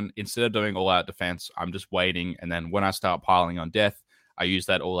opponent's turn, instead of doing all-out defense, I'm just waiting, and then when I start piling on death, I use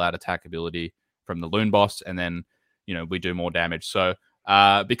that all-out attack ability from the Loon Boss, and then we do more damage. So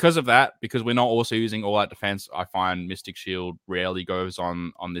because of that, because we're not also using all-out defense, I find Mystic Shield rarely goes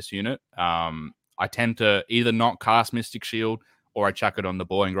on this unit. I tend to either not cast Mystic Shield or I chuck it on the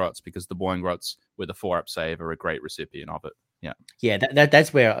Boingrots, because the Boingrots with a 4-up save are a great recipient of it. Yeah,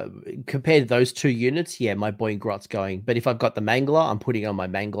 that's where, compared to those two units, my Boingrot's going. But if I've got the Mangler, I'm putting on my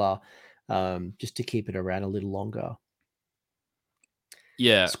Mangler just to keep it around a little longer.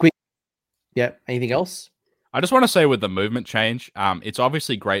 Yeah. Yeah, anything else? I just want to say, with the movement change, it's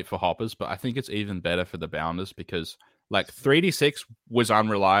obviously great for hoppers, but I think it's even better for the bounders, because like 3d6 was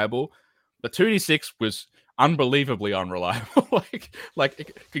unreliable, but 2d6 was unbelievably unreliable. like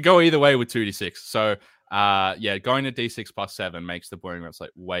it could go either way with 2d6. So going to d6 plus 7 makes the Boingrots like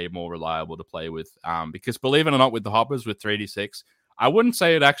way more reliable to play with. Because believe it or not, with the hoppers with 3d6, I wouldn't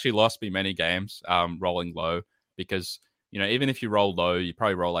say it actually lost me many games rolling low, because even if you roll low, you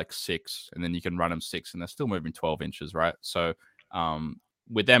probably roll like 6, and then you can run them 6, and they're still moving 12 inches, right? So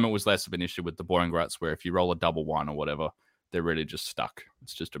with them, it was less of an issue. With the Boingrots, where if you roll a double 1 or whatever, they're really just stuck.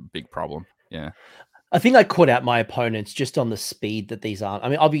 It's just a big problem. Yeah. I think I caught out my opponents just on the speed that these are. I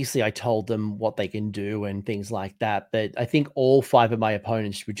mean, obviously, I told them what they can do and things like that, but I think all 5 of my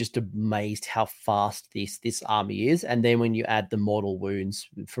opponents were just amazed how fast this army is. And then when you add the mortal wounds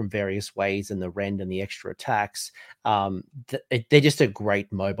from various ways and the rend and the extra attacks, they're just a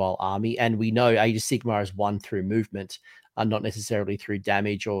great mobile army. And we know Age of Sigmar is won through movement, not necessarily through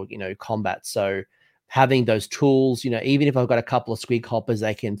damage or combat. So having those tools, even if I've got a couple of Squig Hoppers,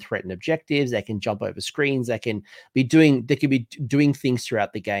 they can threaten objectives, they can jump over screens, they could be doing things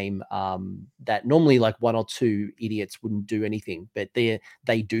throughout the game that normally like 1 or 2 idiots wouldn't do anything, but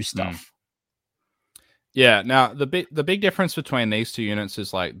they do stuff. Yeah. Now the big difference between these two units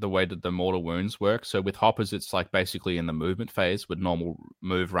is like the way that the mortal wounds work. So with hoppers, it's like basically in the movement phase with normal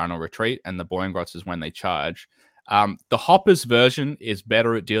move, run, or retreat, and the Boingrots is when they charge. The hoppers version is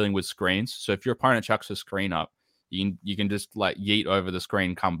better at dealing with screens. So if your opponent chucks a screen up, you can just like yeet over the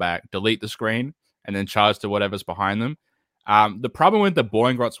screen, come back, delete the screen, and then charge to whatever's behind them. The problem with the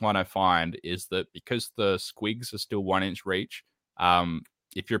Boingrots one I find is that because the squigs are still 1 inch reach,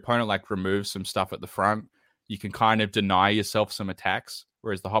 if your opponent like removes some stuff at the front, you can kind of deny yourself some attacks,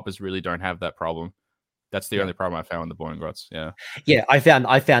 whereas the hoppers really don't have that problem. That's the only problem I found with the Boingrots. Yeah. Yeah, I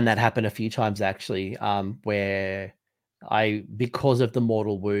found that happen a few times actually, where because of the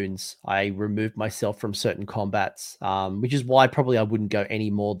mortal wounds, I removed myself from certain combats, which is why probably I wouldn't go any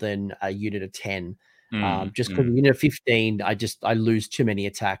more than a unit of 10. Just because a unit of 15, I lose too many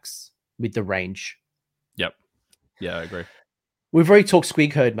attacks with the range. Yep. Yeah, I agree. We've already talked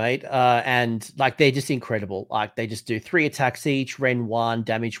Squig Herd, mate, and like they're just incredible. Like they just do 3 attacks each, Ren 1,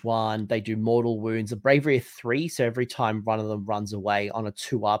 damage 1. They do mortal wounds, a bravery of 3. So every time one of them runs away on a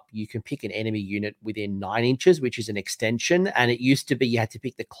 2-up, you can pick an enemy unit within 9 inches, which is an extension. And it used to be you had to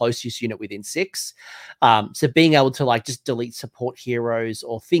pick the closest unit within 6. So being able to like just delete support heroes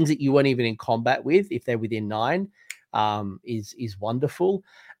or things that you weren't even in combat with if they're within 9 is wonderful.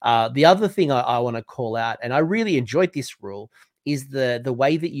 The other thing I want to call out, and I really enjoyed this rule, is the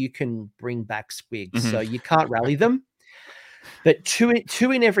way that you can bring back squigs. Mhm. So you can't rally them, but two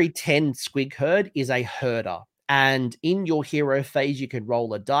in every 10 squig herd is a herder. And in your hero phase, you can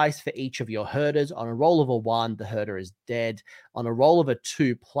roll a dice for each of your herders. On a roll of a 1, the herder is dead. On a roll of a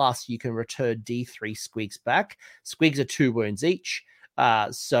 2+, you can return D3 squigs back. Squigs are 2 wounds each.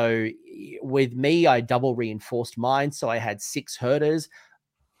 So with me, I double reinforced mine. So I had 6 herders.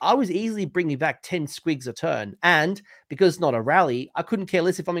 I was easily bringing back 10 squigs a turn. And because it's not a rally, I couldn't care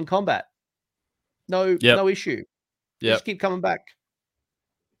less if I'm in combat. No issue. Yep. Just keep coming back.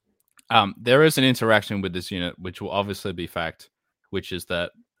 There is an interaction with this unit, which will obviously be fact, which is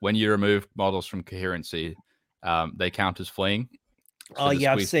that when you remove models from coherency, they count as fleeing. So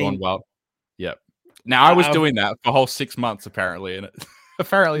I've seen. Well, yep. Now I was doing that for a whole 6 months apparently, and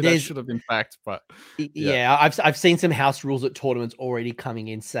apparently that should have been fact. But yeah, I've seen some house rules at tournaments already coming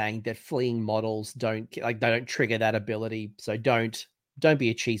in saying that fleeing models they don't trigger that ability. So don't be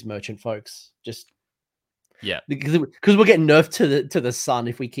a cheese merchant, folks. Just because we'll get nerfed to the sun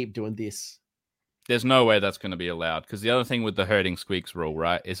if we keep doing this. There's no way that's going to be allowed, because the other thing with the herding squigs rule,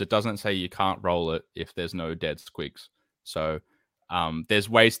 right, is it doesn't say you can't roll it if there's no dead squigs. So there's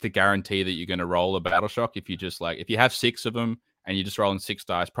ways to guarantee that you're going to roll a battle shock if you have 6 of them and you're just rolling 6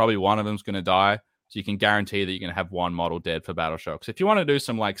 dice, probably one of them's going to die. So you can guarantee that you're going to have 1 model dead for battle shocks. If you want to do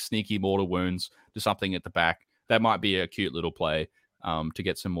some like sneaky mortal wounds, do something at the back, that might be a cute little play to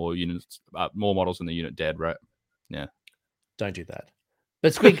get some more units, more models in the unit dead, right? Yeah. Don't do that.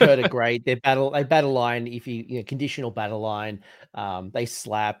 But Squig Herd are great. They battle line. If you conditional battle line, they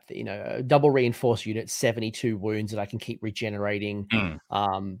slap. Double reinforced unit, 72 wounds that I can keep regenerating.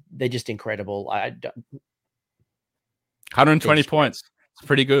 They're just incredible. 120 points. It's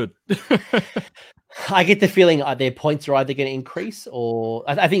pretty good. I get the feeling their points are either going to increase, or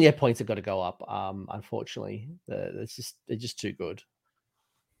I think their points have got to go up. Unfortunately, they're just too good.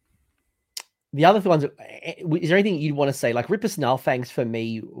 The other ones, is there anything you'd want to say? Like Ripper Snarlfangs, for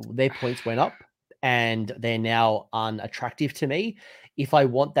me, their points went up and they're now unattractive to me. If I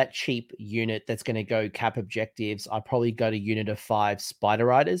want that cheap unit that's going to go cap objectives, I probably go to unit of 5 Spider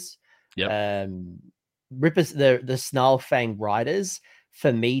Riders. Yep. Rippers, the Snarlfang Riders,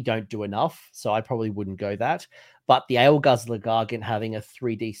 for me, don't do enough. So I probably wouldn't go that. But the Ale Guzzler Gargant having a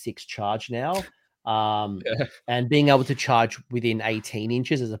 3d6 charge now, and being able to charge within 18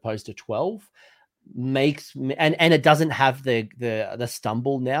 inches as opposed to 12 makes and it doesn't have the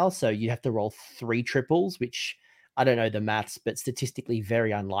stumble now, so you have to roll 3 triples, which I don't know the maths, but statistically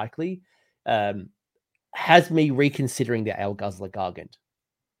very unlikely. Has me reconsidering the Ale Guzzler Gargant.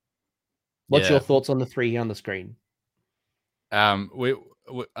 What's your thoughts on the 3 on the screen?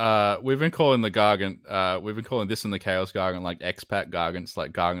 We've been calling the Gargant, we've been calling this in the Chaos Gargant like expat Gargants,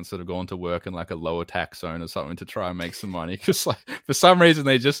 like Gargants that have gone to work in like a lower tax zone or something to try and make some money. Because like for some reason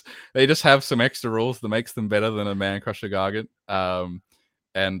they just have some extra rules that makes them better than a Man Crusher Gargant.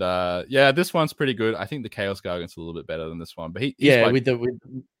 This one's pretty good. I think the Chaos Gargant's a little bit better than this one, but he's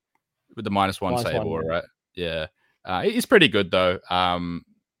with the -1 save aura, right? Yeah, he's pretty good though.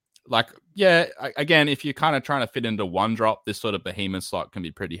 Again, if you're kind of trying to fit into 1-drop, this sort of behemoth slot can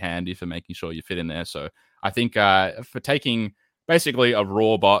be pretty handy for making sure you fit in there. So I think for taking basically a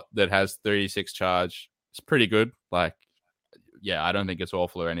raw bot that has 36 charge, it's pretty good. Like, yeah, I don't think it's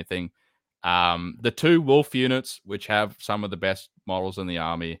awful or anything. The 2 wolf units, which have some of the best models in the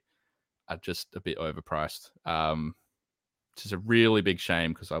army, are just a bit overpriced. Which is a really big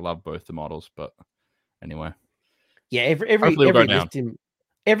shame because I love both the models. But anyway, Yeah, hopefully we'll go down.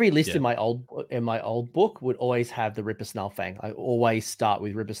 Every list in my old book would always have the Ripper Snarlfang. I always start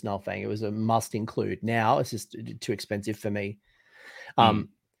with Ripper Snarlfang. It was a must include. Now it's just too expensive for me.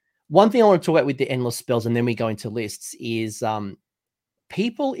 One thing I want to talk about with the endless spells, and then we go into lists, is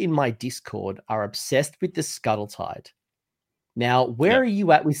people in my Discord are obsessed with the Scuttle Tide. Now, where are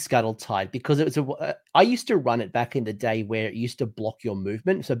you at with Scuttle Tide? Because it was I used to run it back in the day where it used to block your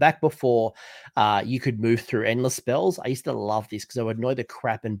movement. So back before you could move through endless spells, I used to love this because I would annoy the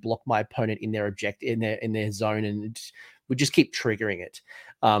crap and block my opponent in their in their zone, and would just keep triggering it.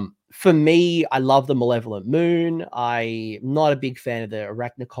 For me, I love the Malevolent Moon. I'm not a big fan of the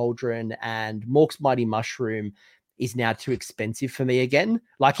Arachna Cauldron, and Mork's Mighty Mushroom is now too expensive for me again.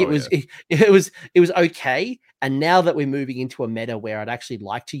 Like it was okay. And now that we're moving into a meta where I'd actually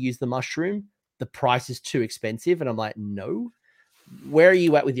like to use the mushroom, the price is too expensive. And I'm like, no. Where are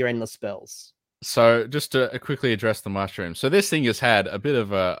you at with your endless spells? So just to quickly address the mushroom. So this thing has had a bit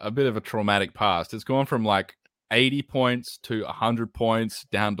of a traumatic past. It's gone from like 80 points to 100 points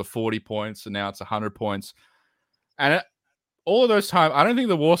down to 40 points, and now it's 100 points. And all of those times, I don't think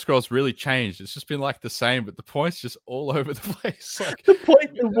the War Scrolls really changed. It's just been like the same, but the points just all over the place. Like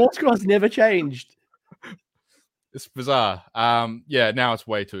the War Scrolls never changed. It's bizarre. Now it's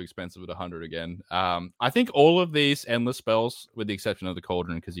way too expensive at 100 again. I think all of these endless spells, with the exception of the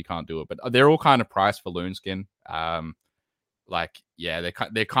Cauldron, because you can't do it, but they're all kind of priced for Loonskin.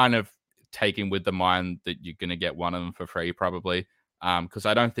 They're kind of taken with the mind that you're going to get one of them for free, probably. Because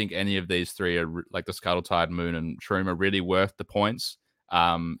I don't think any of these 3 are like the Scuttle Tide, Moon, and Shroom are really worth the points.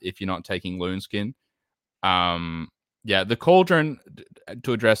 If you're not taking Loonskin. The Cauldron,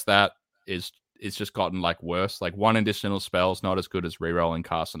 to address that, it's just gotten like worse. Like 1 additional spell's not as good as rerolling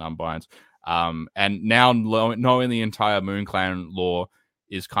Cast and Unbinds. And now knowing the entire Moon Clan lore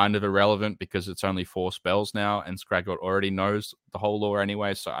is kind of irrelevant because it's only 4 spells now, and Scraggot already knows the whole lore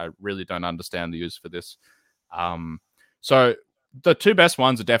anyway. So I really don't understand the use for this. So the 2 best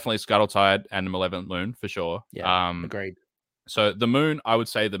ones are definitely Scuttle Tide and the Malevolent Moon for sure. Yeah, agreed. So the Moon, I would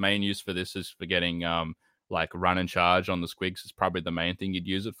say the main use for this is for getting like run and charge on the squigs is probably the main thing you'd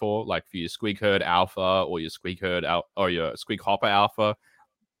use it for. Like for your Squig Herd Alpha or your Squig Herd or your Squig Hopper Alpha,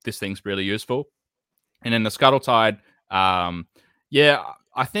 this thing's really useful. And then the Scuttle Tide,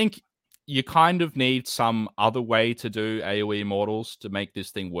 I think you kind of need some other way to do AoE mortals to make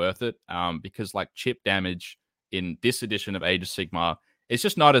this thing worth it. Because like chip damage in this edition of Age of Sigmar, it's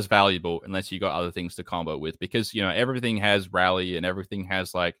just not as valuable unless you got other things to combo with. Because everything has rally and everything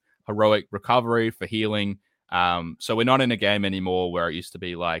has like heroic recovery for healing. So we're not in a game anymore where it used to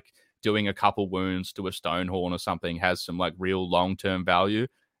be like doing a couple wounds to a Stonehorn or something has some like real long-term value.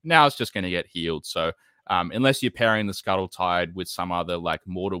 Now it's just going to get healed. So unless you're pairing the Scuttle Tide with some other like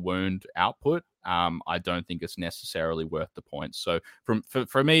mortal wound output, I don't think it's necessarily worth the points. So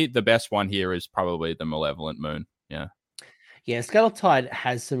for me, the best one here is probably the Malevolent Moon. Yeah, Scuttle Tide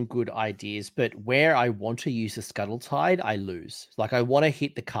has some good ideas, but where I want to use the Scuttle Tide, I lose. Like, I want to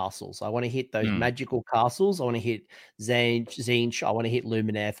hit the castles. I want to hit those magical castles. I want to hit Tzeentch. I want to hit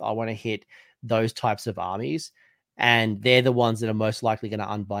Lumineth. I want to hit those types of armies. And they're the ones that are most likely going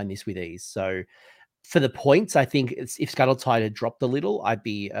to unbind this with ease. So for the points, I think if Scuttle Tide had dropped a little, I'd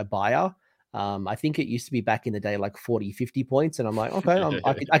be a buyer. I think it used to be back in the day like 40, 50 points. And I'm like,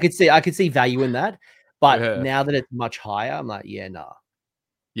 okay, I could see value in that. But now that it's much higher, I'm like, yeah, nah.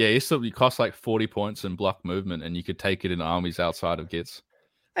 Yeah, you cost like 40 points in block movement, and you could take it in armies outside of Gits.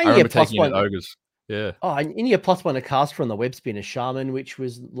 And I remember taking it in Ogres. Yeah. Oh, and you get +1 to cast from the Web Spinner Shaman, which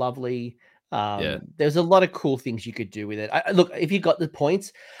was lovely. There's a lot of cool things you could do with it. Look, if you got the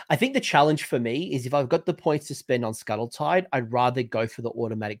points, I think the challenge for me is if I've got the points to spend on Scuttle Tide, I'd rather go for the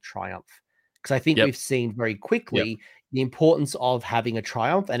automatic Triumph. Because I think we've seen very quickly the importance of having a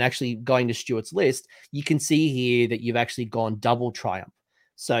Triumph, and actually going to Stuart's list, you can see here that you've actually gone double Triumph.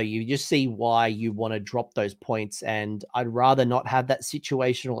 So you just see why you want to drop those points. And I'd rather not have that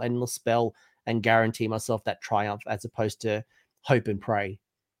situational endless spell and guarantee myself that Triumph as opposed to hope and pray.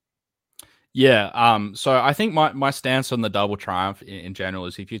 Yeah, so I think my stance on the double Triumph in general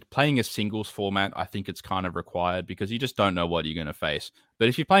is if you're playing a singles format, I think it's kind of required because you just don't know what you're going to face. But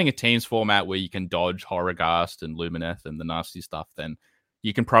if you're playing a teams format where you can dodge Horrorghast and Lumineth and the nasty stuff, then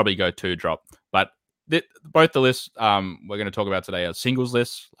you can probably go 2-drop. But both the lists we're going to talk about today are singles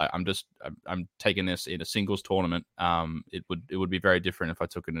lists. I'm taking this in a singles tournament. It would be very different if I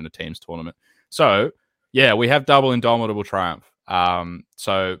took it in a teams tournament. So yeah, we have double Indomitable Triumph.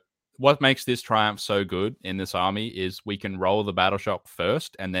 So what makes this Triumph so good in this army is we can roll the Battle Shock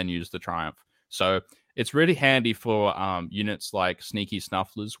first and then use the Triumph. So it's really handy for units like Sneaky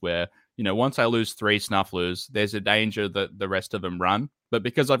Snufflers, where, once I lose 3 Snufflers, there's a danger that the rest of them run. But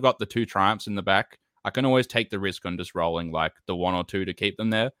because I've got the 2 Triumphs in the back, I can always take the risk on just rolling like the 1 or 2 to keep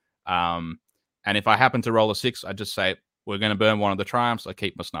them there. And if I happen to roll a 6, I just say, we're going to burn one of the Triumphs. I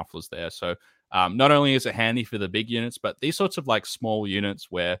keep my Snufflers there. So not only is it handy for the big units, but these sorts of like small units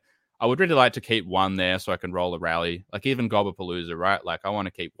where I would really like to keep 1 there so I can roll a rally. Like even Gobblepalooza, right? Like I want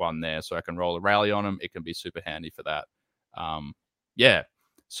to keep 1 there so I can roll a rally on them. It can be super handy for that. Yeah.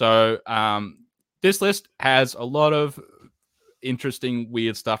 So this list has a lot of interesting,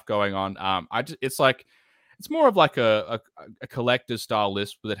 weird stuff going on. It's more of like a collector's style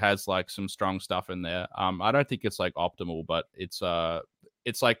list that has like some strong stuff in there. I don't think it's like optimal, but it's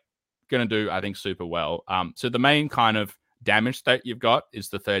like going to do, I think, super well. So the main kind of damage that you've got is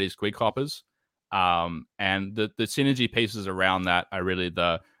the 30 Squig Hoppers. And the synergy pieces around that are really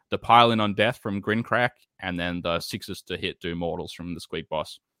the pile in on death from Grincrack, and then the 6s to hit do mortals from the Squig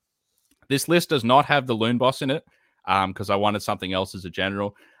Boss. This list does not have the Loon Boss in it, because I wanted something else as a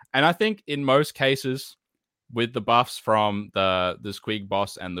general. And I think in most cases, with the buffs from the Squig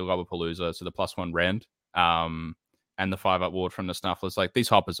Boss and the Gobblepalooza, so the +1 rend, and the 5-up ward from the Snufflers, like these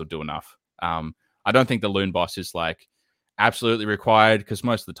hoppers will do enough. I don't think the Loon Boss is like absolutely required, because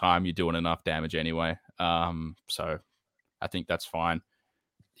most of the time you're doing enough damage anyway. So I think that's fine.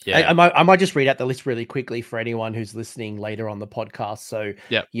 Yeah, I might just read out the list really quickly for anyone who's listening later on the podcast. So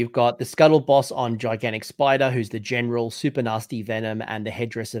You've got the Scuttle Boss on Gigantic Spider, who's the general, super nasty Venom, and the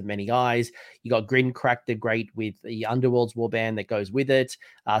Headdress of Many Eyes. You got Grincrack the Great with the Underworld's Warband that goes with it.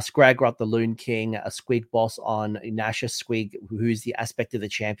 Scragrot the Loon King, a Squig Boss on Nasha Squig, who's the Aspect of the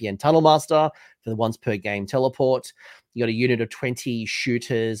Champion Tunnel Master for the once per game teleport. You got a unit of 20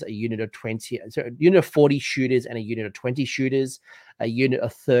 shooters, a unit of 40 shooters, and a unit of 20 shooters, a unit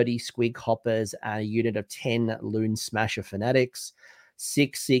of 30 Squig Hoppers, and a unit of 10 Loon Smasher Fanatics,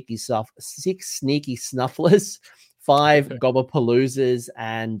 6 Sneaky Snufflers, 5 Gobblepaloozas,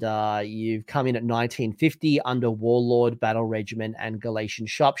 and you've come in at 1950 under Warlord, Battle Regiment, and Galatian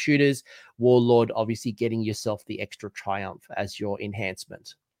Sharpshooters. Warlord obviously getting yourself the extra Triumph as your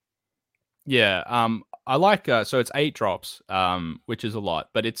enhancement. Yeah, I like so it's 8 drops, which is a lot,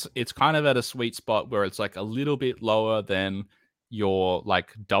 but it's kind of at a sweet spot where it's like a little bit lower than your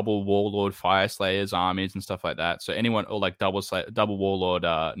like double Warlord Fire Slayers armies and stuff like that. So anyone, or like double Warlord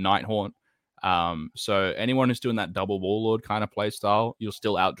Nighthaunt. So anyone who's doing that double Warlord kind of play style, you'll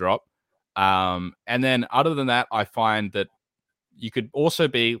still outdrop. And then other than that, I find that you could also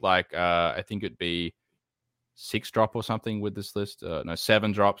be like I think it'd be 6 drop or something with this list. No,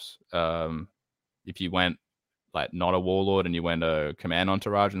 7 drops. If you went like not a Warlord and you went a Command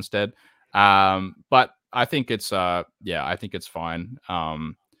Entourage instead. But I think it's I think it's fine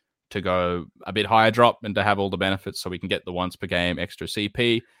to go a bit higher drop and to have all the benefits, so we can get the once per game extra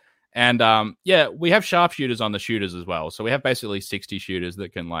CP. And we have sharpshooters on the shooters as well. So we have basically 60 shooters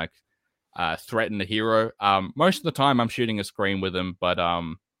that can like threaten the hero. Most of the time I'm shooting a screen with them, but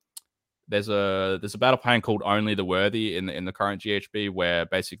there's a battle plan called Only the Worthy in the current GHB, where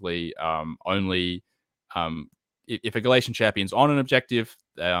basically only if a Galatian champion's on an objective,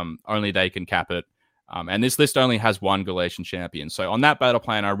 only they can cap it. And this list only has 1 Galatian champion. So on that battle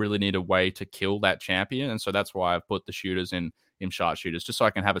plan, I really need a way to kill that champion. And so that's why I've put the shooters in sharpshooters, just so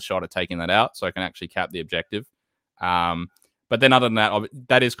I can have a shot at taking that out, so I can actually cap the objective. But then other than that,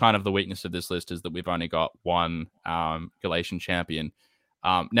 that is kind of the weakness of this list, is that we've only got 1 Galatian champion.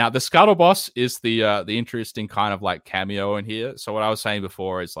 Now, the Scuttle Boss is the interesting kind of like cameo in here. So what I was saying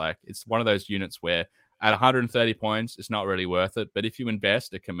before is like, it's one of those units where at 130 points, it's not really worth it. But if you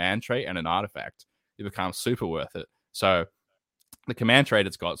invest a command trait and an artifact, it becomes super worth it. So the command trait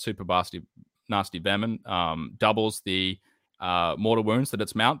it's got, Super Nasty Venom, doubles the mortal wounds that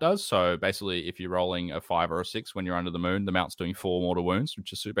its mount does. So basically, if you're rolling a 5 or a 6 when you're under the moon, the mount's doing 4 mortal wounds,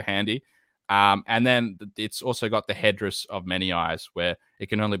 which is super handy. And then it's also got the Headdress of Many Eyes, where it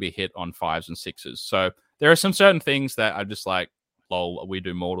can only be hit on 5s and 6s. So there are some certain things that are just like, lol, we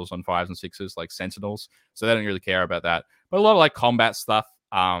do mortals on 5s and 6s, like Sentinels. So they don't really care about that. But a lot of like combat stuff,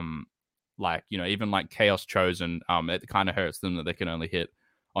 like, even like Chaos Chosen, it kind of hurts them that they can only hit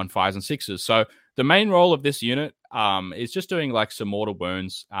on 5s and 6s. So the main role of this unit is just doing like some mortal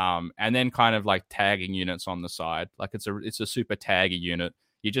wounds, and then kind of like tagging units on the side. Like it's a super taggy unit.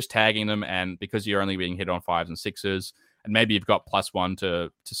 You're just tagging them, and because you're only being hit on 5s and 6s, and maybe you've got +1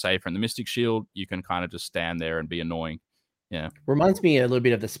 to save from the Mystic Shield, you can kind of just stand there and be annoying. Yeah. Reminds me a little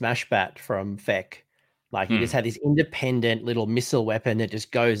bit of the Smash Bat from Feck. Like you just had this independent little missile weapon that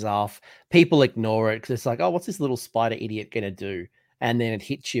just goes off. People ignore it because it's like, oh, what's this little spider idiot gonna do? And then it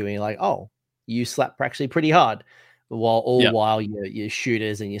hits you, and you're like, oh, you slap actually pretty hard. While your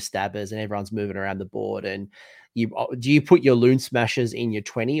shooters and your stabbers and everyone's moving around the board. And do you put your loon smashers in your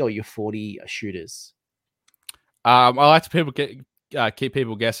 20 or your 40 shooters? I like to keep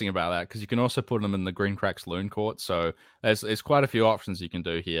people guessing about that because you can also put them in the Green Cracks Loon Court. So there's quite a few options you can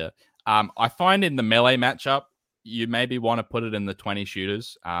do here. I find in the melee matchup, you maybe want to put it in the 20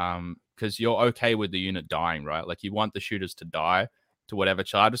 shooters because you're okay with the unit dying, right? Like you want the shooters to die to whatever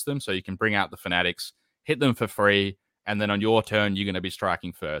charges them, so you can bring out the fanatics, hit them for free, and then on your turn, you're going to be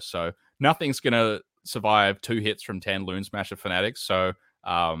striking first. So nothing's going to survive 2 hits from 10 Loon Smasher fanatics. So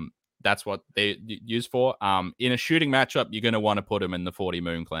that's what they use for. In a shooting matchup, you're going to want to put them in the 40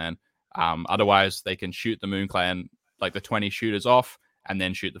 Moon Clan. Otherwise, they can shoot the Moon Clan, like the 20 shooters off, and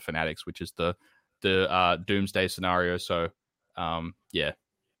then shoot the fanatics, which is the doomsday scenario. So yeah.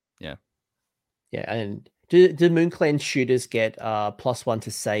 And do Moon Clan shooters get +1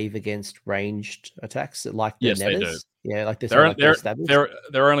 to save against ranged attacks like the yes, Netters? They do. Yeah, like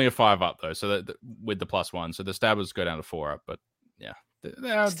they're only a 5 up though, so that with the +1, so the stabbers go down to 4 up, but yeah,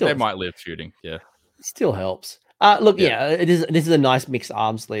 they might live shooting. Yeah, still helps. Look, this is a nice mixed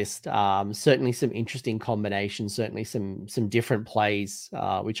arms list. Certainly some interesting combinations. Certainly some different plays,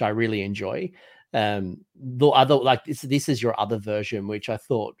 which I really enjoy. The other, like this is your other version, which I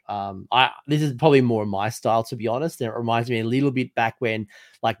thought this is probably more my style, to be honest. And it reminds me a little bit back when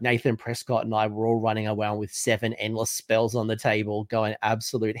like Nathan Prescott and I were all running around with 7 endless spells on the table, going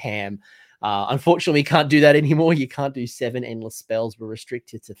absolute ham. Unfortunately, we can't do that anymore. You can't do 7 endless spells. We're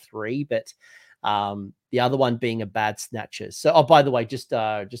restricted to 3, but the other one being a bad snatcher. So, by the way, just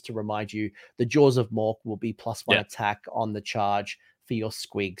to remind you, the Jaws of Mork will be +1 attack on the charge for your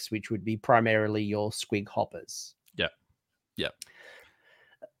squigs, which would be primarily your squig hoppers. Yeah.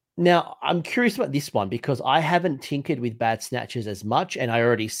 Now, I'm curious about this one because I haven't tinkered with bad snatchers as much, and I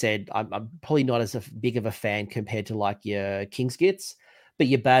already said I'm probably not as big of a fan compared to like your King's Gits, but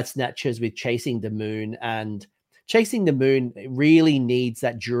your bad snatchers with Chasing the Moon really needs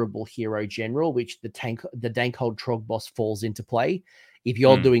that durable hero general, which the Dankhold Trog boss falls into play. If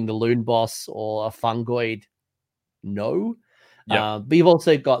you're doing the Loon boss or a Fungoid, no. But you've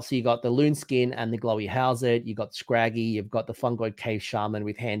also got the Loon Skin and the Glowy Howzit. You've got Scraggy. You've got the Fungoid Cave Shaman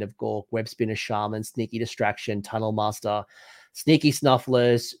with Hand of Gork, Web Spinner Shaman, Sneaky Distraction, Tunnel Master, Sneaky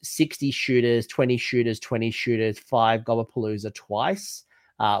Snufflers, 60 shooters, 20 shooters, 20 shooters, 5 Gobapalooza twice.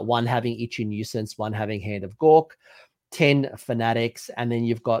 1 having Itchy Nuisance, 1 having Hand of Gork, 10 Fanatics, and then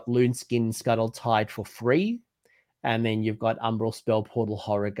you've got Loon Skin Scuttle Tide for free. And then you've got Umbral Spell Portal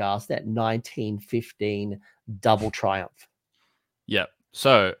Horrorghast at 1915 Double Triumph. Yeah.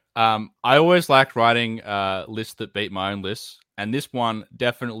 So I always liked writing lists that beat my own lists, and this one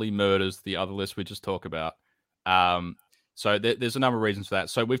definitely murders the other list we just talked about. So there's a number of reasons for that.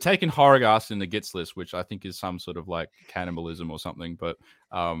 So we've taken Horrorghast in the Gits list, which I think is some sort of like cannibalism or something. But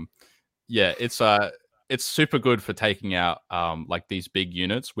it's super good for taking out like these big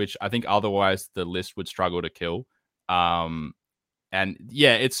units, which I think otherwise the list would struggle to kill. And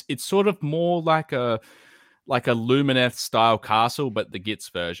yeah, it's sort of more like a Lumineth style castle, but the Gits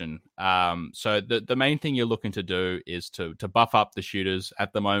version. So the main thing you're looking to do is to buff up the shooters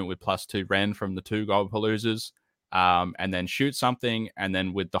at the moment with +2 Ren from the 2 Gobapaloozas, and then shoot something, and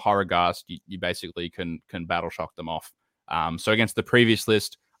then with the Horrorghast, you basically can battle shock them off. So against the previous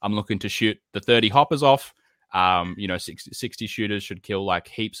list, I'm looking to shoot the 30 hoppers off. 60 shooters should kill like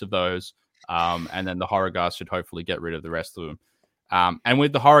heaps of those, and then the Horrorghast should hopefully get rid of the rest of them. And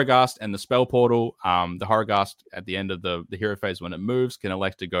with the Horrorghast and the Spell Portal, the Horrorghast at the end of the hero phase when it moves can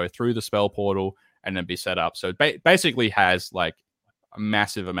elect to go through the Spell Portal and then be set up. So it basically has like a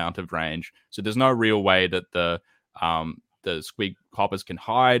massive amount of range. So there's no real way that the Squig Hoppers can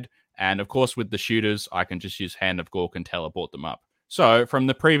hide. And of course, with the shooters, I can just use Hand of Gork and teleport them up. So from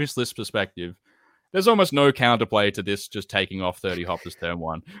the previous list perspective, there's almost no counterplay to this just taking off 30 hoppers turn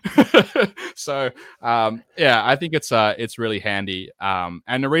 1. So, I think it's really handy.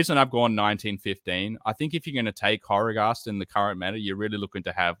 And the reason I've gone 1915, I think if you're going to take Horrorghast in the current meta, you're really looking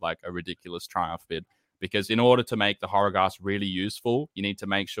to have like a ridiculous Triumph bid. Because in order to make the Horrorghast really useful, you need to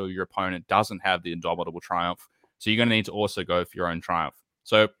make sure your opponent doesn't have the Indomitable Triumph. So you're going to need to also go for your own Triumph.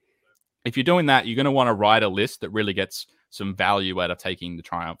 So if you're doing that, you're going to want to write a list that really gets some value out of taking the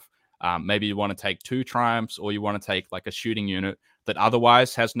Triumph. Maybe you want to take 2 Triumphs, or you want to take like a shooting unit that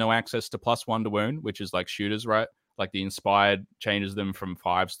otherwise has no access to +1 to wound, which is like shooters, right? Like the Inspired changes them from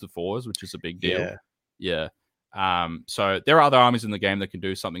 5s to 4s, which is a big deal. Yeah. So there are other armies in the game that can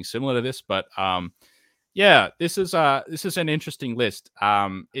do something similar to this, but Yeah, this is an interesting list.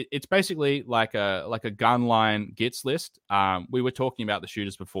 It's basically like a gun line gits list. We were talking about the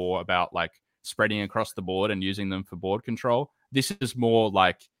shooters before about like spreading across the board and using them for board control. This is more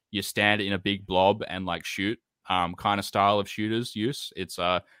like you stand in a big blob and like shoot kind of style of shooters use. It's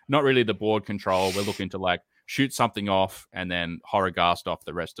not really the board control. We're looking to like shoot something off and then horror ghast off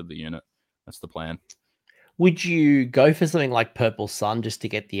the rest of the unit. That's the plan. Would you go for something like Purple Sun just to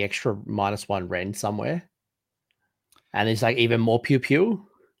get the extra -1 rend somewhere? And it's like even more pew pew?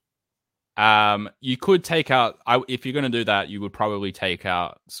 You could take out. If you're going to do that, you would probably take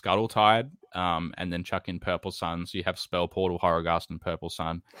out Scuttle Tide, and then chuck in Purple Sun. So you have Spell Portal, Horrorghast, and Purple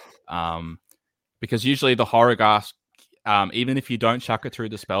Sun. Because usually the Horrorghast, even if you don't chuck it through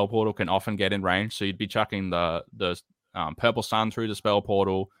the Spell Portal, can often get in range. So you'd be chucking the Purple Sun through the Spell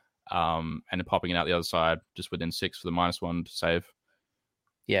Portal, and then popping it out the other side, just within 6 for the -1 to save.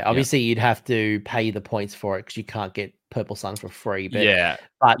 Yeah, obviously you'd have to pay the points for it because you can't get Purple Sun for free. But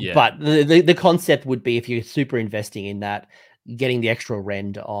but the concept would be if you're super investing in that, getting the extra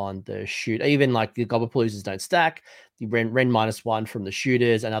rend on the shoot. Even like the Gobblepaloozas don't stack. The rend -1 from the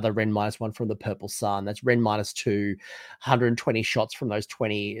shooters, another rend -1 from the Purple Sun. That's rend -2, 120 shots from those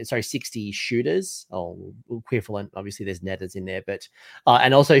 60 shooters. Oh, equivalent. Obviously, there's netters in there, but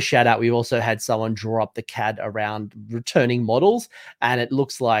and also shout out. We've also had someone draw up the CAD around returning models, and it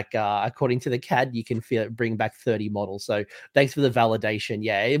looks like according to the CAD, you can feel it bring back 30 models. So thanks for the validation.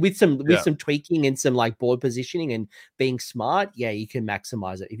 Yeah, with some tweaking and some like board positioning and being smart, yeah, you can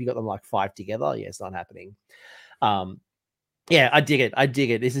maximize it. If you got them like 5 together, yeah, it's not happening. Yeah, I dig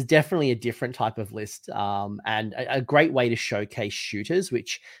it. This is definitely a different type of list, and a great way to showcase shooters,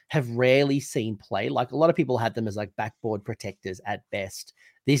 which have rarely seen play. Like a lot of people had them as like backboard protectors at best.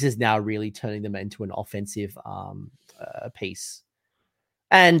 This is now really turning them into an offensive piece.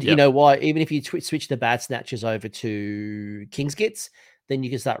 And you know what? Even if you switch the Bad Snatchers over to King's Gits, then you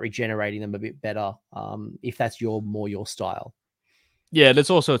can start regenerating them a bit better, if that's more your style. Yeah, there's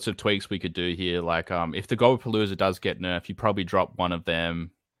all sorts of tweaks we could do here. Like, if the Gobblepalooza does get nerfed, you probably drop one of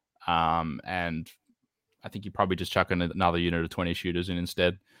them, and I think you probably just chuck in another unit of 20 shooters in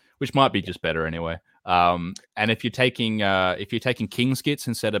instead, which might be just better anyway. And if you're taking King's Gits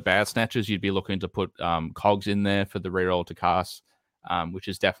instead of Bad Snatchers, you'd be looking to put cogs in there for the reroll to cast, which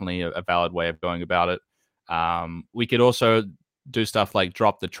is definitely a valid way of going about it. We could also do stuff like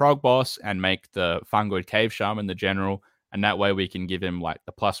drop the Trog Boss and make the Fungoid Cave Shaman the general. And that way we can give him like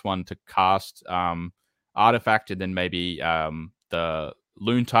the +1 to cast artifact, and then maybe the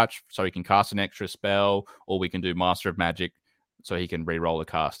Loon Touch so he can cast an extra spell, or we can do Master of Magic so he can re-roll the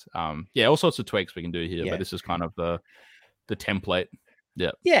cast. Yeah, all sorts of tweaks we can do here, but this is kind of the template.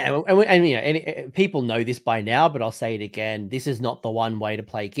 Yeah, and you know, and people know this by now, but I'll say it again. This is not the one way to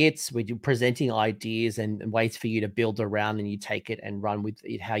play Gits. We're presenting ideas and ways for you to build around, and you take it and run with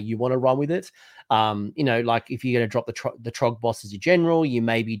it how you want to run with it. You know, like if you're going to drop the Trog Boss as your general, you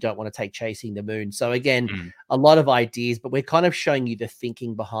maybe don't want to take Chasing the Moon. So again, a lot of ideas, but we're kind of showing you the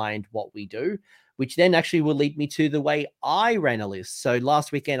thinking behind what we do, which then actually will lead me to the way I ran a list. So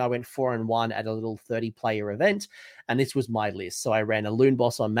last weekend I went 4-1 at a little 30-player event, and this was my list. So I ran a Loon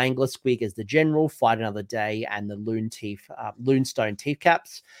Boss on Mangler Squig as the general, Fight Another Day, and the Loonstone Teeth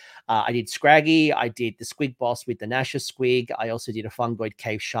Caps. I did Scraggy. I did the Squig Boss with the Nasher Squig. I also did a Fungoid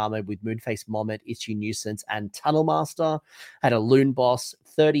Cave Shaman with Moonface Mommet, Issue Nuisance, and Tunnel Master. Had a Loon Boss,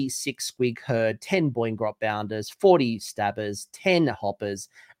 36 Squig Herd, 10 Boingrot Bounders, 40 Stabbers, 10 Hoppers,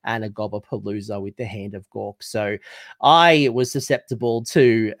 and a Gobblepalooza with the Hand of Gork. So I was susceptible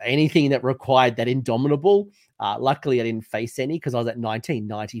to anything that required that Indomitable. Luckily, I didn't face any because I was at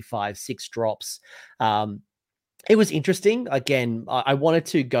 1995, 6 drops. It was interesting. Again, I wanted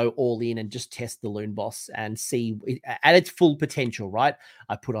to go all in and just test the Loon Boss and see it at its full potential, right?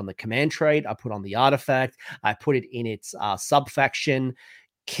 I put on the command trait, I put on the artifact, I put it in its sub-faction.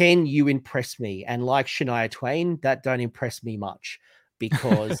 Can you impress me? And like Shania Twain, that don't impress me much,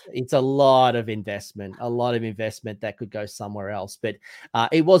 because it's a lot of investment that could go somewhere else. But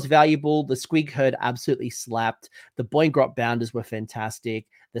it was valuable. The Squig Herd absolutely slapped. The Boingrot Bounders were fantastic.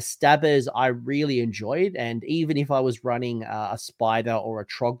 The Stabbers I really enjoyed. And even if I was running a Spider or a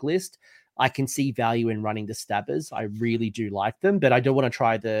Trog list, I can see value in running the Stabbers. I really do like them, but I do want to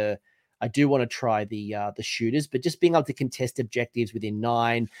try the shooters, but just being able to contest objectives within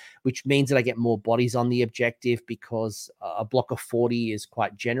 9, which means that I get more bodies on the objective because a block of 40 is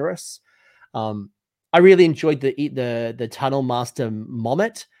quite generous. I really enjoyed the Tunnel Master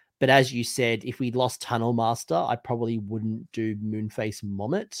Mommet, but as you said, if we lost Tunnel Master, I probably wouldn't do Moonface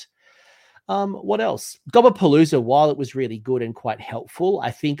Mommet. What else? Gobapalooza, while it was really good and quite helpful,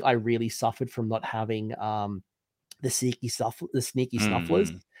 I think I really suffered from not having the sneaky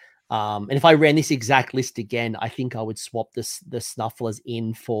snufflers. Mm. And if I ran this exact list again, I think I would swap the snufflers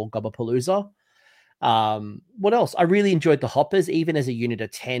in for Gobapalooza. What else? I really enjoyed the hoppers, even as a unit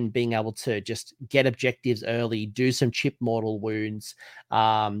of 10, being able to just get objectives early, do some chip mortal wounds,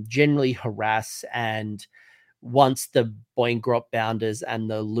 generally harass, and once the Boingrot Bounders and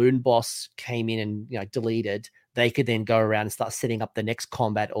the Loon Boss came in and deleted, they could then go around and start setting up the next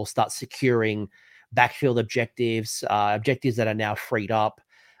combat or start securing backfield objectives, objectives that are now freed up.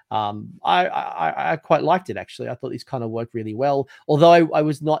 I quite liked it, actually. I thought this kind of worked really well, although I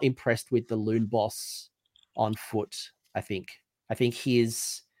was not impressed with the Loon Boss on foot. I think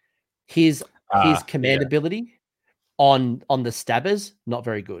his command ability on the stabbers, not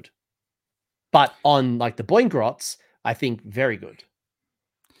very good. But on like the Boingrots, I think very good.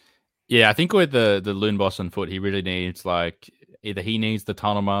 Yeah, I think with the Loon Boss on foot, he really needs like either he needs the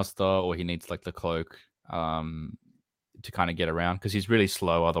Tunnel Master or he needs like the cloak to kind of get around because he's really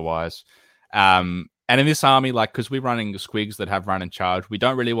slow otherwise. And in this army, like because we're running squigs that have run and charge, we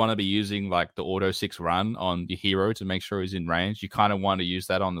don't really want to be using like the auto 6 run on the hero to make sure he's in range. You kind of want to use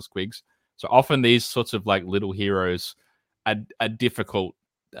that on the squigs. So often these sorts of like little heroes are difficult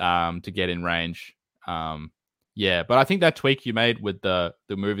to get in range. Yeah, but I think that tweak you made with the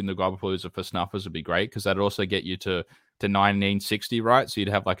moving the Gobapalooza for snuffers would be great because that'd also get you to 1960, right? So you'd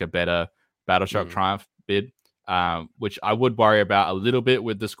have like a better Battleshock Triumph bid, which I would worry about a little bit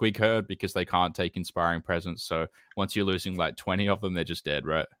with the Squig Herd because they can't take Inspiring Presence. So once you're losing like 20 of them, they're just dead,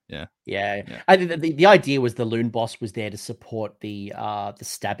 right? Yeah. I think the idea was the Loon Boss was there to support the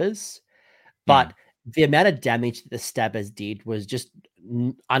stabbers, but the amount of damage that the stabbers did was just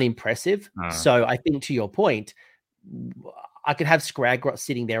unimpressive. So I think to your point, I could have Scragrot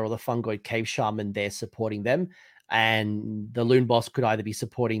sitting there or the Fungoid Cave Shaman there supporting them, and the Loon Boss could either be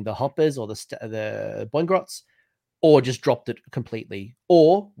supporting the Hoppers or the Boingrots, or just dropped it completely,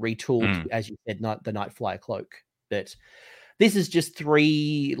 or retooled, as you said, the Nightflyer Cloak. But this is just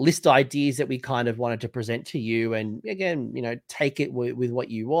 3 list ideas that we kind of wanted to present to you. And again, take it with what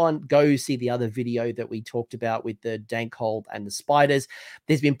you want. Go see the other video that we talked about with the Dankhold and the spiders.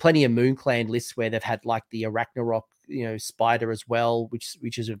 There's been plenty of Moon Clan lists where they've had like the Arachnarok, spider as well,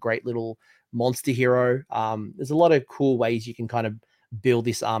 which is a great little monster hero. There's a lot of cool ways you can kind of build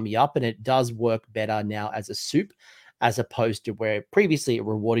this army up, and it does work better now as a soup, as opposed to where previously it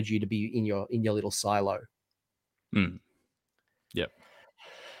rewarded you to be in your little silo. Yep.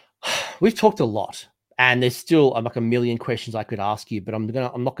 We've talked a lot, and there's still like a million questions I could ask you, but I'm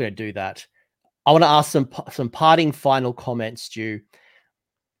not gonna do that. I want to ask some parting final comments, Stu.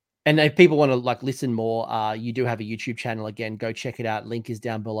 And if people want to like listen more, you do have a YouTube channel. Again, go check it out. Link is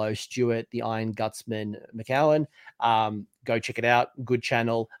down below. Stuart, the Iron Gutsman McCowan. Go check it out. Good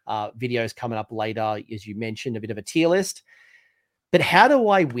channel. Videos coming up later, as you mentioned, a bit of a tier list. But how do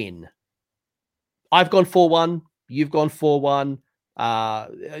I win? I've gone 4-1. You've gone 4-1.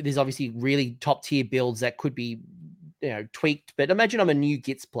 There's obviously really top tier builds that could be, tweaked. But imagine I'm a new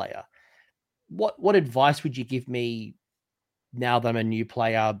Gits player. What advice would you give me now that I'm a new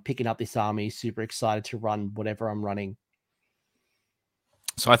player, picking up this army, super excited to run whatever I'm running?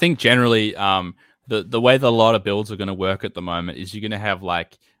 So I think generally, the way that a lot of builds are going to work at the moment is you're going to have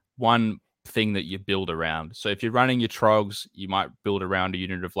like one thing that you build around. So if you're running your Trogs, you might build around a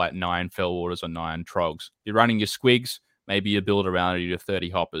unit of like 9 Fell Waters or 9 Trogs. If you're running your Squigs, maybe you build around a unit of 30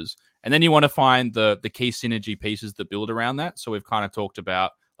 Hoppers. And then you want to find the key synergy pieces that build around that. So we've kind of talked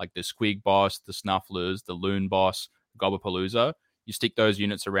about like the Squig Boss, the Snufflers, the Loon Boss, Gobapalooza. You stick those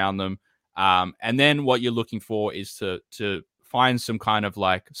units around them. And then what you're looking for is to find some kind of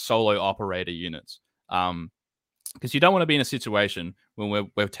like solo operator units. Because you don't want to be in a situation when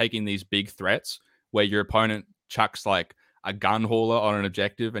we're taking these big threats where your opponent chucks like a gun hauler on an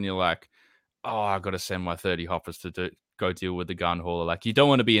objective and you're like, oh, I've got to send my 30 Hoppers to go deal with the gun hauler. Like you don't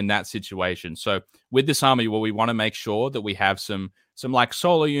want to be in that situation. So with this army, well, we want to make sure that we have some like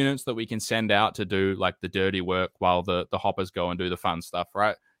solo units that we can send out to do like the dirty work while the Hoppers go and do the fun stuff,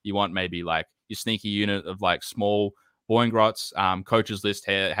 right? You want maybe like your sneaky unit of like small Boingrots. Coach's list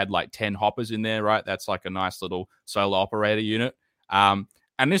had like 10 Hoppers in there, right? That's like a nice little solo operator unit. And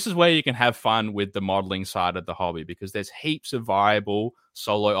this is where you can have fun with the modeling side of the hobby because there's heaps of viable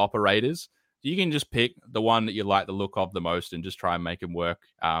solo operators. You can just pick the one that you like the look of the most and just try and make them work.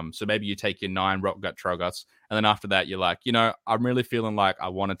 So maybe you take your 9 Rockgut Troguts, and then after that, you're like, I'm really feeling like I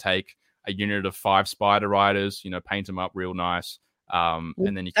want to take a unit of 5 Spider Riders, paint them up real nice, and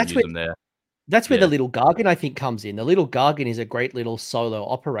then you can use them there. That's where Yeah. the little Gargan, I think, comes in. The little Gargan is a great little solo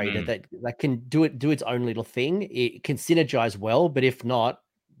operator that can do its own little thing. It can synergize well, but if not,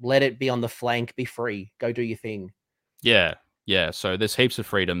 let it be on the flank, be free, go do your thing. Yeah, yeah. So there's heaps of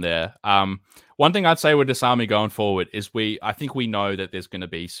freedom there. One thing I'd say with this army going forward is I think we know that there's going to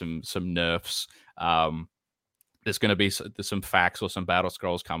be some nerfs. There's going to be some facts or some battle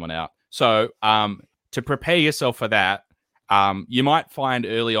scrolls coming out. So to prepare yourself for that, you might find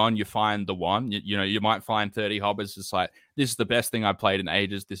early on, you find the one, you might find 30 hobbits. It's like, this is the best thing I've played in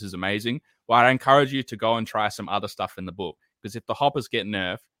ages. This is amazing. But I encourage you to go and try some other stuff in the book, because if the hoppers get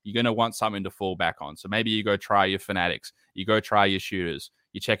nerfed, you're going to want something to fall back on. So maybe you go try your fanatics, you go try your shooters,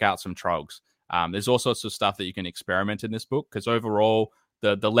 you check out some trogs. There's all sorts of stuff that you can experiment in this book, because overall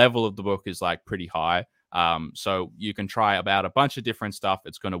the level of the book is like pretty high. So you can try about a bunch of different stuff.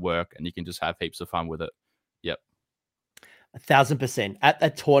 It's going to work, and you can just have heaps of fun with it. Yep. 1,000%. At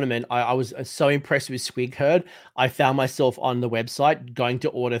that tournament, I was so impressed with Squig Herd. I found myself on the website going to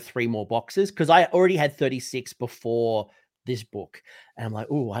order 3 more boxes because I already had 36 before this book. And I'm like,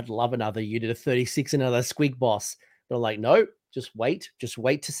 oh, I'd love another unit of 36, another Squig boss. But I'm like, no, just wait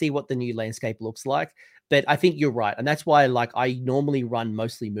to see what the new landscape looks like. But I think you're right. And that's why I normally run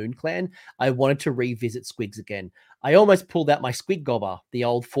mostly Moon Clan. I wanted to revisit Squigs again. I almost pulled out my Squig Gobber, the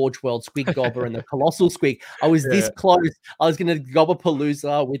old Forge World Squig Gobber and the Colossal Squig. I was this close. I was going to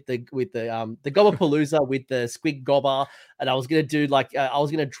Gobberpalooza with the Gobberpalooza with the Squig Gobber, and I was going to do I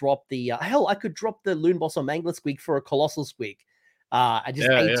was going to drop the hell. I could drop the Loon Boss or Mangler Squig for a Colossal Squig. And just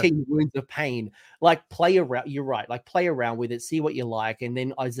 18 wounds of pain. Play around. You're right. Play around with it, see what you like, and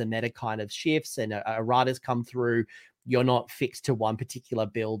then as the meta kind of shifts and erratas come through, you're not fixed to one particular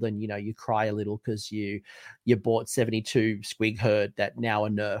build, and you cry a little because you bought 72 Squig Herd that now are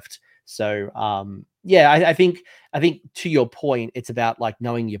nerfed. So I think to your point, it's about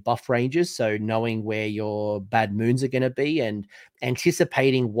knowing your buff ranges, so knowing where your bad moons are going to be and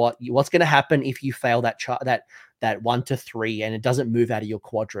anticipating what's going to happen if you fail that 1 to 3 and it doesn't move out of your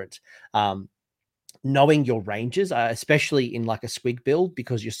quadrant. Knowing your ranges, especially in a Squig build,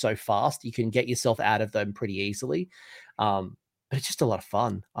 because you're so fast, you can get yourself out of them pretty easily. But it's just a lot of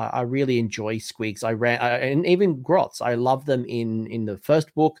fun. I really enjoy Squigs. And even Grots. I love them in the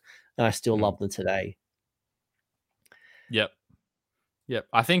first book, and I still love them today. Yep.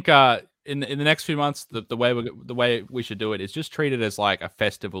 I think in the next few months, the way we should do it is just treat it as like a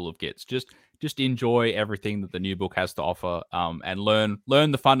festival of gits. Just enjoy everything that the new book has to offer, and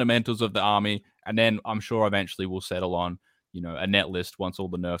learn the fundamentals of the army, and then I'm sure eventually we'll settle on a net list once all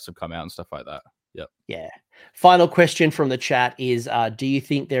the nerfs have come out and stuff like that. Yep. Yeah. Final question from the chat is: do you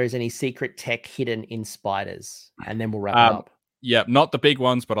think there is any secret tech hidden in spiders? And then we'll wrap it up. Yeah, not the big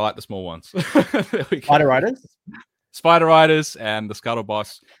ones, but I like the small ones. Spider Riders. Spider Riders and the Scuttle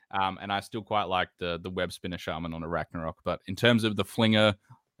Boss, and I still quite like the Web Spinner Shaman on a Ragnarok. But in terms of the Flinger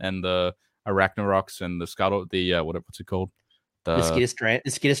and the Arachnaroks and the Scuttle, what's it called? The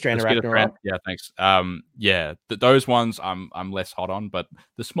Skitterstrand Ragnarok. Yeah, thanks. Those ones I'm less hot on, but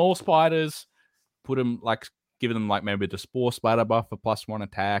the small spiders, put them give them maybe the Spore Spider buff for +1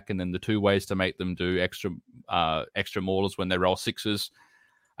 attack, and then the 2 ways to make them do extra mortals when they roll 6s.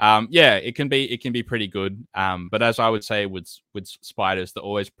 It can be pretty good. But as I would say with spiders,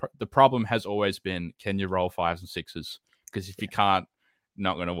 the problem has always been, can you roll 5s and 6s? Because if you can't,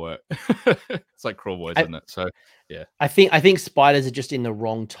 not going to work. It's like Crawl Boys, isn't it? So yeah, I think spiders are just in the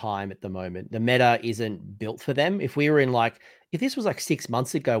wrong time at the moment. The meta isn't built for them. If we were in if this was 6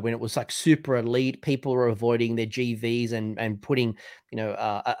 months ago when it was super elite, people were avoiding their GVs and putting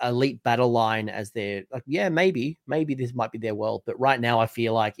elite battle line as their maybe this might be their world. But right now I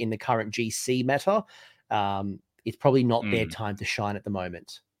feel like in the current GC meta, it's probably not their time to shine at the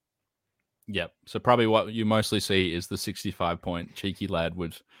moment. Yep. So probably what you mostly see is the 65-point cheeky lad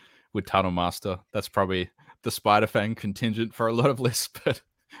with Tunnel Master. That's probably the Spider Fang contingent for a lot of lists. But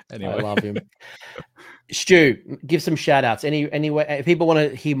anyway, I love him. Stu, give some shout outs. Anyway, if people want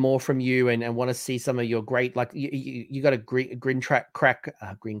to hear more from you and want to see some of your great, you got a green crack.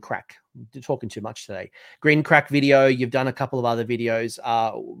 I'm talking too much today. Green crack video. You've done a couple of other videos.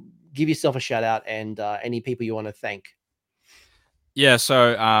 Give yourself a shout out and any people you want to thank. Yeah,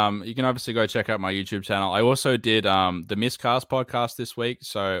 so you can obviously go check out my YouTube channel. I also did the Miscast podcast this week.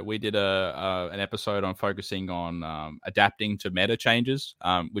 So we did an episode on focusing on adapting to meta changes,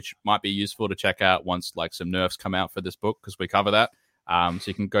 which might be useful to check out once some nerfs come out for this book, because we cover that. So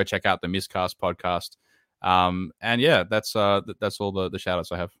you can go check out the Miscast podcast. And yeah, that's all the shout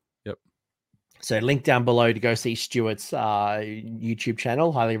outs I have. Yep. So link down below to go see Stuart's YouTube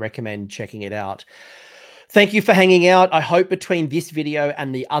channel. Highly recommend checking it out. Thank you for hanging out. I hope between this video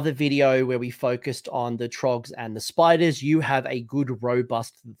and the other video where we focused on the trogs and the spiders, you have a good,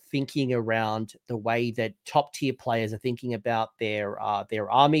 robust thinking around the way that top tier players are thinking about their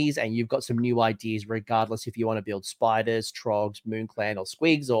armies, and you've got some new ideas regardless if you want to build spiders, trogs, moonclan, or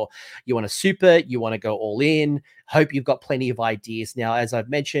squigs, or you want to super, you want to go all in. Hope you've got plenty of ideas. Now, as I've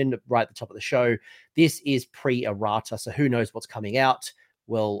mentioned right at the top of the show, this is pre-errata, so who knows what's coming out.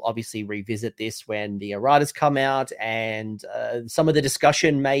 We'll obviously revisit this when the erratas come out, and some of the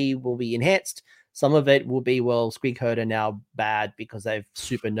discussion will be enhanced. Some of it will be, well, Squig Herd are now bad because they've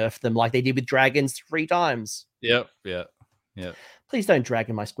super nerfed them like they did with dragons 3 times. Yep. Please don't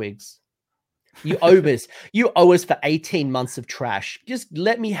dragon my squigs. You owe us for 18 months of trash. Just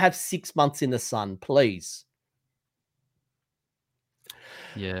let me have 6 months in the sun, please.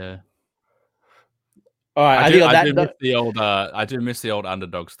 Yeah. All right, I do miss the old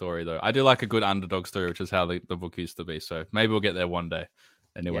underdog story though. I do like a good underdog story, which is how the book used to be. So maybe we'll get there one day.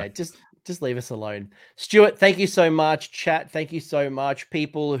 Anyway, yeah, just leave us alone. Stuart, thank you so much. Chat, thank you so much.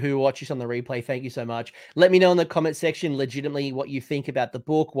 People who watch this on the replay, thank you so much. Let me know in the comment section legitimately what you think about the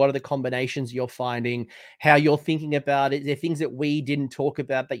book. What are the combinations you're finding? How you're thinking about it? Are there things that we didn't talk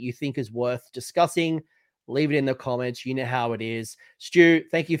about that you think is worth discussing? Leave it in the comments. You know how it is. Stu,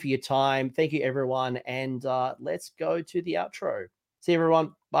 thank you for your time. Thank you, everyone. And let's go to the outro. See you,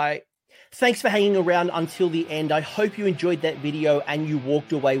 everyone. Bye. Thanks for hanging around until the end. I hope you enjoyed that video and you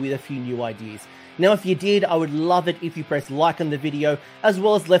walked away with a few new ideas. Now, if you did, I would love it if you pressed like on the video, as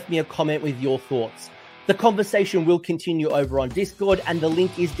well as left me a comment with your thoughts. The conversation will continue over on Discord, and the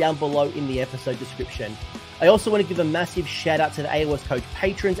link is down below in the episode description. I also want to give a massive shout out to the AOS Coach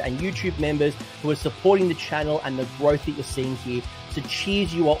patrons and YouTube members who are supporting the channel and the growth that you're seeing here. So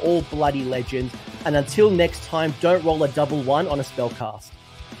cheers, you are all bloody legends. And until next time, don't roll a 1-1 on a spellcast.